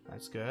fine.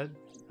 That's good.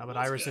 How about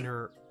Iris and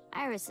her...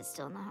 Iris is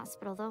still in the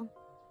hospital, though.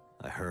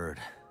 I heard.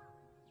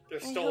 They're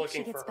still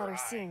looking for her eye.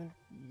 Soon.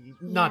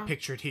 Not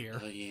pictured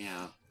here.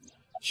 Yeah.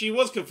 She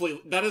was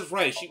completely... That is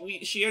right.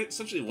 She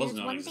essentially was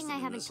There's one thing I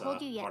haven't told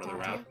you yet,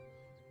 Date.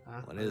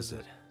 What is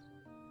it?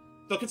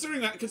 So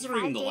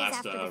considering the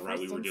last route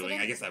we were doing,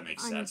 I guess that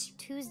makes sense. On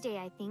Tuesday,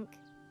 I think.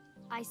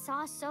 I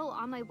saw So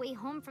on my way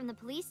home from the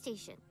police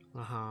station.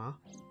 Uh-huh.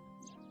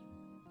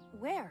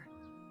 Where?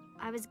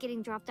 I was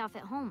getting dropped off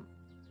at home.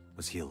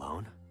 Was he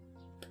alone?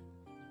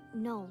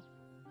 No.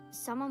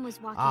 Someone was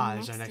walking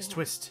there's our next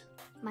twist.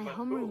 My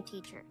homeroom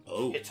teacher.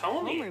 Oh.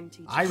 Hitomi.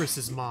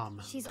 Iris's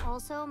mom. She's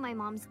also my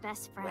mom's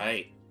best friend.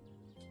 Right.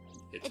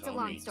 It's a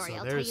long story. So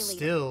I'll tell you later. there's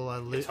still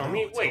a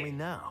Hitomi, wait. Tell me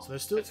now. So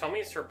there's still...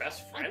 Hitomi is her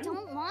best friend? I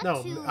don't want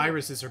No, to.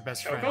 Iris is her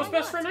best friend. Shoko's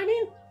best friend, I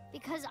mean?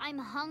 Because I'm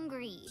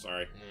hungry.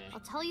 Sorry. I'll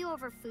tell you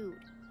over food.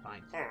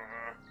 Fine.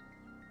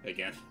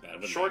 Again.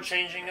 Bad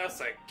Shortchanging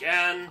us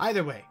again.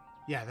 Either way.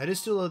 Yeah, that is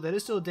still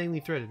a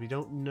dangling thread. We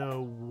don't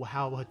know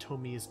how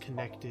Hitomi is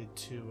connected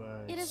to,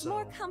 It is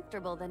more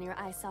comfortable than your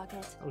eye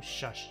socket. Oh,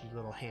 shush, you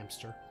little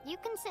hamster. You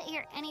can sit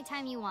here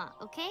anytime you want,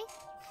 okay?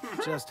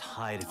 Just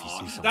hide if you see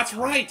something. That's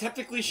right.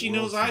 Technically, she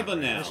knows Aiba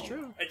now. That's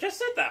true. I just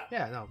said that.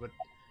 Yeah, no, but...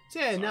 So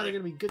yeah, now they're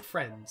gonna be good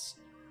friends.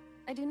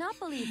 I do not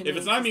believe in If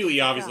it's not immediately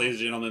obvious, ladies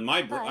and gentlemen,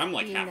 I'm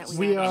like half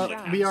asleep.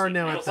 We are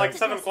now at It's like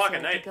 7 o'clock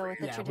at night.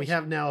 Yeah, we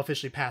have now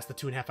officially passed the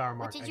 2.5-hour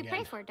mark. What did you again.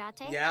 pray for,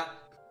 Date? Yeah.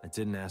 I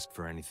didn't ask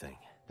for anything.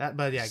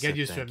 But yeah, get Except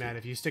used to it, thank man. you.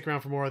 If you stick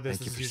around for more of this,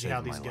 Thank this you is for usually how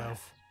saving these my go.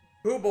 life.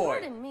 Hoo boy.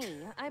 Pardon me.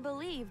 I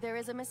believe there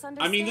is a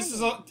misunderstanding. I mean, this is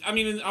all. I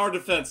mean, in our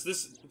defense,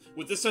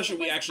 with this session,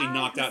 we actually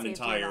knocked out an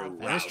entire route.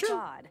 That's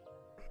true.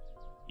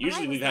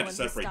 Usually, we've had to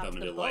separate them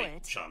into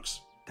like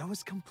chunks. That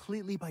was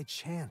completely by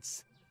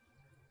chance.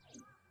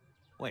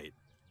 Wait,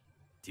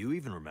 do you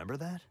even remember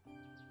that?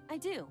 I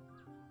do.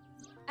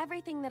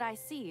 Everything that I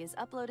see is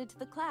uploaded to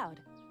the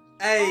cloud.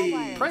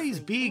 Hey! Praise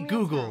be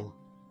Google.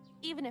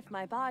 Even if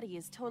my body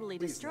is totally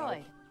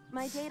destroyed,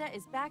 my data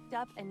is backed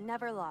up and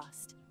never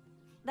lost.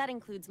 That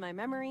includes my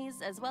memories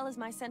as well as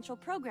my central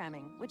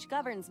programming, which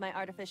governs my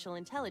artificial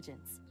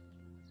intelligence.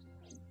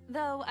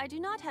 Though I do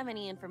not have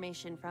any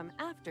information from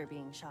after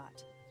being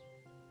shot.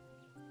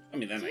 I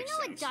mean, that Do you makes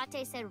know sense. what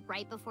Date said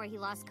right before he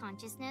lost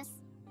consciousness?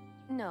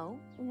 No,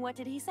 what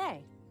did he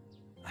say?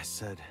 I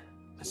said,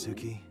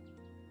 Mizuki,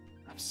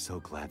 I'm so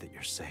glad that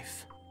you're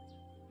safe.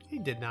 He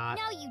did not.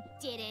 No, you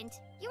didn't.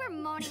 You were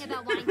moaning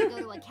about wanting to go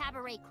to a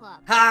cabaret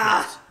club.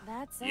 Ha!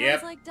 That sounds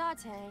Yep. like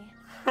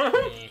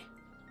Date.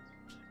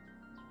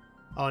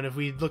 Oh, and if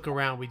we look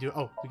around, we do...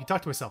 Oh, we can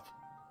talk to myself.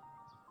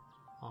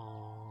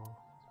 Oh,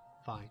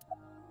 fine.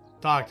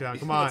 Talk to him.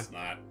 Come on. Let's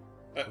not.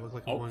 I look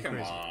like I'm Oh, going come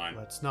crazy. on.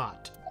 Let's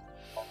not.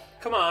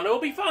 Come on, it'll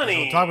be I funny.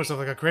 don't talk to myself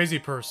like a crazy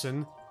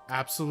person.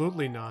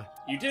 Absolutely not.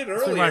 You did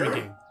It's the rhyming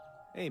earlier. game.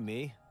 Hey,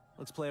 me.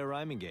 Let's play a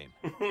rhyming game.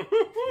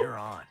 You're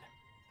on.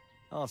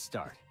 I'll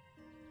start.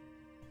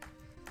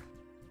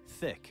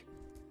 Thick.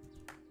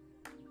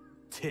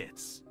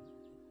 Tits.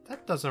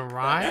 That doesn't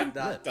rhyme.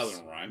 That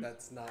doesn't rhyme.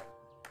 That's not.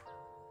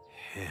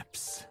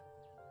 Hips.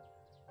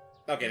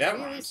 Okay, that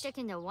Really rhymes.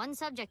 sticking to one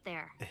subject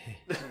there.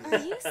 Are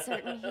you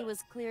certain he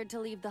was cleared to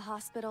leave the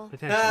hospital?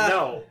 Potentially.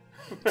 No.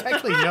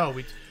 Technically, no.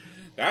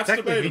 That's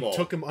Technically, debatable. we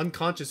took him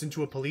unconscious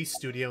into a police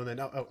studio, and then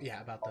oh yeah,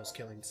 about those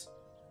killings.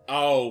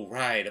 Oh,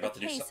 right, about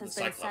The the new case the has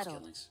been Cyclops settled.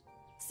 killings.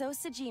 So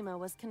Sejima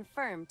was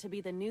confirmed to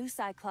be the new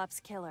Cyclops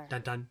killer.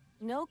 Dun dun.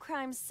 No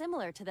crimes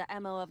similar to the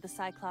MO of the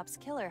Cyclops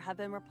killer have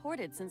been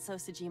reported since So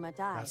Sejima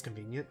died. That's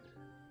convenient.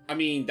 I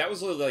mean, that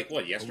was like what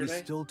But we yesterday.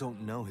 still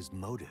don't know his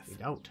motive. We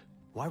don't.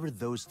 Why were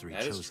those three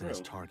That is chosen as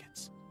true.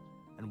 targets?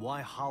 And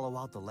why hollow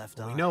out the left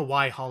eye? We know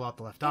why Haul out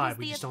the left It eye. is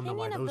We the just don't know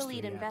why opinion of those the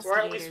lead three. Yet. investigators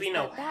Or at least we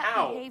know that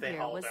how they behavior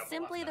hauled was out the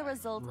simply left the eye.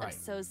 result Right. of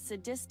So's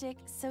sadistic,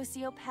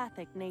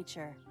 sociopathic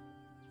nature.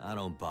 I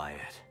don't buy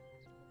it.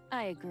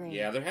 I agree.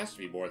 Yeah, there has to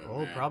be more than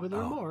that. Probably there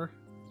are more.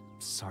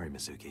 Sorry,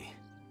 Mizuki.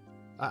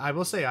 I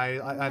will say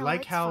I No,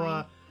 like it's how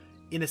fine.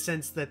 in a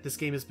sense that this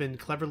game has been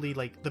cleverly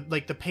like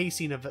the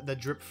pacing of the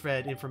drip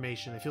fed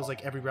information. It feels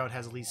like every route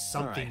has at least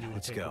something new to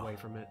let's take go. away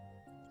from it.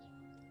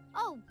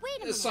 Oh, wait a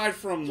minute. Aside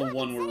from the You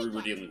one haven't where said we were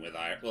it yet. dealing with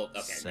well,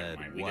 okay, Said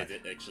never mind. We what?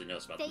 did actually know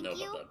about Thank the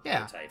you. Yeah,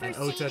 prototype. and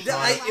For Ota saying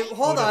taught us-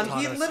 Hold Oda on,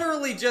 taught he us-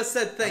 literally just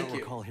said I thank don't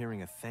you. recall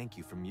hearing a thank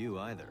you from you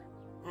either.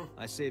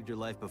 I saved your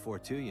life before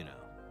too, you know.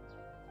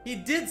 He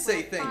did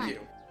say Well, thank fine. you,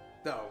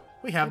 though.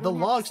 We have I the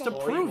wouldn't have logs to to say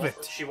it. prove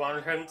it. She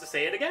wanted him to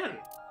say it again.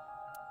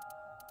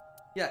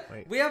 Yeah,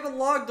 Wait. we have a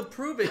log to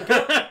prove it.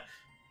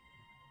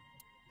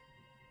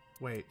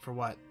 Wait, for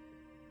what?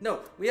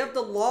 No, we have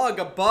the log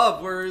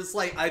above where it's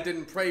like, I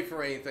didn't pray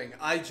for anything.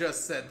 I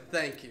just said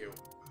thank you.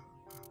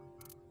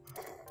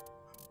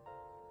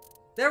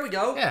 There we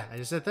go. Yeah, I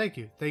just said thank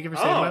you. Thank you for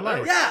saving my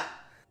life. Yeah.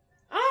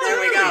 Oh, There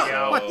we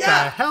go. What the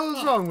hell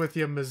is wrong with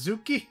you,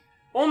 Mizuki?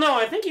 Well, no,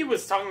 I think he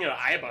was talking to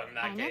Aiba in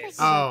that I never case.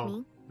 said Oh,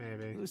 me.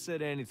 maybe. Who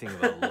said anything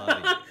about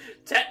loving you?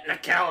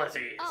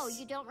 Technicalities. Oh,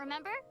 you don't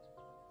remember?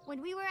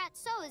 When we were at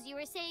So's, you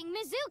were saying,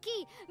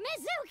 Mizuki!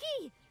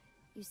 Mizuki!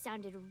 You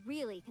sounded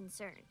really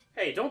concerned.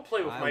 Hey, don't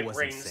play with I my wasn't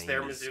brains saying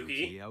there,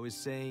 Mizuki. Mizuki. I was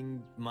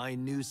saying my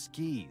new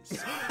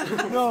skis.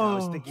 No. I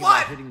was thinking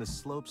about hitting the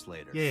slopes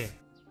later. Yeah.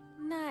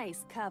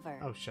 Nice cover.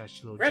 Oh,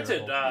 shush, you little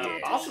Granted,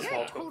 gerbil. boss is You're a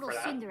welcome total for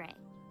that. tsundere.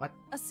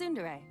 A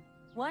tsundere.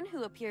 One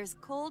who appears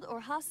cold or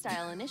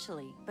hostile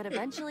initially, but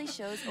eventually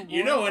shows a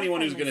You know warm or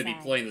anyone who's friendly going to be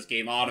side. playing this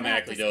game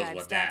automatically That knows describes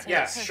what that Date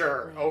is. Yeah,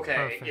 sure. Okay,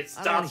 Perfect. it's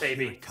I don't wanna Date hear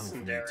being it coming from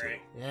you tsundere.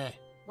 Yeah.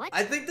 What?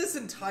 I think this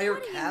entire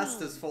What do you cast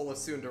mean? is full of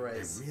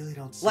tsunderes. I really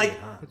don't see Like, it,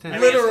 huh? I mean,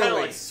 Potentially. it's kind of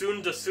Literally. like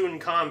soon-to-soon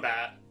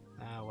combat.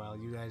 Ah, well,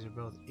 you guys are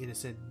both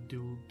innocent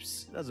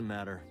dupes. Doesn't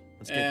matter.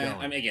 Let's get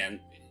going. I mean, again,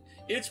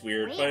 it's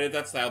weird, Wait. but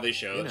that's how they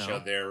show You know.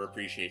 their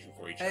appreciation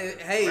for each Hey,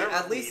 other. hey, Remember,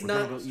 at least We're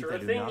not. gonna go eat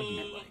that Thingy. unagi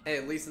you like. Hey,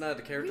 at least none of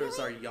the characters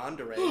are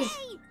yanderes.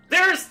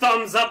 There's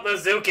thumbs up,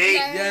 Mizuki!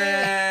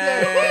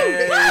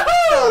 Yay! Woohoo!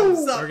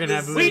 Thumbs up, We're gonna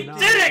have Mizuki. We Unagi.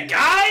 did it, guys!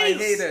 I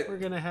hate it. We're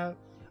gonna have...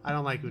 I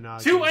don't like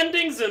Unagi. 2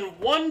 endings in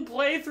 1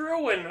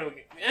 playthrough, and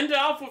end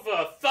off with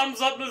a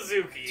thumbs up,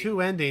 Mizuki. 2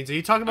 endings. Are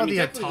you talking about I mean,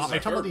 the technically this is Are you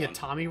the talking about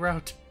third the Atami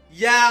route?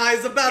 Yeah, I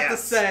was about to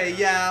Yes. say,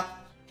 yeah.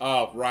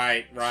 Oh,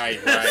 right.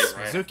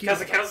 Mizuki.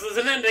 Because it counts as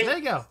an ending. There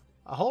you go.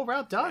 A whole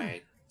route done.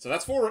 Right. So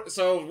that's 4.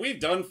 So we've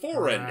done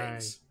 4 Right.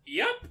 endings.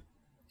 Yep.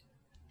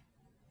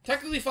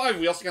 Technically 5.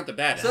 We also got the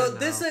bad So end.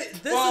 this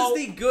is Well,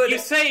 the good. You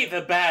say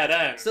the bad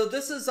end. So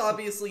this is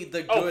obviously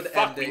the Oh, good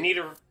fuck, ending. we need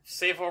to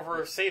save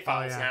over save Oh,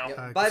 files yeah. now.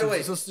 Yep. By the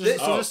way, so this-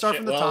 just start shit.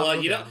 from the well, top. Well,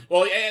 and you go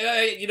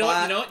know,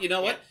 down. well, you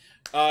know what?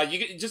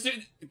 You can just do.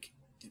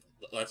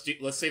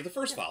 Let's save the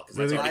first file because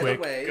that's Really already By the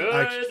quick. way,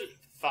 Good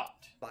thought.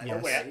 by Yes.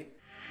 the way,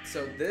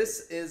 so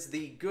this is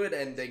the good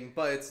ending,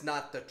 but it's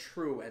not the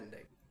true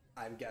ending.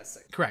 I'm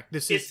guessing. Correct.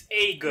 This It's is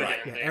a good Right.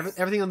 yeah, ending.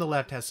 everything on the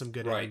left has some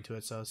good Right. ending to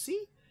it. So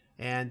see,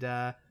 and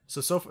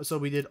so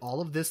we did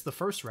all of this the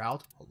first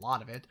route, a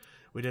lot of it.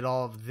 We did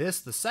all of this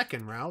the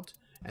second route,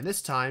 and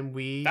this time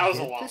we That was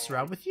a did long this one.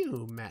 route with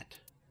you, Matt.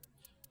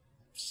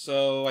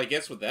 So I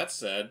guess with that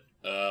said,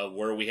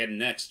 where are we heading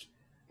next?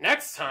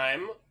 Next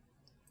time,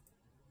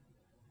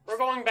 we're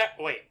going back.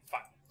 Wait,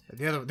 fuck.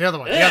 The other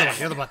one,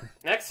 the other button.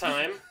 Next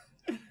time,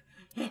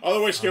 Other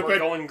way, we're stupid.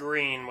 going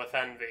green with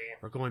Envy.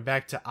 We're going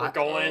back to We're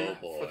going Oh,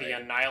 for the boy.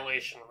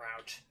 Annihilation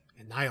route.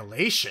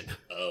 Annihilation.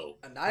 Oh,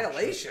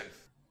 Annihilation.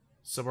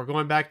 So we're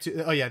going back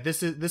to. Oh yeah,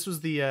 this is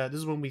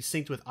when we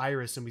synced with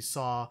Iris and we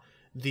saw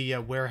the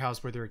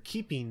warehouse where they're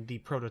keeping the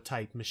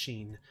prototype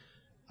machine.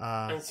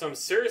 And some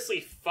seriously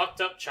fucked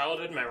up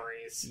childhood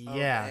memories.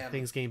 Yeah, man.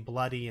 things getting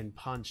bloody and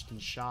punched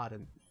and shot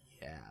and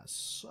yeah.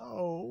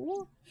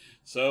 So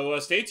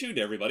stay tuned,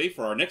 everybody,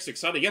 for our next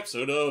exciting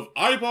episode of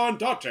Ibon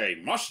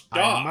Date Must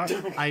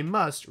Die. I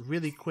must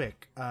really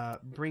quick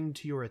bring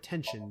to your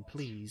attention,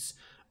 please,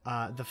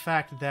 the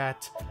fact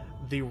that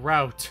the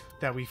route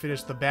that we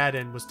finished the bad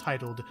end was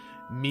titled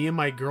 "Me and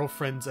My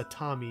Girlfriend's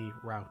Atami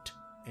Route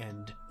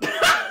End."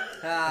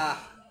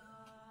 Ah,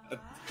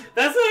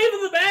 That's not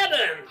even the bad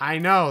end! I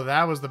know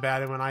that was the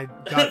bad end when I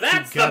got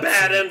That's too the gutsy.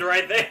 bad end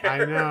right there! I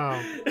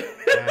know.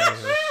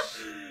 Anywho.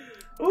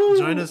 Ooh,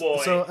 Join us.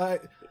 boy. So,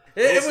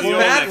 it was see you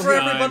bad next for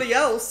time. everybody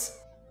else.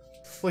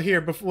 well,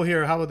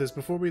 here. How about this?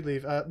 Before we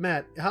leave,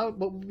 Matt,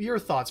 what your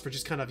thoughts for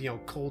just kind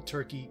of cold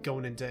turkey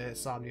going into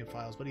Somnium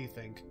Files? What do you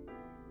think?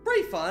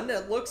 Pretty fun.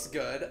 It looks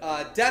good.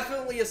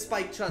 Definitely a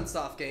Spike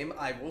Chunsoft game.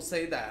 I will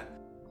say that.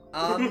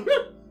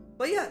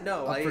 But yeah,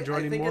 no. Up for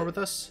joining I think more with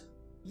us?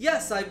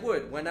 Yes, I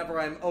would, whenever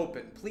I'm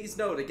open. Please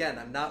note, again,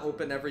 I'm not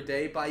open every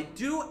day, but I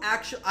do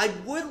actually, I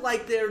would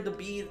like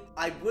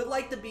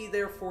to be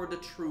there for the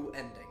true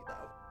ending,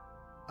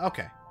 though.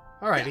 Okay.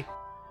 Alrighty.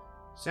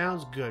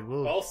 Sounds good.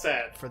 Well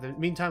said. For the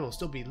meantime, we'll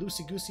still be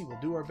loosey-goosey. We'll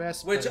do our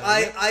best. Which but,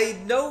 I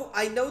know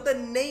the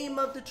name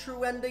of the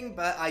true ending,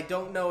 but I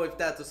don't know if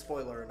that's a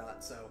spoiler or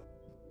not, so.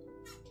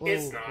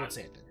 It's not. Let's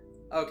say it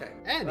then. Okay.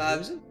 And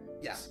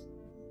yeah.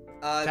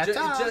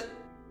 Ta-ta.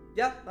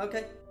 Yeah,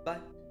 okay, bye.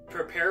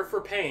 Prepare for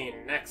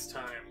pain next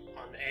time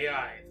on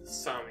AI, the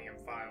Somnium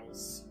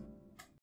files.